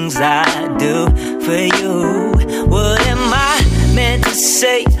things I do for you. What am I meant to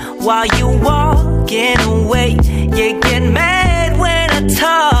say while you walking away? You get mad when I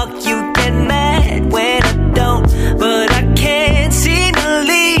talk, you get mad when I don't, but I can't seem to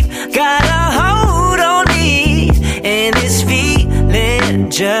leave. Got a hold on me, and this feeling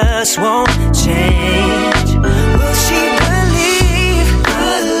just won't change. Will she believe?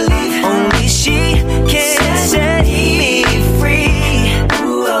 Only she can set me free.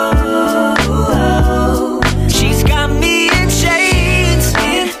 She's got me in chains,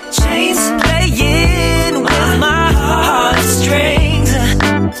 playing with my heartstrings.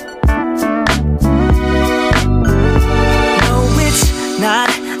 No, it's not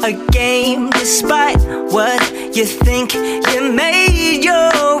a game, despite what you think. You made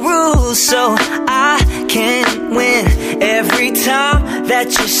your rules so I can't win. Every time that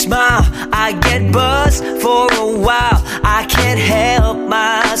you smile, I get buzzed for a while. I can't help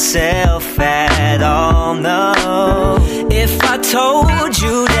myself at all, no. If I told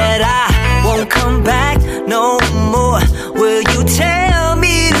you that I won't come back no more, will you tell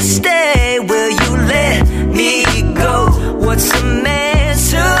me to stay? Will you let me go? What's a man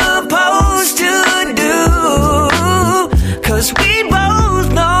supposed to do? 'Cause we both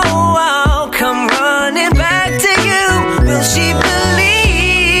know I'll come running back to you. Will she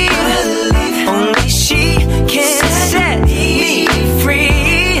believe? Only she can set me free.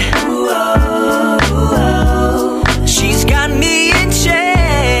 She's got me in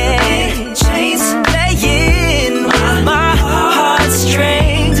chains, playing with my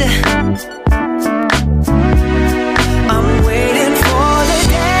heartstrings. I'm waiting for the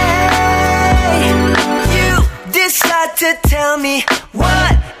day you decide to tell me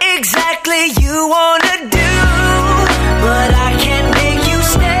what exactly you wanna do, but I can't make you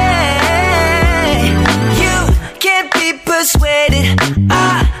stay. You can't be persuaded. I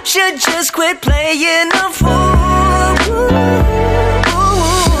should just quit playing the fool.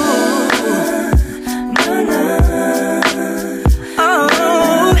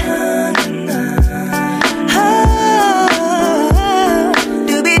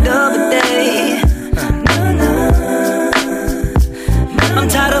 Doobie-double day. I'm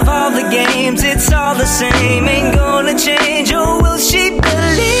tired of all the games, it's all the same, ain't gonna change. Oh, will she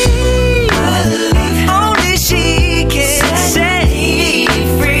believe? Only she can set me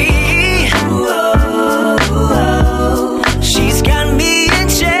free. She's got me in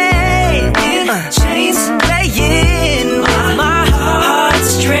chains, playing with my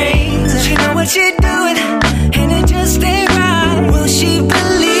heartstrings. She know what you're doing, and it just ain't right. Will she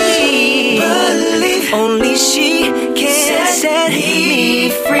believe? Only she can set me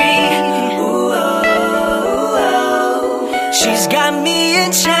free. She's got me in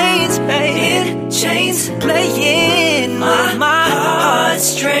chains, playing with my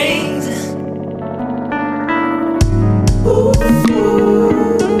heartstrings.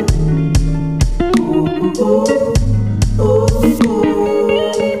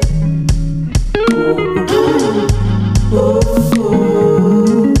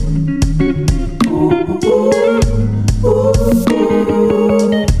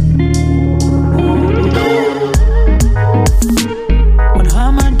 What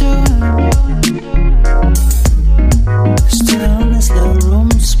am I doing? Still in this little room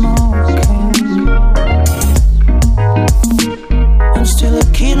smoking. I'm still a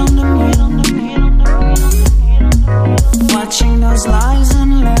kid on the moon, watching those lives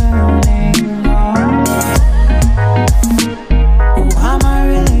and learning. Who am I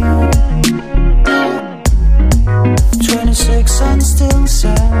really? 26 and still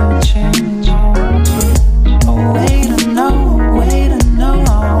searching. Oh, way to know.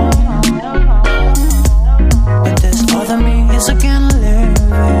 But there's other me's again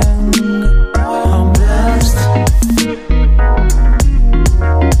living. I'm blessed,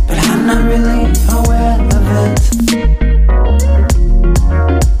 but I'm not really aware of it.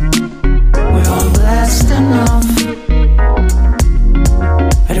 We're all blessed enough,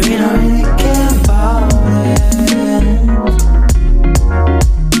 but we don't really care about it.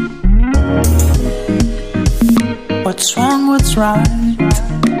 What's wrong, what's right?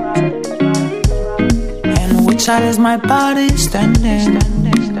 And which side is my body standing?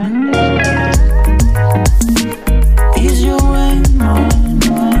 Is your way mine?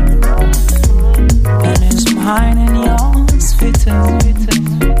 And is mine and yours fitting?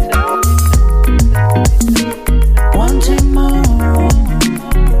 Wanting more,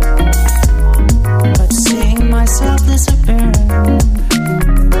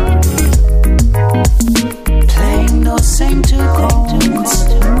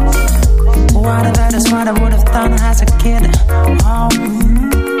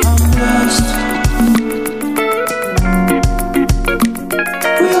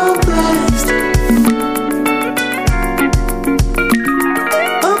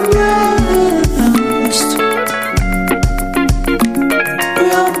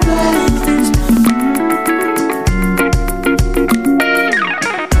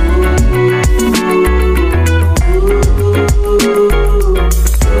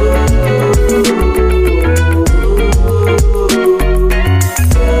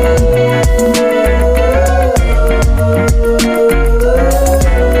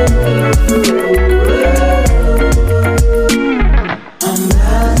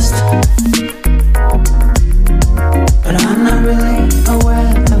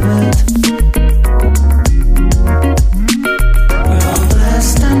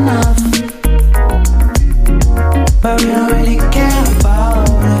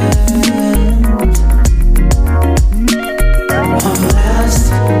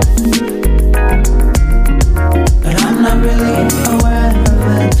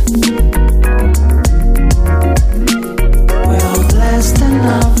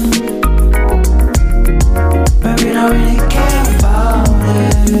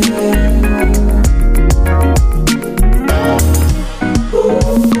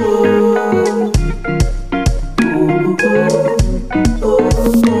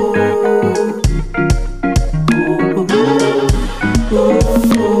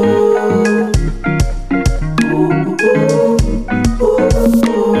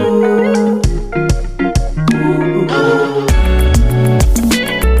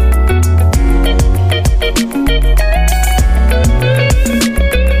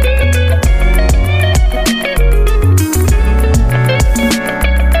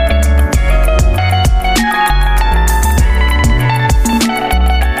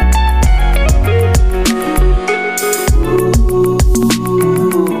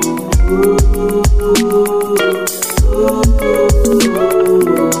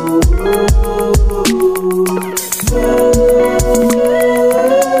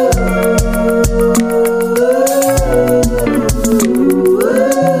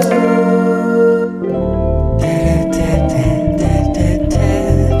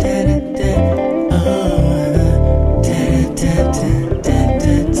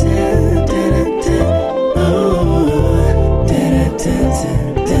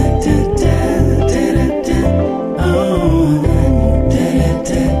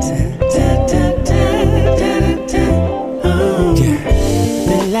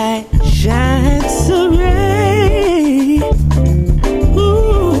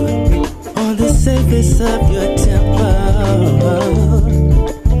 Of your temple,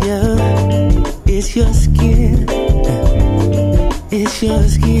 yeah, it's your skin, it's your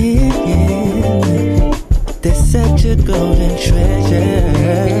skin. There's such a golden treasure.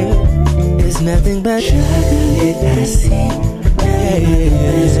 It's nothing but chocolate I see.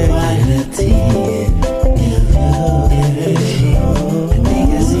 It's quality. I think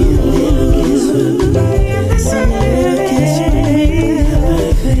I see a little kiss from me. I see a little kiss from me.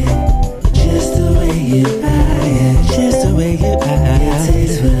 Just the way you are, just the way you are. It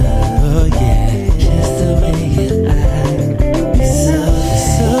tastes good. Oh yeah, just the way you are. It's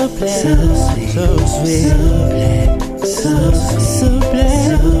so black, so sweet, so sweet, so black, so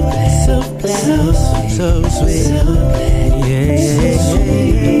black, so black, so black, so sweet, so black, yeah, yeah, yeah.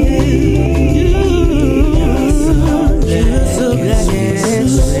 You're so black and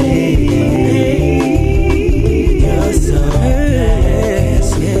sweet. You're so black,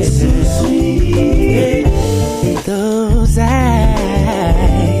 so sweet. Those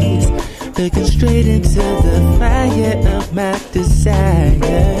eyes looking straight into the fire of my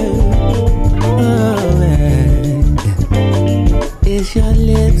desire. Oh, it's your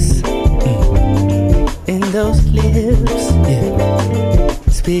lips, and those lips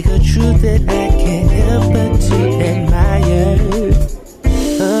speak a truth that I can't help but to admire.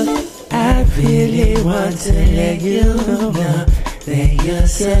 Oh, I really want to let you know that you're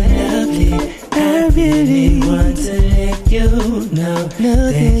so lovely. I really want to let you know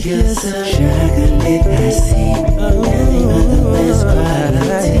that you're so chocolate. I see nothing but the best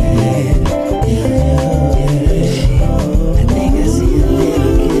quality. I think I see a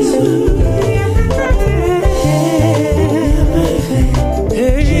little kiss from me. You're perfect,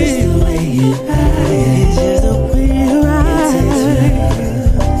 just the way you are. It's just the way you are. It tastes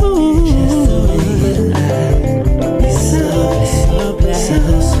good, just the way you are. It's so black, so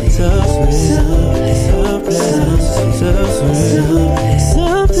sweet, so sweet.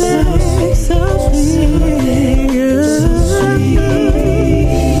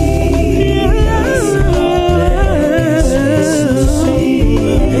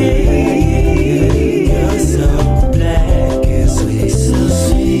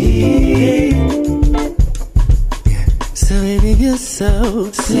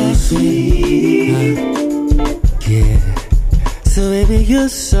 You're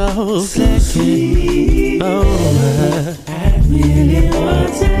so flaky. Oh, I really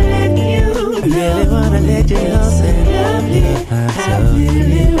want to let you know. I really want to let you know that I love you. I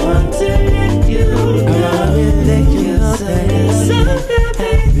really want to let you know. I really let you know that you're so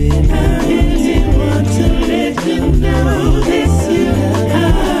happy. I really want to let you know that you love. I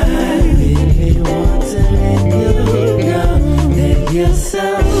really want to let you know that you're so.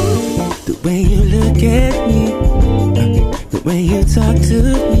 The way you look at me, the way you talk to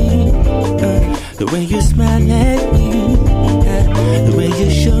me, the way you smile at me, the way you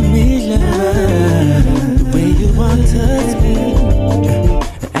show me love, the way you want to touch me,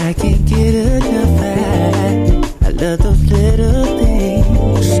 I can't get enough. I love those little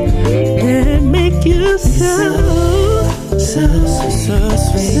things that make you so sweet, so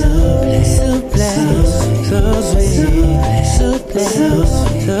black, so sweet, so black, so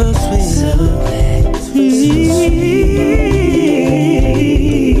sweet, so black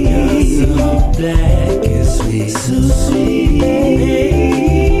and sweet, so sweet. You're so black, so sweet.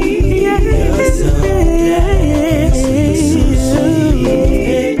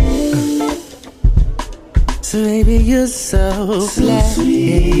 So baby, you're so black.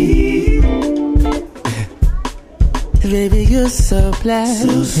 Baby, you're so black,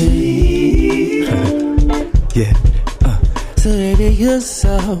 so sweet. Yeah. So baby, you're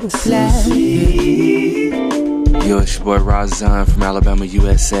so black. Yo, it's your boy Razan from Alabama,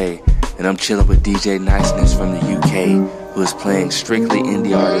 USA, and I'm chilling with DJ Niceness from the UK, who is playing strictly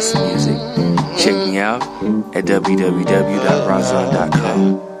indie artist music. Check me out at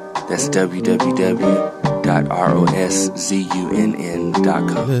www.razan.com. That's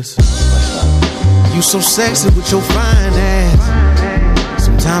www.roszunn.com. Listen, you so sexy with your fine ass.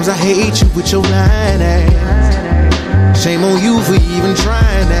 Sometimes I hate you with your lying ass. Shame on you for even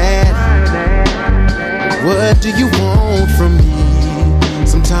trying that. What do you want from me?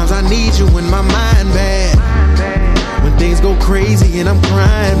 Sometimes I need you in my mind bad. When things go crazy and I'm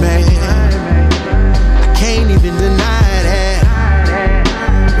crying, man, I can't even deny that.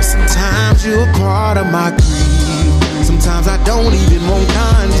 But sometimes you're a part of my grief. Sometimes I don't even want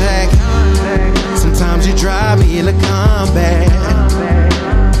contact.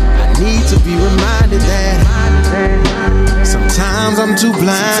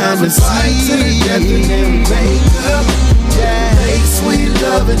 Hennessy. Fight to the death and then make up. Yeah. Make sweet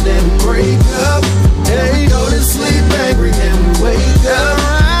love and then break up. Then we go to sleep angry and we wake up.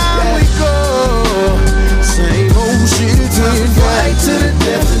 Around we go. Same old shit again. Fight to the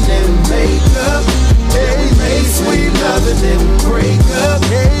death and then make up. Hey, make sweet love and then break up.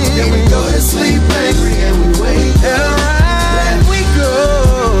 Then we go to sleep angry and we wake up. Around we go.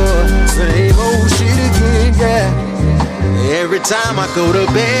 Same old shit again, yeah. Every time I go to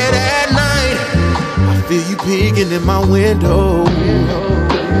bed at night, I feel you peeking in my window.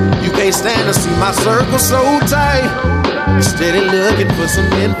 You can't stand to see my circle so tight. You're steady looking for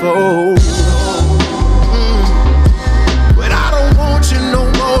some info. But I don't want you no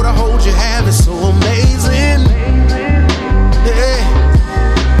more to hold you, have it so amazing. Yeah.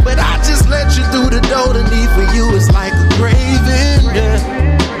 But I just let you through the door. The need for you is like a craving. Yeah.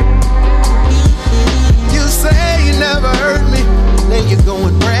 You say you never hurt me, then you're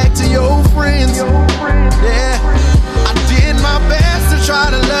going back to your friends. Yeah, I did my best to try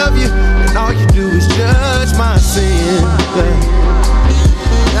to love you, and all you do is judge my sin.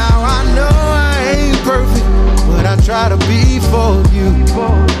 Now I know I ain't perfect, but I try to be for you.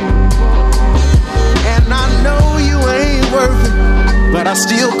 And I know you ain't worth it, but I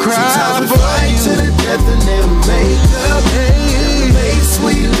still cry for you. To the death and then make up. Hey, make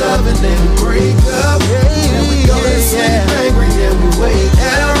sweet love and then break up. Hey, and we go to sleep angry and we wake up.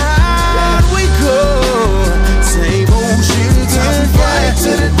 And around we go. Same old shit again. Fight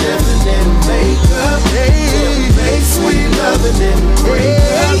to the death and then make up. Hey, make sweet love and then break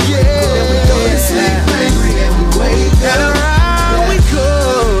up. And we go to sleep angry and we wake up. And around we go.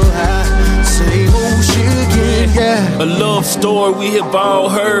 Same old shit again, yeah. A love story we have all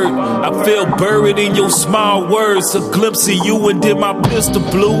heard. I feel buried in your small words. A glimpse of you and then my pistol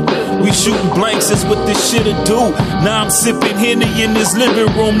blew. We shooting blanks, is what this shit'll do. Now I'm sipping Henny in this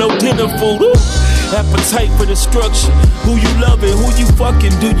living room, no dinner food. Ooh. Appetite for destruction. Who you loving? Who you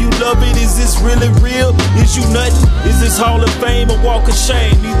fucking? Do you love it? Is this really real? Is you nothing? Is this Hall of Fame or Walk of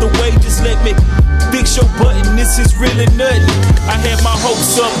Shame? Either way, just let me fix your button. This is really nothing. I had my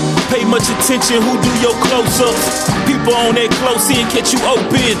hopes up. Pay much attention. Who do your close-ups? People on that close in catch you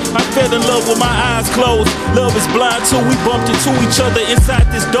open. I fell in love with my eyes closed. Love is blind till we bumped into each other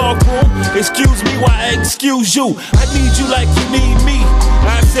inside this dark room. Excuse me while I excuse you. I need you like you need me.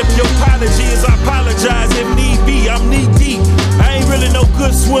 I accept your apology as I apologize if need be. I'm knee deep. I ain't really no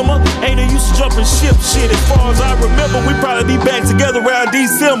good swimmer. Ain't no use to jumping ship shit. As far as I remember, we probably be back together around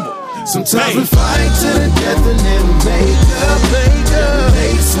December. Sometimes we fight to the death and then make up.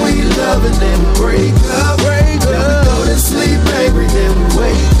 Make sweet love and then break up. Then we go to sleep angry, then we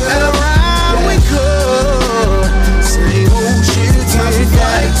wake up. And around we go. Same old shit again. Sometimes we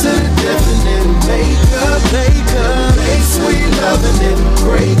fight to the death and then make up. Make sweet love and then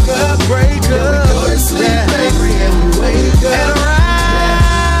break up. Then we go to sleep angry and we wake up. And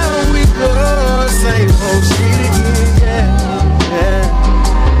around we go. Same old shit again, yeah.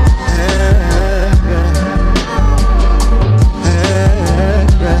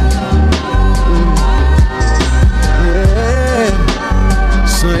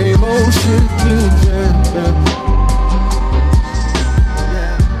 Same old shit again, yeah.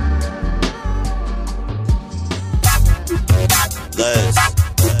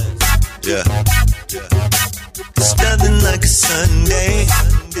 It's nothing like a Sunday.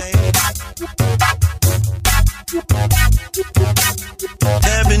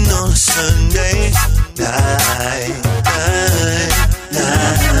 Having on a Sunday night.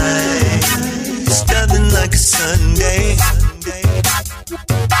 It's nothing like a Sunday.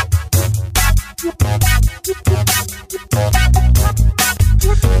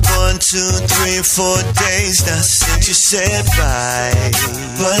 1, 2, 3, 4 days now since you said bye,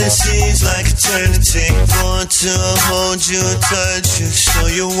 but it seems like eternity. Want to hold you, touch you, so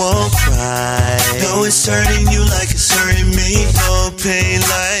you won't cry. No, it's hurting you like it's hurting me. No pain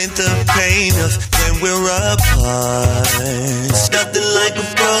like the pain of when we're apart. It's nothing like a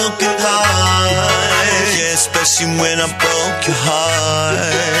broken heart, yeah, especially when I broke your heart.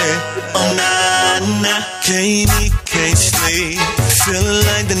 Oh, nah, nah, can't eat, can't sleep. Feeling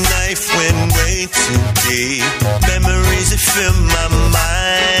like the knife went way too deep. Memories that fill my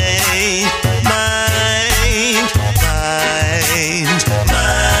mind.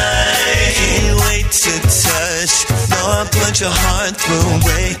 Can't wait to touch. No, I put your heart through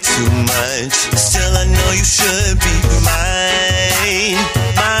way too much. Still, I know you should be mine.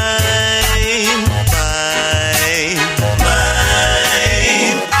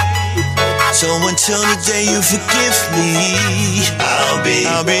 So until the day you forgive me, I'll be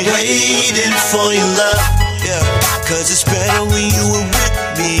waiting for your love, yeah. Cause it's better when you were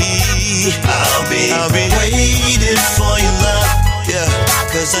with me. I'll be waiting for your love. Yeah,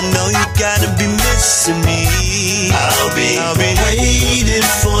 cause I know you gotta be missing me. I'll be waiting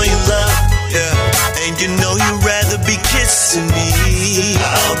for your love. Yeah, and you know you'd rather be kissing me.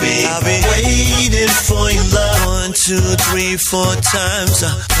 I'll be waiting for your love. 1, 2, 3, 4 times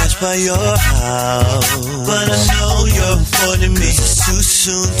I pass by your house, but I know you're avoiding me. It's too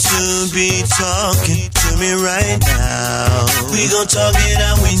soon to be talking to me right now. We gon' talk it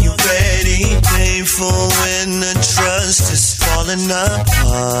out when you're ready. Painful when the trust is falling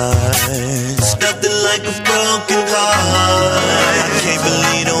apart. It's nothing like a broken heart. I can't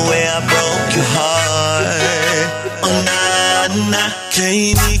believe the way I broke your heart. Oh nah, nah,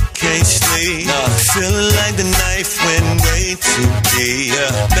 can't eat, can't sleep. Feeling like the knife went way too deep.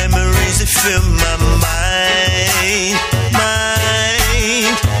 Memories that fill my mind.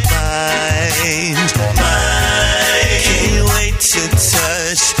 Can't wait to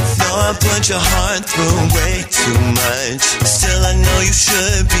touch. No, I put your heart through way too much. Still, I know you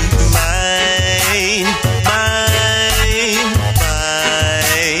should be mine.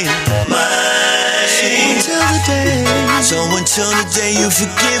 So until the day you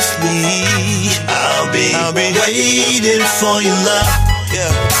forgive me, I'll be waiting for your love.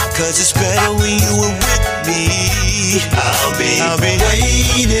 Yeah, cause it's better when you were with me. I'll be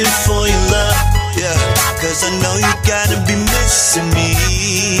waiting for your love. Yeah, cause I know you gotta be missing me.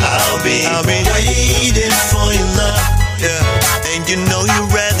 I'll be waiting for your love. Yeah, and you know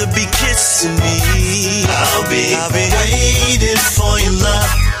you'd rather be kissing me. I'll be waiting for your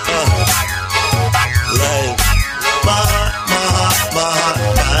love. Like my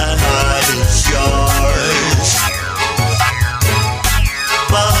heart is yours.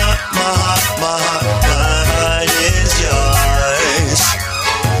 My heart is yours.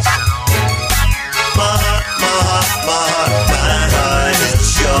 My heart is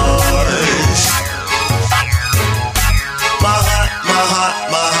yours.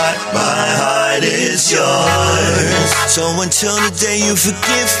 My heart is yours. So until the day you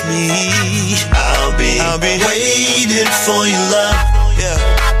forgive me, I'll be waiting for your love. Yeah,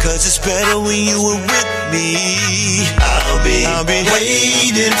 cause it's better when you were with me. I'll be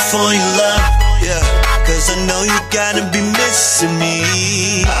waiting for your love. Yeah, cause I know you gotta be missing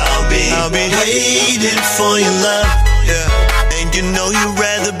me. I'll be waiting for your love. Yeah, and you know you'd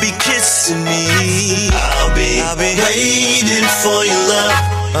rather be kissing me. I'll be waiting for your love.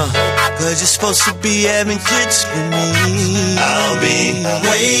 Cause you're supposed to be having kids with me. I'll be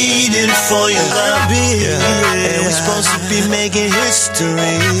waiting for your love. And we're supposed to be making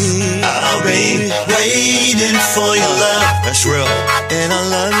history. I'll be waiting for your love. That's real. And I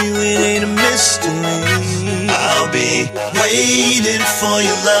love you, it ain't a mystery. I'll be waiting for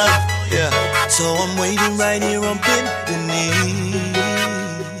your love. Yeah. So I'm waiting right here on bended knee.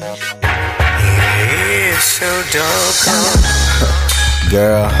 Yeah, it's so dope.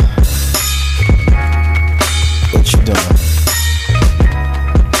 Girl, what you doing?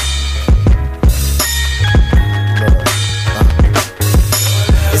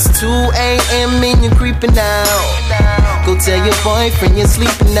 It's 2 a.m. and you're creeping out. Go tell your boyfriend you're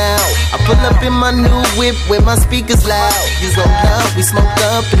sleeping out. I pull up in my new whip with my speakers loud. You rolled up, we smoked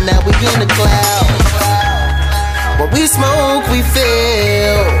up, and now we in the clouds. When we smoke, we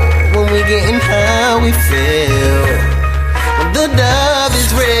feel. When we getting high, we feel. The love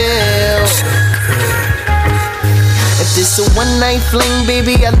is real. If this a one night fling,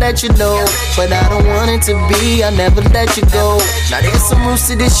 baby, I'll let you know. But I don't want it to be, I'll never let you go. Now there's some rules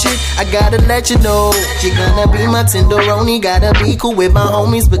to this shit, I gotta let you know. You're gonna be my tenderoni, gotta be cool with my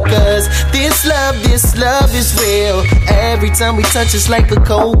homies. Because this love is real. Every time we touch it's like a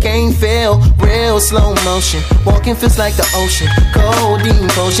cocaine feel. Real slow motion, walking feels like the ocean. Codeine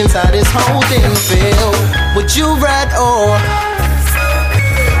potions, how this whole thing feel. Would you ride or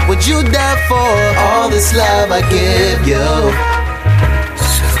would you die for all this love I give you?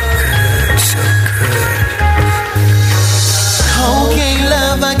 So good, so good. Cocaine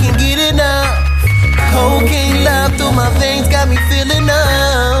love, I can get it now. Cocaine love through my veins got me feeling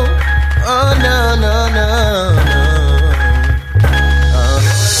up. Oh no, no, no, no.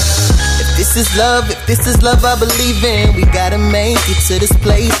 If this is love I believe in. We gotta make it to this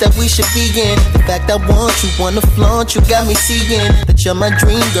place that we should be in. The fact I want you, wanna flaunt you, got me seeing that you're my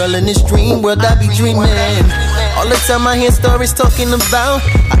dream girl in this dream world I be dreaming. All the time I hear stories talking about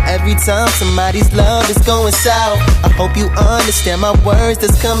how every time somebody's love is going south. I hope you understand my words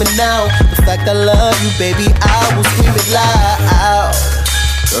that's coming out. The fact I love you, baby, I will scream it loud.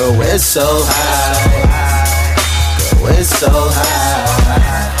 Girl, we're so high. Girl, we're so high.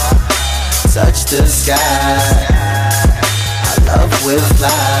 Touch the sky. I love will fly.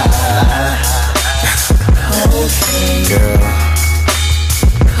 Girl,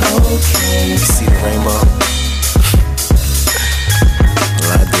 you see the rainbow?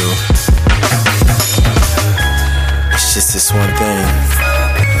 Well, I do. It's just this one thing.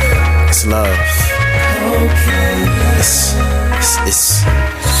 It's love. It's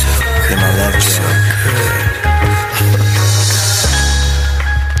in my love track.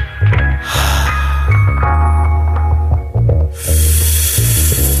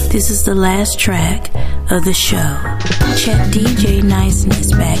 This is the last track of the show. Check DJ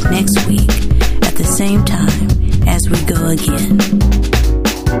Niceness back next week at the same time as we go again.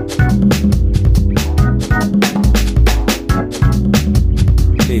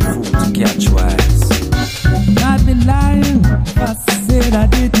 Hey, fools, catch wise. I'd be lying if I said I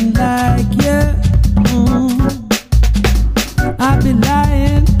didn't like you. I'd be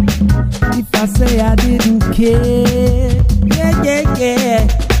lying if I say I didn't care. Yeah.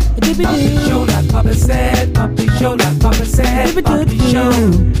 Puppy show like Papa said. Puppy show like Papa said. Puppy show.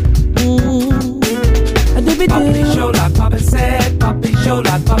 Puppy show like Papa said. Puppy show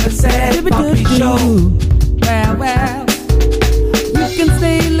like Papa said. Puppy show. Well, you can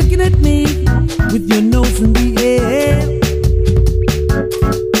stay looking at me with your nose in the air.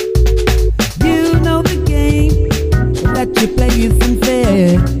 You know the game that you play isn't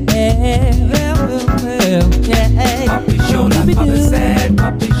fair. Puppy show like Papa said.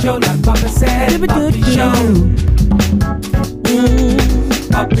 Puppy show like Papa said. Puppy show.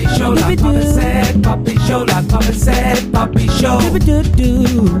 Puppy show like Papa said. Puppy show like Papa said. Puppy show.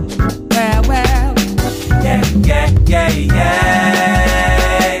 Well. Yeah.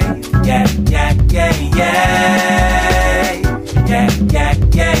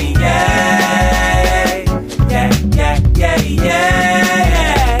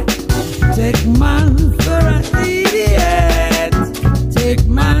 Take man for an idiot. Take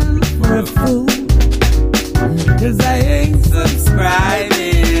man for a fool. 'Cause I ain't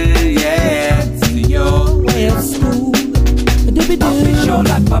subscribing yet to your way of school. Puppy show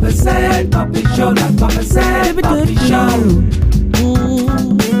like Papa said. Puppy show like Papa said. Puppy show.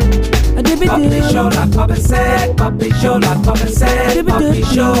 Puppy show like Papa said. Puppy show like Papa said. Puppy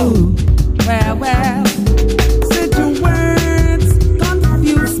show. Well. Said your words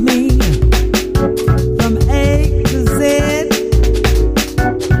confuse me from A to Z.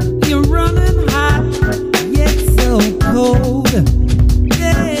 You're running hot, yet so cold.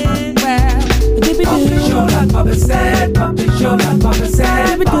 Yeah. Well, puppy show like Papa said. Puppy show like Papa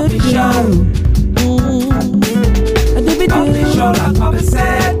said. Puppy show. Puppy show like Papa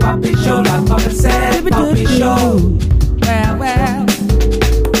said. Puppy show like Papa said. Puppy show. Well.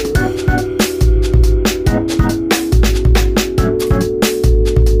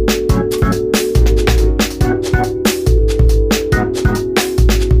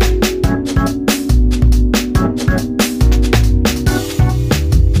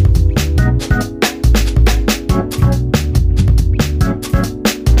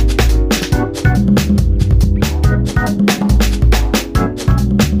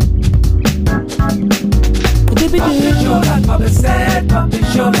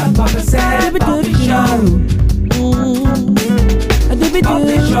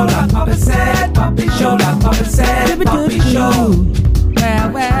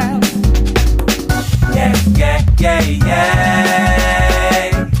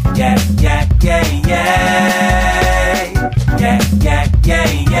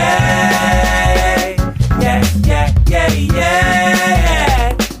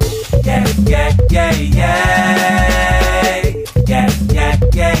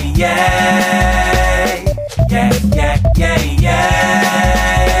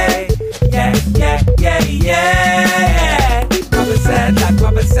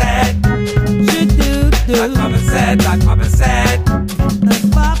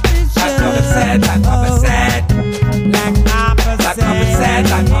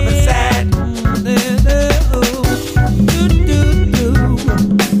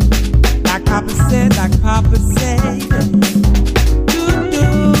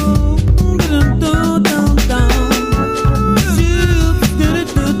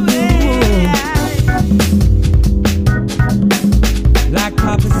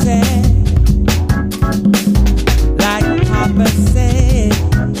 Like Papa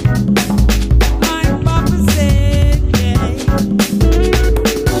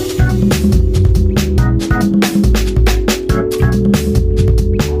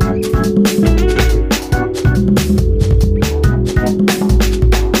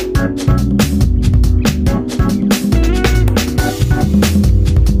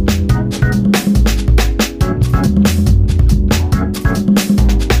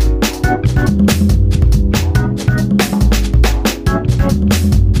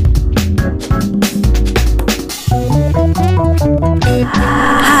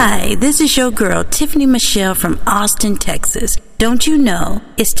Hi, this is your girl, Tiffany Michelle from Austin, Texas. Don't you know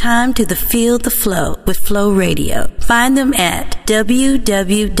it's time to feel the flow with Flow Radio. Find them at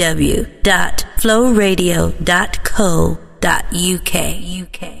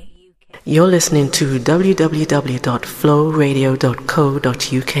www.flowradio.co.uk. You're listening to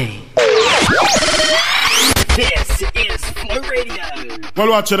www.flowradio.co.uk. This is Flow Radio. Well,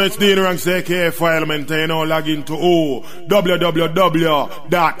 watch it, it's the Ranks AKA for Element, you know, log into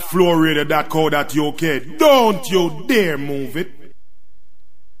www.flowradio.co.uk. Don't you dare move it.